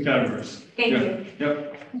those 2 categories. Thank you.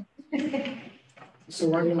 Yep. So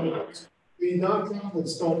right now, the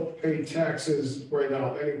nonprofits don't pay taxes right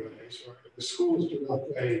now anyways, right? The schools do not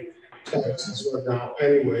pay taxes right now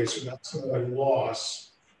anyway, so that's not a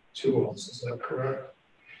loss to us, is that correct?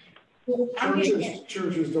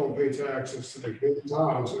 Churches don't pay taxes to the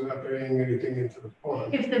town, so they're not paying anything into the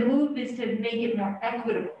fund If the move is to make it more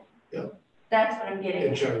equitable. Yeah. That's what I'm getting in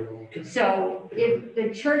at. general. Okay. So if the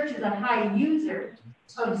church is a high user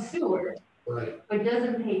of sewer, Right. but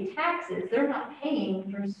doesn't pay taxes, they're not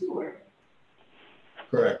paying for sewer.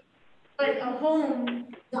 Correct. But a home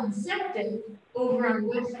on septic over on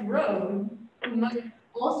West Road, who might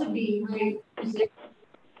also be high user,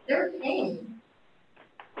 they're paying.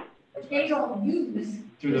 They don't use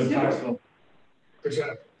Through the tax bill.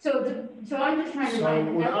 Exactly. So I'm just trying to So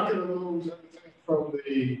find. we're not gonna lose anything from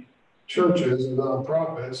the churches and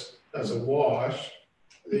nonprofits as a wash.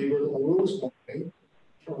 We're gonna lose money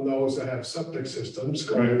from those that have septic systems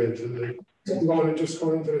going into the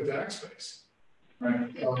tax base.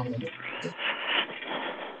 Right.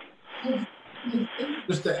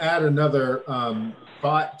 Just to add another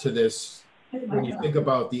thought to this, when you think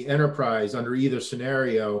about the enterprise under either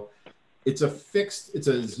scenario, it's a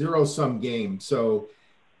zero-sum game. So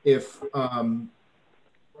if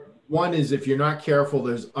one is, if you're not careful,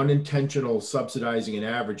 there's unintentional subsidizing and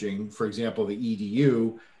averaging. For example, the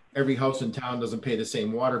EDU, every house in town doesn't pay the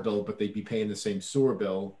same water bill, but they'd be paying the same sewer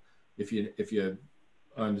bill, if you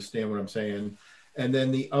understand what I'm saying. And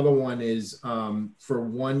then the other one is for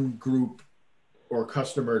one group or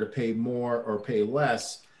customer to pay more or pay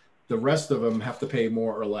less, the rest of them have to pay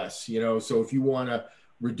more or less, you know? So if you want to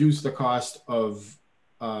reduce the cost of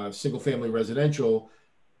single family residential,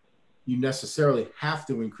 you necessarily have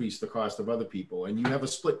to increase the cost of other people, and you have a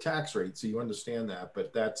split tax rate. So you understand that,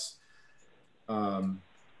 but that's,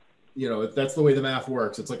 you know, that's the way the math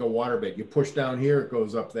works. It's like a water bit. You push down here, it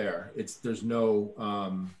goes up there. There's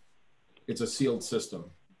no, it's a sealed system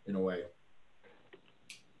in a way.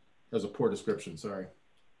 That was a poor description, sorry.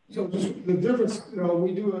 So just the difference, you know,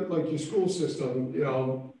 we do it like your school system, you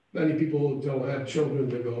know, many people don't have children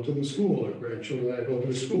that go to the school or grandchildren that go to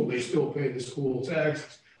the school. They still pay the school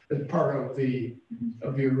taxes as part of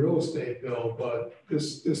your real estate bill. But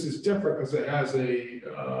this is different because it has a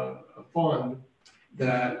fund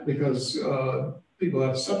that, because people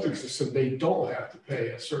have a septic system, they don't have to pay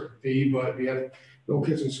a certain fee. But if you have no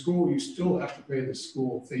kids in school, you still have to pay the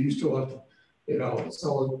school fee. You still have to, you know,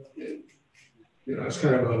 so you know, it's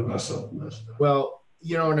kind of a mess up. Well,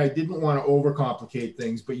 you know, and I didn't want to overcomplicate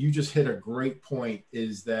things, but you just hit a great point,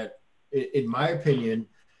 is that in my opinion,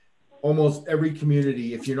 almost every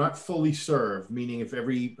community, if you're not fully served, meaning if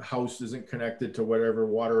every house isn't connected to whatever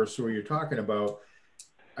water or sewer you're talking about,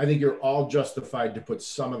 I think you're all justified to put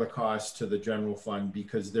some of the cost to the general fund,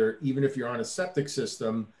 because even if you're on a septic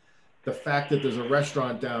system, the fact that there's a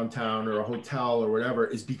restaurant downtown or a hotel or whatever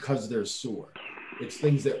is because there's sewer. It's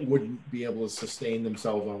things that wouldn't be able to sustain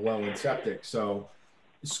themselves on well and septic. So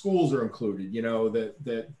schools are included, you know, that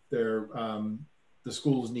they're, the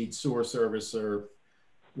schools need sewer service or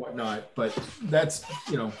whatnot, but that's,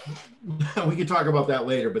 you know, we can talk about that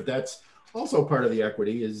later, but that's also part of the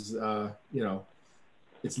equity is, you know,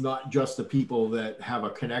 it's not just the people that have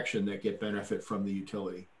a connection that get benefit from the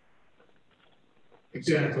utility.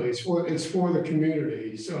 Exactly, it's for the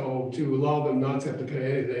community. So to allow them not to have to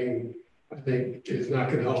pay anything, I think is not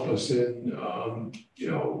going to help us in, you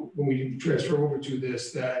know, when we transfer over to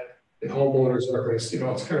this, that the homeowners are going to, you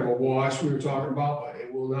know, it's kind of a wash we were talking about, but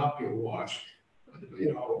it will not be a wash,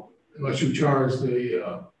 you know, unless you charge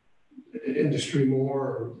the industry more.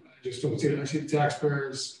 Or I just don't see it. I see the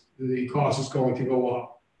taxpayers, the cost is going to go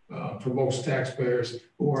up for most taxpayers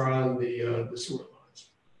who are on the sewer lines.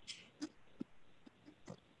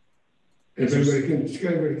 If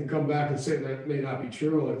anybody can come back and say that may not be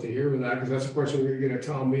true, I'd like to hear that, because that's a question we're going to get at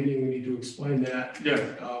town meeting. We need to explain that. Yeah.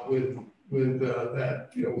 With that,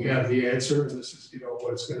 you know, we have the answer, and this is, you know,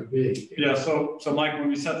 what it's going to be. Yeah. So Mike, when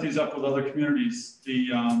we set these up with other communities, the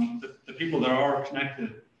people that are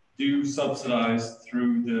connected do subsidize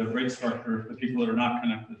through the rate structure the people that are not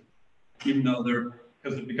connected, even though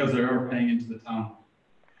because they are paying into the town.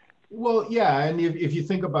 Well, yeah, and if you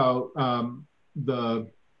think about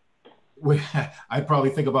I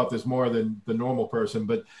probably think about this more than the normal person,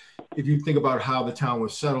 but if you think about how the town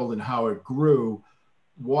was settled and how it grew,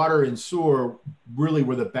 water and sewer really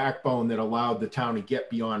were the backbone that allowed the town to get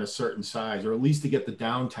beyond a certain size, or at least to get the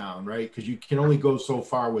downtown, right? Because you can only go so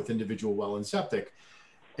far with individual well and septic.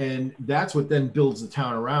 And that's what then builds the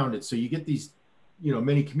town around it. So you get these, you know,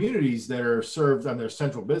 many communities that are served on their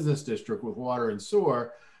central business district with water and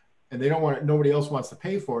sewer, and they don't want it, nobody else wants to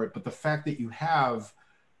pay for it. But the fact that you have,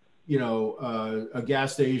 you know, a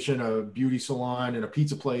gas station, a beauty salon, and a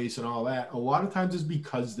pizza place and all that, a lot of times is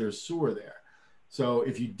because there's sewer there. So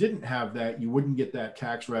if you didn't have that, you wouldn't get that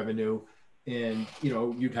tax revenue. and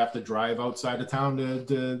you'd have to drive outside of town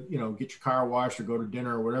to get your car washed or go to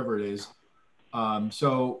dinner or whatever it is.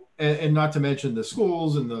 So and not to mention the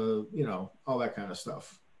schools and the all that kind of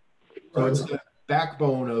stuff. So it's the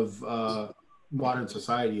backbone of modern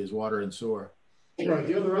society is water and sewer. Right.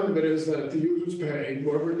 The other element is that the users pay.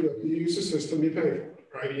 Whoever you use the system, you pay for it,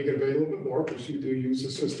 right? You can pay a little bit more because you do use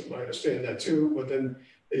the system. I understand that too. But then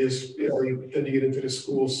is then you get into the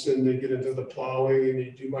schools and they get into the plowing and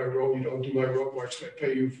you do my road, you don't do my road, much can I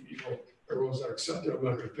pay you? My road's not accepted. I'm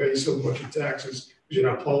not going to pay so much in taxes because you're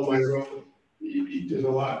not plowing my road. There's a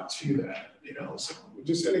lot to that, So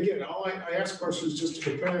just and again, all I ask questions just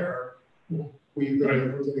to compare. We're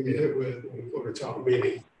going to get hit with when we go to town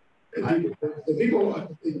meeting. And people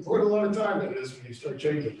put a lot of time into this when you start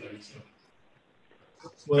changing things.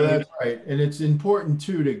 So. Well, that's right. And it's important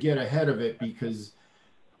too to get ahead of it because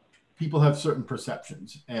people have certain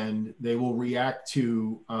perceptions and they will react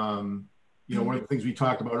to, one of the things we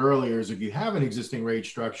talked about earlier is if you have an existing rate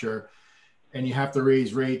structure and you have to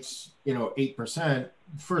raise rates, 8%,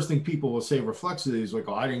 first thing people will say reflexively is like,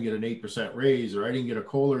 oh, I didn't get an 8% raise or I didn't get a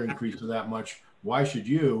COLA increase for that much. Why should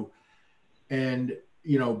you? And,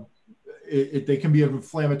 they can be an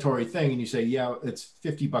inflammatory thing. And you say, yeah, it's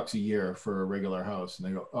 $50 a year for a regular house. And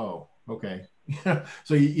they go, oh, okay.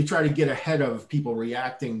 So you try to get ahead of people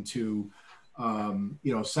reacting to,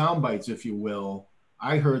 sound bites, if you will.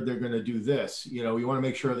 I heard they're going to do this. You want to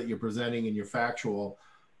make sure that you're presenting and you're factual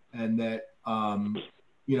and that,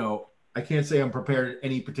 I can't say I'm prepared at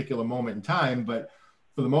any particular moment in time, but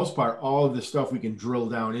for the most part, all of this stuff we can drill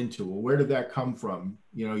down into. Well, where did that come from?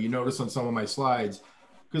 You notice on some of my slides,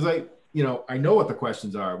 because I know what the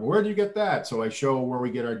questions are. Well, where do you get that? So I show where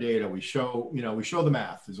we get our data. We show the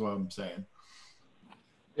math is what I'm saying.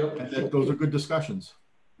 Yep. And those are good discussions.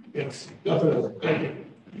 Yes, definitely. Thank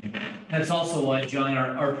you. That's also why, John,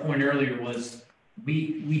 our point earlier was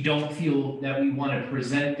we don't feel that we want to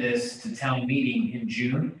present this to town meeting in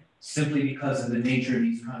June simply because of the nature of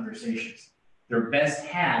these conversations. They're best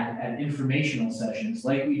had at informational sessions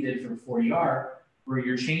like we did for 4ER, where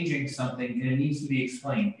you're changing something and it needs to be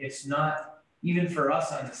explained. It's not, even for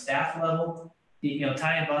us on the staff level,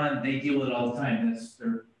 Ty and Bond, they deal with it all the time. That's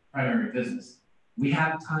their primary business. We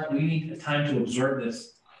have time, we need time to absorb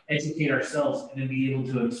this, educate ourselves, and then be able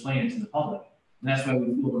to explain it to the public. And that's why we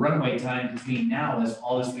feel the runway time between now as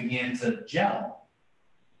all this began to gel.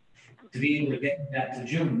 To be able to get that to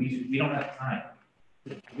June, we don't have time.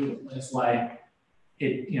 That's why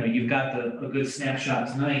you've got a good snapshot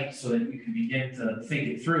tonight so that you can begin to think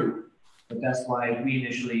it through. But that's why we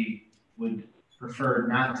initially would prefer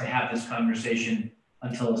not to have this conversation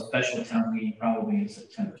until a special town meeting, probably in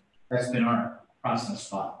September. That's been our process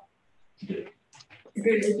thought to do.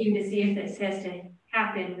 We're looking to see if this has to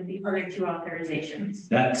happen with the other two authorizations.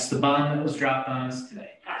 That's the bond that was dropped on us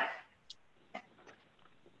today. Got it.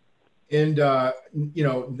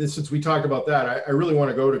 And, since we talked about that, I really want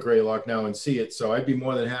to go to Greylock now and see it. So I'd be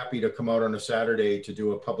more than happy to come out on a Saturday to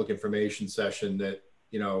do a public information session that,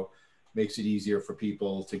 makes it easier for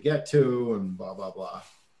people to get to and blah, blah, blah.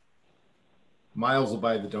 Miles will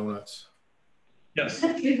buy the donuts. Yes.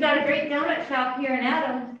 We've got a great donut shop here in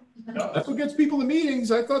Adams. That's what gets people to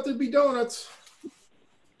meetings. I thought there'd be donuts.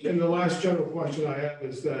 And the last general question I have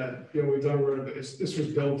is that, we've done this was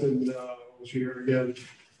built in, what was year again?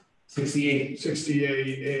 68.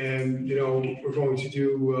 And, we're going to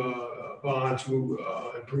do a bond to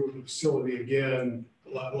improve the facility again,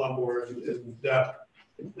 a lot more in depth.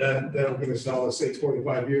 That'll give us, let's say,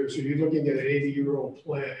 25 years. So you're looking at an 80-year-old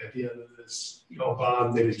plant at the end of this,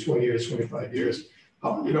 bond, maybe 20 years, 25 years. I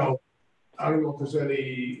don't know if there's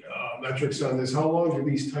any metrics on this. How long do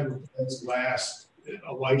these type of plants last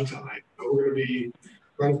a lifetime? We're going to be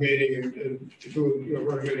renovating and doing,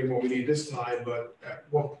 renovating what we need this time, but at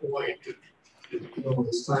what point,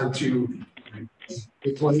 it's time to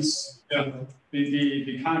replace? Yeah.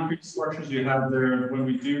 The concrete structures you have there, when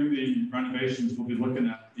we do the renovations, we'll be looking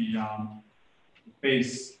at the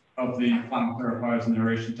base of the final clarifiers and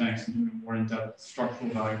aeration tanks and doing more in-depth structural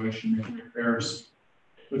evaluation, making repairs.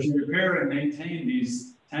 But if you repair and maintain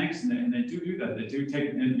these tanks, and they do that, they do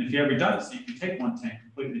take, and if you have redundancy, you can take one tank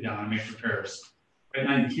completely down and make repairs. Right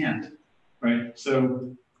now you can't, right?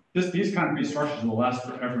 So these concrete structures will last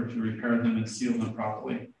forever if you repair them and seal them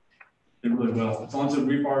properly. They really will. As long as the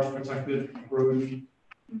rebar is protected, corrosion,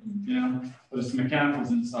 but it's the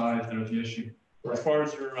mechanicals inside that are the issue. As far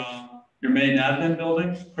as your main admin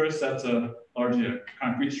building, Chris, that's largely a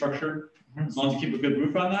concrete structure. As long as you keep a good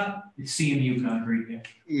roof on that. It's CMU concrete,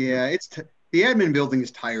 yeah. It's the admin building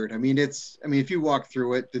is tired. I mean, if you walk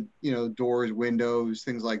through it, the doors, windows,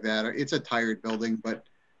 things like that, it's a tired building. But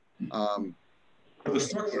For the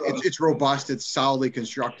structure, It's robust, it's solidly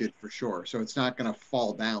constructed for sure. So it's not going to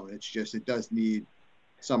fall down. It's just, it does need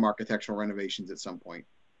some architectural renovations at some point.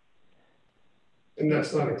 And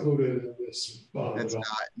that's not included in this bond That's at all.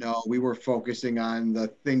 not, no, we were focusing on the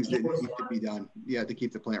things that need to be done. Yeah, to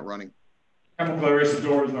keep the plant running. chemical aeration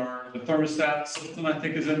doors are, the thermostat system, I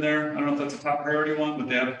think, is in there. I don't know if that's a top priority one, but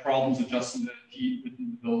they have problems adjusting the heat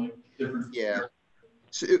within the building. Different. Yeah.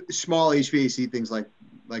 Small HVAC things like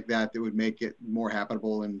that would make it more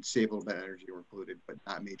habitable and save a little bit of energy were included, but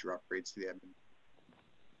not major upgrades to the admin.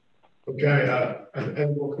 Okay,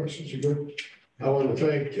 any more questions? You good? I want to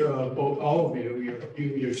thank all of you,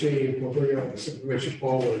 your team, for bringing all this information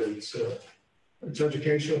forward. It's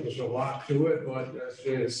educational. There's a lot to it, but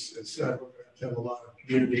it's we're going to have a lot of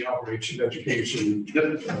community outreach and education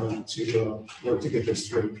to work to get this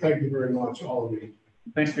through. Thank you very much, all of you.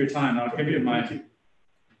 Thanks for your time. I'll give you my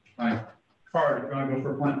card if you want to go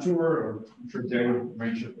for a plant tour, or I'm sure Dave will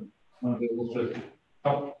arrange it. One of able to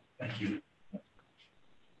help. Thank you.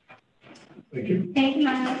 Thank you. Thank you,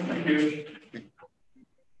 Miles. Thank you.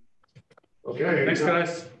 Okay. Thanks,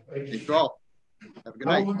 guys. Thank you. Thank you all. Have a good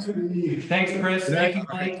night. Thanks, Chris. Thank you,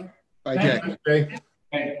 Mike. Bye, Jack. Okay.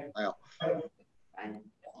 Okay. Bye.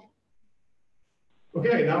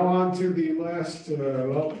 Okay, now on to the last,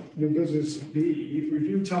 new business B,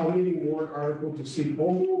 review town meeting warrant article to seek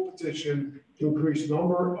home rule petition to increase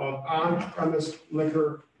number of on-premise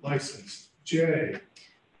liquor license. Jay.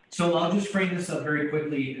 So I'll just frame this up very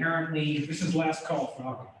quickly. Apparently, This is last call for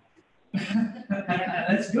alcohol.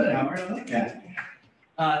 that's good, Howard. I like that.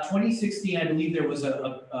 2016, I believe there was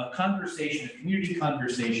a conversation, a community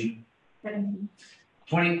conversation.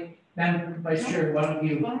 20, Madam Vice Chair, why don't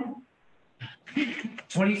you?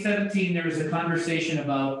 2017, there was a conversation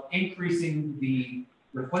about requesting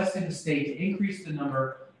the state to increase the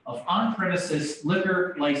number of on-premises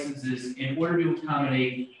liquor licenses in order to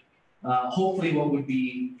accommodate hopefully what would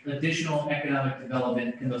be additional economic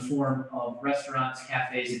development in the form of restaurants,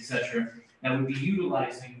 cafes, et cetera, that would be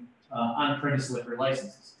utilizing on-premise liquor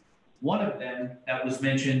licenses. One of them that was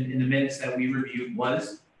mentioned in the minutes that we reviewed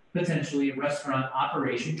was potentially a restaurant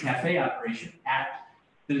operation, cafe operation at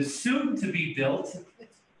the soon-to-be built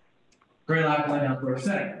Greylock Glen Outdoor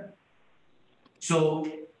Center. So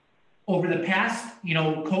over the past,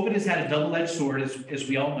 COVID has had a double-edged sword, as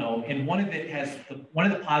we all know, and one of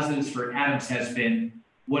the positives for Adams has been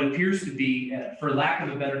what appears to be, for lack of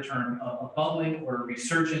a better term, a bubbling or a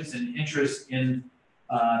resurgence in interest in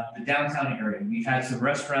the downtown area. We've had some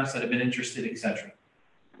restaurants that have been interested, et cetera.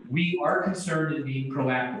 We are concerned in being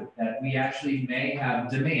proactive that we actually may have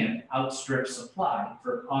demand outstrip supply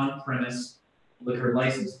for on-premise liquor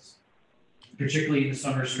licenses, particularly in the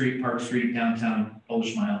Summer Street, Park Street, downtown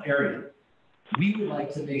Polish Mile area. We would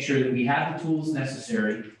like to make sure that we have the tools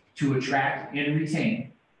necessary to attract and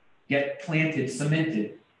retain, get planted,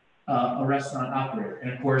 cemented, a restaurant operator.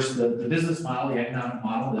 And of course, the business model, the economic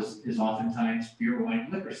model is oftentimes beer, wine,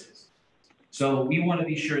 and liquor sales. So we want to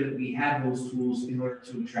be sure that we have those tools in order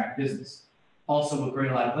to attract business. Also, with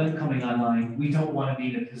Greylock Glen coming online, we don't want to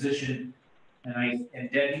be in a position, and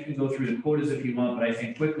Deb, you can go through the quotas if you want, but I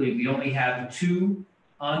think quickly, we only have 2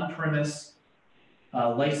 on-premise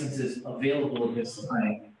licenses available at this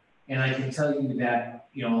time. And I can tell you that,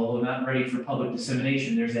 although not ready for public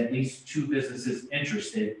dissemination, there's at least 2 businesses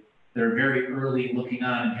interested. They're very early looking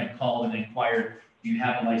on and had called and inquired, do you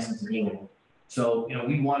have a license available? So,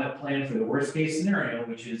 we want to plan for the worst case scenario,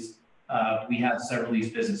 which is we have several of these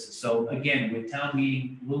businesses. So again, with town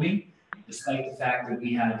meeting looming, despite the fact that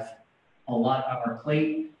we have a lot on our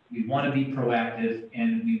plate, we want to be proactive,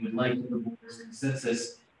 and we would like the board's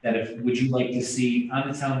consensus that would you like to see on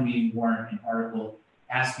the town meeting warrant an article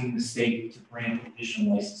asking the state to grant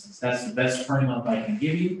additional licenses. That's the best frame up I can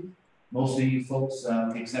give you. Most of you folks,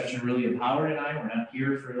 with the exception really of Howard and I, were not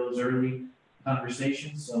here for those early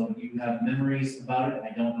conversations, so you have memories about it.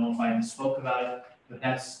 I don't know if I spoke about it, but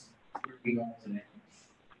that's where we are today.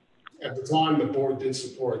 At the time, the board did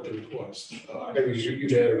support the request. I think it was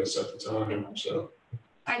unanimous at the time, so.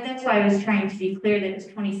 That's why I was trying to be clear that it was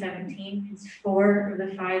 2017, because 4 of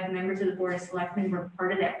the 5 members of the Board of Selectmen were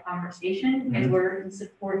part of that conversation and were in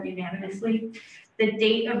support unanimously. The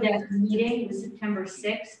date of that meeting was September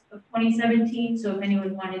 6th of 2017, so if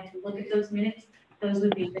anyone wanted to look at those minutes, those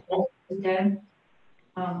would be done.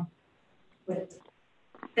 But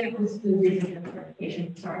that was the reason for the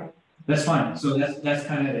clarification, sorry. That's fine. So that's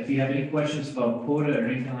kind of, if you have any questions about quota or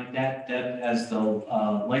anything like that, Deb, as the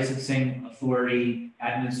licensing authority,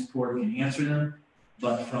 admin support, can answer them.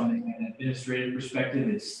 But from an administrative perspective,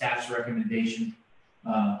 it's staff's recommendation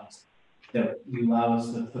that you allow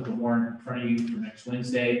us to put the warrant in front of you for next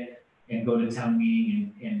Wednesday and go to town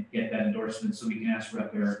meeting and get that endorsement so we can ask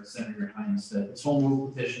Rep. Eric, Senator Hines, that it's home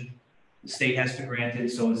rule petition. The state has to grant it,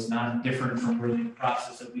 so it's not different from really the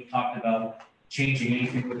process that we talked about, changing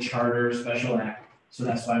anything with charter, special act. So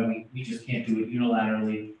that's why we just can't do it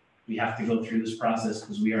unilaterally. We have to go through this process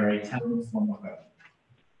because we are a town form of government.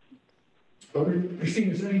 Okay.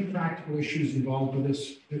 Christine, is there any practical issues involved with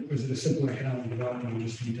this? Is it a simple economic development? We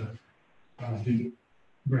just need to do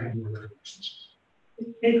brand new requirements?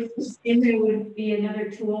 There would be another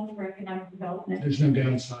tool for economic development. There's no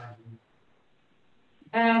downside.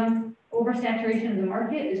 Oversaturation of the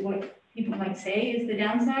market is what people might say is the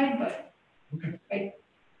downside, but okay. Right,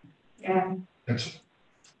 yeah. Excellent.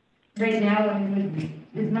 Right now, I mean,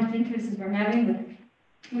 with as much interest as we're having with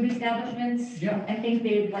food establishments, yeah. I think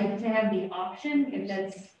they'd like to have the option if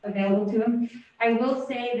that's available to them. I will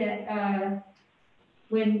say that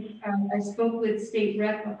when I spoke with state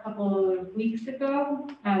rep a couple of weeks ago,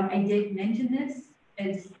 I did mention this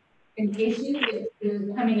as an issue that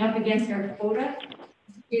is coming up against our quota.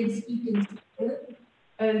 Is he in support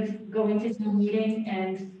of going to town meeting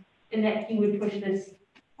and that he would push this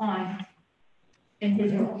on in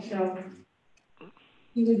his role, so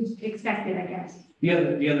he would expect it, I guess. The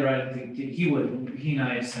other item, he and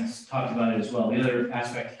I have since talked about it as well. The other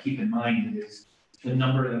aspect to keep in mind is the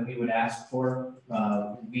number that we would ask for.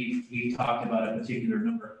 We talked about a particular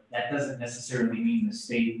number. That doesn't necessarily mean the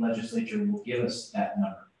state legislature will give us that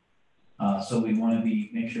number. So we want to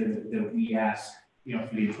make sure that we ask,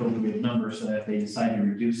 for the appropriate number so that if they decide to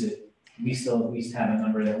reduce it, we still at least have a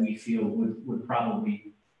number that we feel would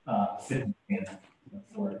probably fit in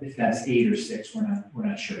for. If that's 8 or 6, we're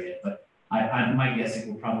not sure yet, but my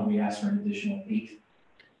guessing will probably ask for an additional 8.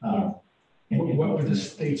 What would the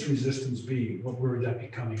state's resistance be? Where would that be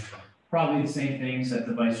coming from? Probably the same things that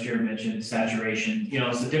the vice chair mentioned, saturation.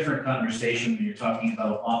 It's a different conversation when you're talking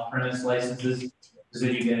about off-premise licenses, because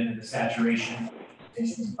then you get into the saturation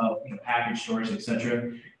of package stores,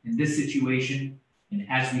 etc. In this situation, and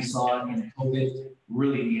as we saw in COVID,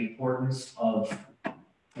 really the importance of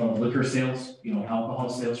liquor sales, alcohol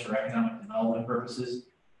sales for economic development purposes.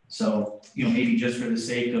 So, maybe just for the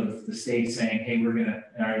sake of the state saying, hey, we're gonna,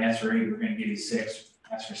 all right, that's right, we're gonna give you 6,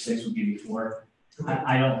 ask for 6, we'll give you 4.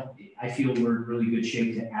 I feel we're in really good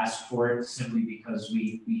shape to ask for it simply because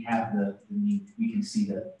we have the need, we can see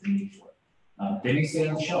the need for it. They may stay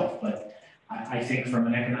on the shelf, but I think from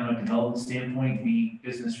an economic development standpoint, being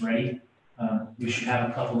business ready, we should have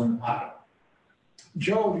a couple in the pocket.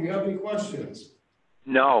 Joe, do you have any questions?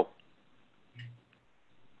 No.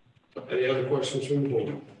 Any other questions from the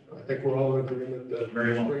board? I think we're all in agreement that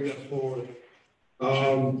Very well. bring us forward.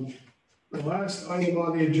 The last item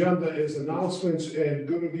on the agenda is announcements and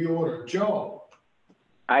good of the order. Joe?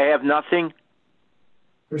 I have nothing.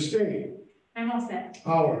 Christine? I'm all set.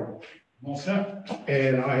 Howard? All set?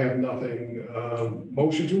 And I have nothing.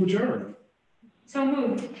 Motion to adjourn. So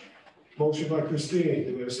moved. Motion by Christine.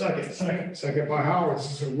 Do we have a second? Second. Second by Howard.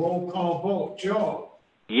 This is a roll call vote. Joe?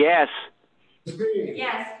 Yes. Christine?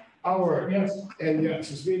 Yes. Howard? Yes. And yes,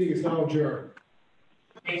 this meeting is now adjourned.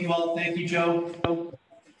 Thank you all. Thank you, Joe.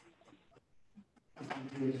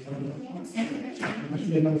 Must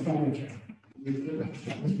be another phone.